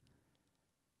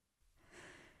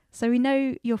 So we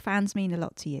know your fans mean a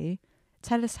lot to you.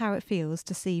 Tell us how it feels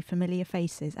to see familiar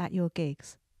faces at your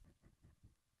gigs.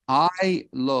 I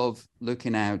love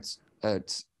looking out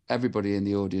at everybody in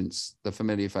the audience, the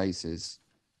familiar faces.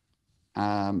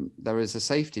 There is a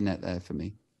safety net there for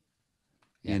me.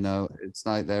 Yes. You know, it's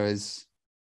like there's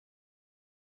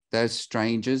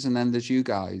strangers, and then there's you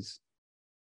guys.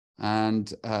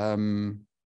 And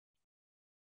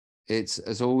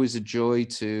it's always a joy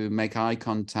to make eye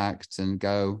contact and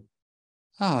go,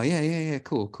 oh yeah,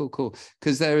 cool.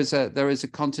 Because there is a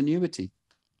continuity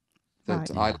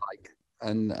that I like,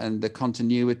 and the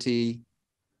continuity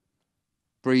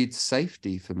breeds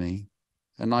safety for me.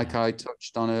 And like I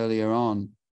touched on earlier on,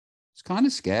 it's kind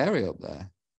of scary up there,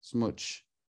 as much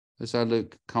as I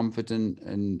look confident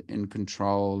and in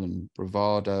control and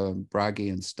bravado and braggy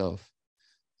and stuff.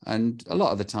 And a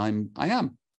lot of the time I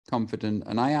am confident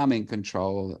and I am in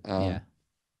control.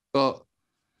 But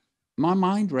my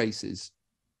mind races.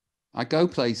 I go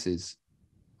places.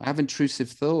 I have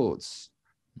intrusive thoughts.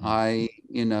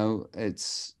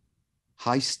 It's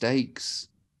high stakes.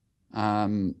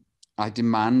 I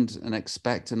demand and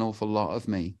expect an awful lot of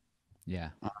me. Yeah.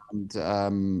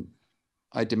 And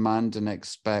I demand and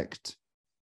expect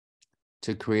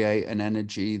to create an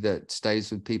energy that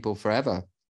stays with people forever.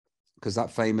 Because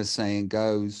that famous saying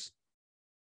goes,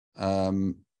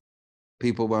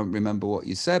 people won't remember what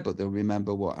you said, but they'll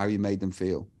remember how you made them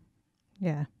feel.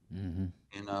 Yeah. Mm-hmm.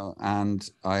 You know, and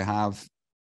I have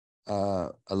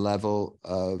a level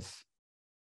of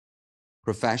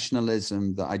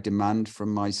professionalism that I demand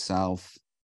from myself,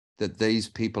 that these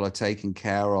people are taken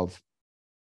care of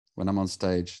when I'm on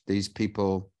stage. These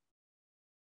people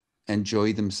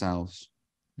enjoy themselves.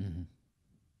 Mm-hmm.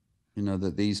 You know,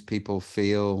 that these people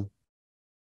feel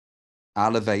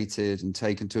elevated and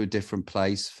taken to a different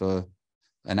place for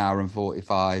an hour and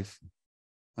 45.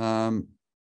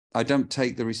 I don't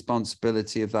take the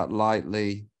responsibility of that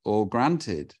lightly or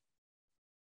granted.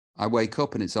 I wake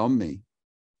up and it's on me.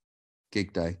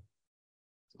 Gig day,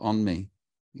 on me.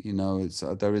 You know, it's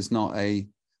there's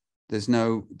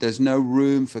no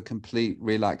room for complete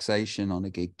relaxation on a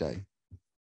gig day.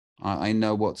 I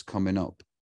know what's coming up.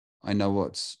 I know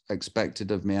what's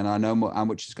expected of me, and I know how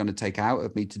much it's going to take out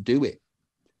of me to do it.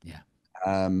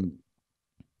 Yeah.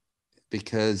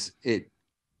 Because it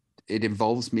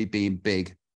involves me being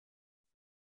big,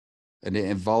 and it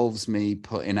involves me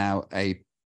putting out a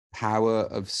power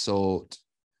of sort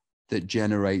that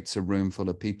generates a room full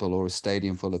of people or a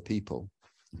stadium full of people.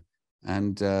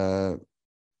 And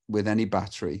with any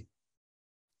battery,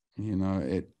 you know,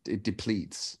 it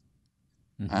depletes.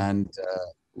 Mm-hmm. And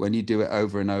when you do it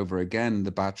over and over again,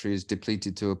 the battery is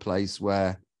depleted to a place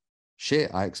where,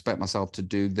 shit, I expect myself to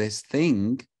do this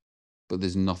thing, but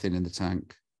there's nothing in the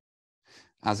tank.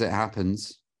 As it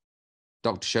happens,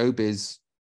 Dr. Showbiz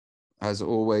has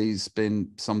always been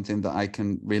something that I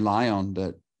can rely on,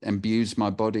 that imbues my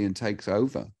body and takes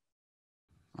over.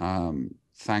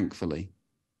 Thankfully.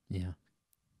 Yeah.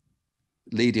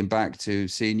 Leading back to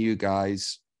seeing you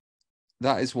guys,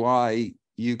 that is why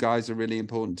you guys are really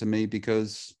important to me,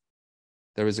 because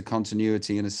there is a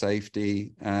continuity and a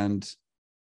safety, and,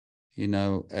 you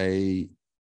know,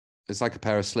 it's like a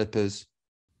pair of slippers,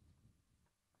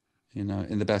 you know,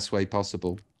 in the best way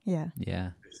possible. Yeah.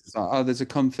 Yeah. It's like, oh, there's a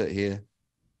comfort here.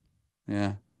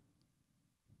 Yeah.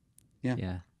 Yeah.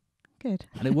 Yeah. Good.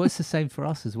 And it works the same for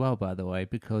us as well, by the way,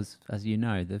 because as you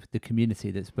know, the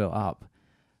community that's built up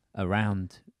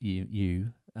around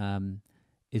you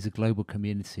is a global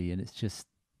community, and it's just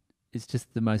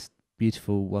the most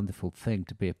beautiful, wonderful thing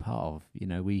to be a part of. You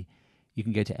know, you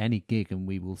can go to any gig and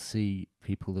we will see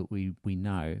people that we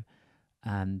know,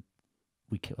 and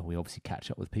we obviously catch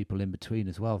up with people in between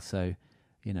as well. So,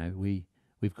 you know,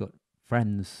 we've got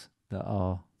friends that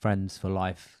are friends for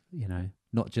life, you know,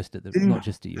 not just at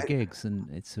your gigs, and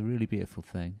it's a really beautiful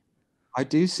thing. I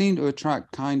do seem to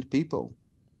attract kind people.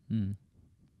 Mm.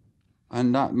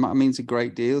 And that means a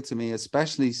great deal to me,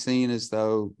 especially seeing as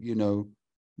though, you know,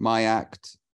 my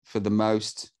act, for the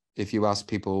most, if you ask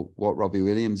people what Robbie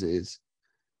Williams is,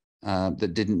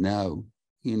 that didn't know,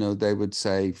 you know, they would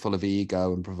say full of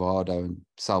ego and bravado and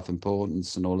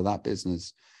self-importance and all of that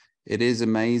business. It is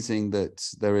amazing that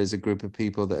there is a group of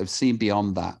people that have seen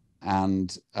beyond that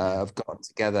and have got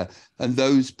together. And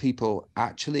those people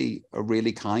actually are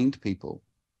really kind people.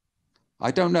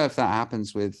 I don't know if that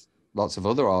happens with lots of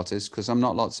other artists, because I'm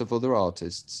not lots of other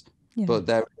artists, but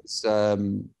there is,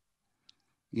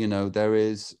 you know, there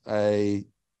is an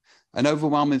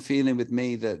overwhelming feeling with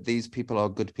me that these people are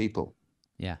good people.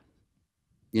 Yeah.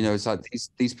 You know, it's like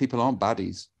these people aren't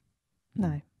baddies.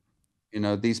 No. You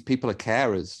know, these people are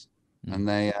carers, and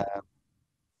they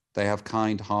have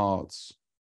kind hearts,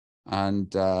 and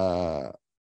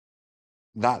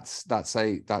that's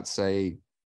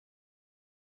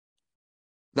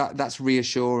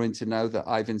reassuring to know that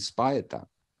I've inspired that.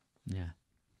 Yeah.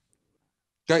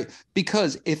 Great.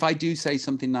 Because if I do say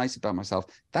something nice about myself,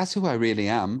 that's who I really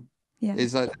am. Yeah.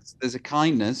 Is that there's a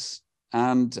kindness,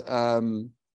 and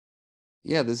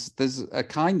there's a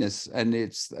kindness, and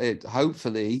it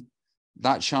hopefully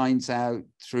that shines out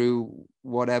through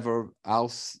whatever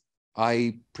else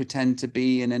I pretend to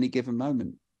be in any given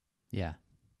moment. Yeah.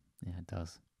 Yeah, it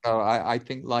does. So I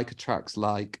think like attracts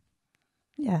like.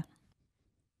 Yeah.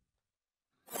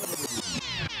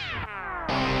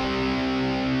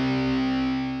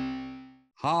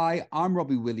 Hi, I'm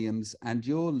Robbie Williams, and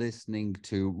you're listening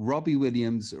to Robbie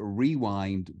Williams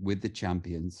Rewind with the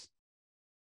Champions.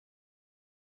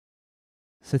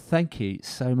 So thank you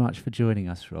so much for joining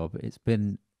us, Rob. It's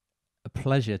been a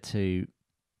pleasure to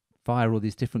fire all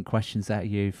these different questions at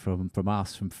you from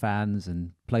us, from fans,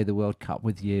 and play the World Cup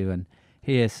with you and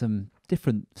hear some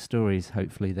different stories,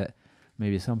 hopefully, that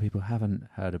maybe some people haven't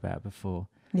heard about before.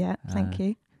 Yeah, thank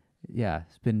you. Yeah,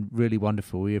 it's been really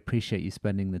wonderful. We appreciate you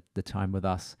spending the time with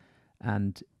us,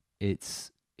 and it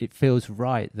feels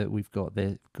right that we've got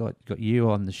you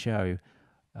on the show.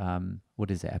 What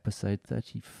is it, episode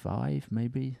 35,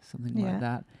 maybe something like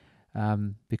that?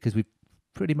 Because we've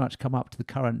pretty much come up to the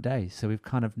current day, so we've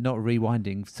kind of not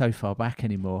rewinding so far back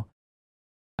anymore.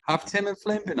 Have Tim and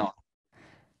Flynn been on?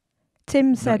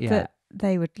 Tim said that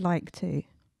they would like to.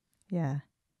 Yeah.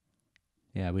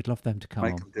 Yeah, we'd love them to come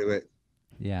on. I can do it.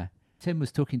 Yeah. Tim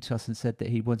was talking to us and said that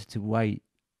he wanted to wait.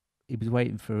 He was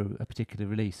waiting for a particular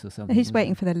release or something. He's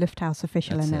waiting for the Lufthaus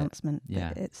official announcement. Yeah.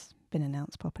 But it's been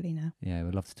announced properly now. Yeah,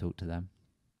 we'd love to talk to them.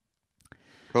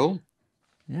 Cool.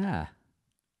 Yeah.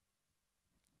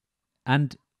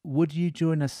 And would you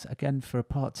join us again for a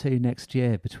part 2 next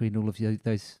year between all of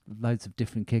those loads of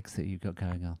different gigs that you've got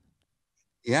going on?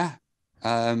 Yeah.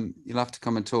 You'll have to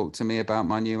come and talk to me about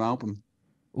my new album.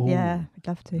 Ooh, yeah, I'd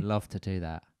love to. Love to do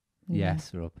that. Yeah.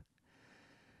 Yes, Rob.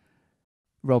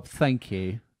 Rob, thank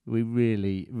you. We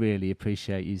really, really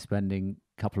appreciate you spending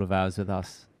a couple of hours with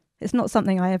us. It's not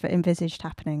something I ever envisaged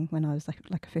happening when I was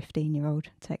like a 15-year-old.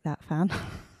 Take that, fan.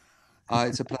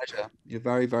 It's a pleasure. You're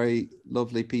very, very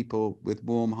lovely people with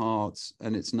warm hearts,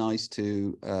 and it's nice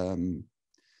to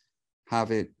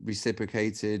have it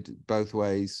reciprocated both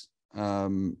ways.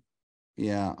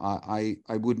 Yeah, I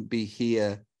wouldn't be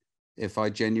here if I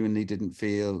genuinely didn't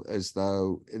feel as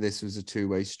though this was a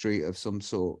two-way street of some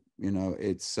sort. You know,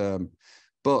 it's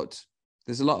but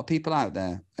there's a lot of people out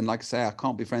there, and like I say, I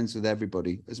can't be friends with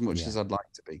everybody as much as I'd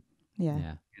like to be.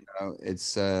 Yeah. You know,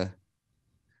 it's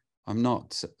I'm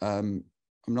not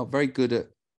very good at.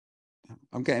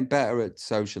 I'm getting better at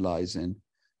socializing,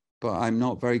 but I'm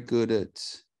not very good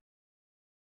at.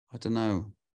 I don't know.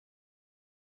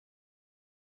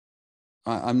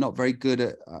 I'm not very good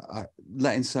at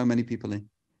letting so many people in.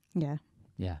 Yeah.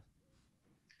 Yeah.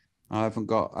 I haven't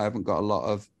got a lot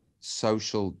of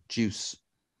social juice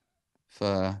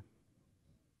for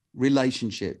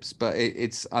relationships, but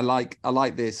I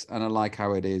like this, and I like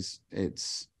how it is.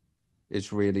 It's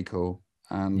really cool,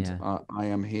 and I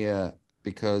am here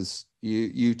because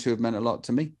you two have meant a lot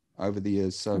to me over the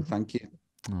years. So thank you.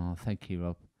 Oh, thank you,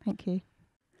 Rob. Thank you.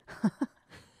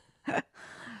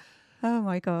 Oh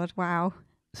my God! Wow.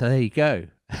 So there you go.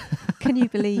 Can you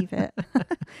believe it?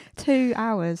 2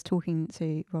 hours talking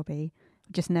to Robbie.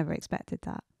 Just never expected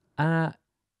that.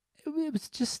 It was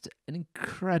just an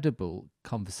incredible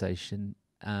conversation.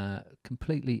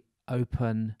 Completely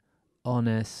open,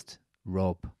 honest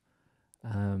Rob.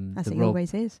 As he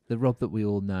always is. The Rob that we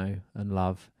all know and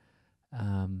love.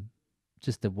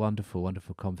 Just a wonderful,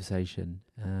 wonderful conversation.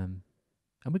 And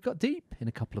we got deep in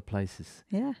a couple of places.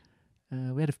 Yeah.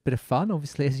 We had a bit of fun,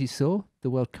 obviously, as you saw. The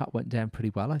World Cup went down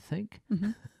pretty well, I think.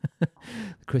 Mm-hmm. The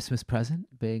Christmas Present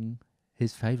being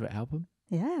his favourite album.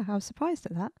 Yeah, I was surprised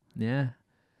at that. Yeah.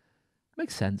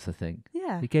 Makes sense, I think.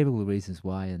 Yeah. He gave all the reasons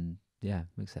why, and yeah,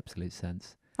 makes absolute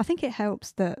sense. I think it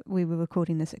helps that we were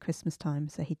recording this at Christmas time,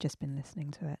 so he'd just been listening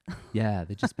to it. Yeah,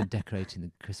 they've just been decorating the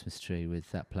Christmas tree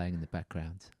with that playing in the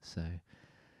background. So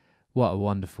what a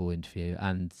wonderful interview.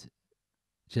 And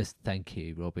just thank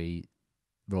you,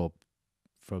 Rob,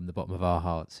 from the bottom of our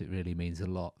hearts. It really means a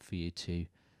lot for you to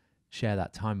share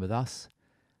that time with us.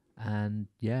 And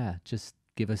yeah, just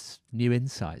give us new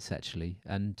insights, actually,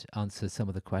 and answer some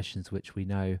of the questions which we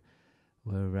know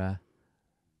were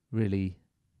really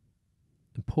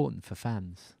important for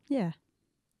fans. Yeah.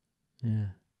 Yeah.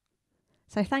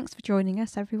 So thanks for joining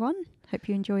us, everyone. Hope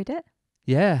you enjoyed it.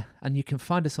 Yeah, and you can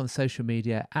find us on social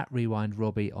media at Rewind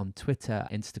Robbie on Twitter,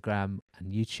 Instagram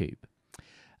and YouTube.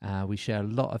 We share a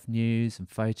lot of news and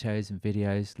photos and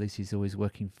videos. Lucy's always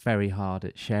working very hard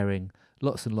at sharing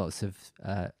lots and lots of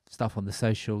stuff on the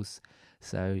socials.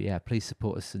 So yeah, please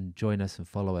support us and join us and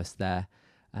follow us there.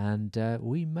 And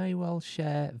we may well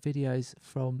share videos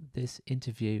from this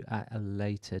interview at a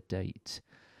later date.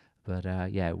 But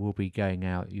yeah, it will be going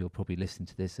out. You'll probably listen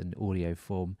to this in audio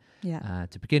form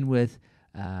to begin with,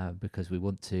 because we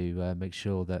want to make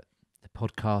sure that the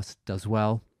podcast does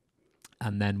well.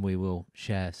 And then we will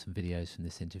share some videos from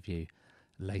this interview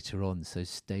later on. So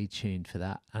stay tuned for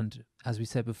that. And as we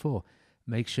said before,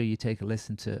 make sure you take a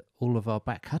listen to all of our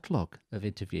back catalogue of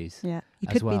interviews. Yeah, you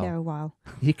could be there a while.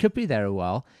 You could be there a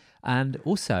while. And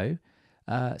also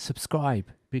subscribe,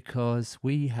 because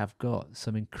we have got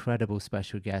some incredible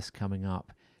special guests coming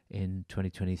up in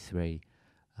 2023.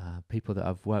 People that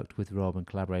have worked with Rob and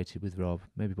collaborated with Rob,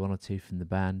 maybe one or two from the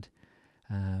band.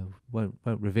 Won't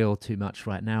reveal too much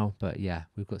right now, but yeah,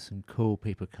 we've got some cool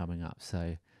people coming up.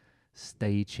 So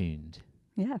stay tuned.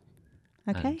 Yeah.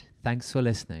 Okay. And thanks for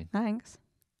listening. Thanks.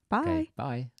 Bye. Okay,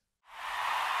 bye.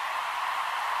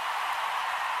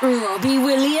 Robbie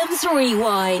Williams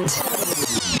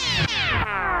Rewind.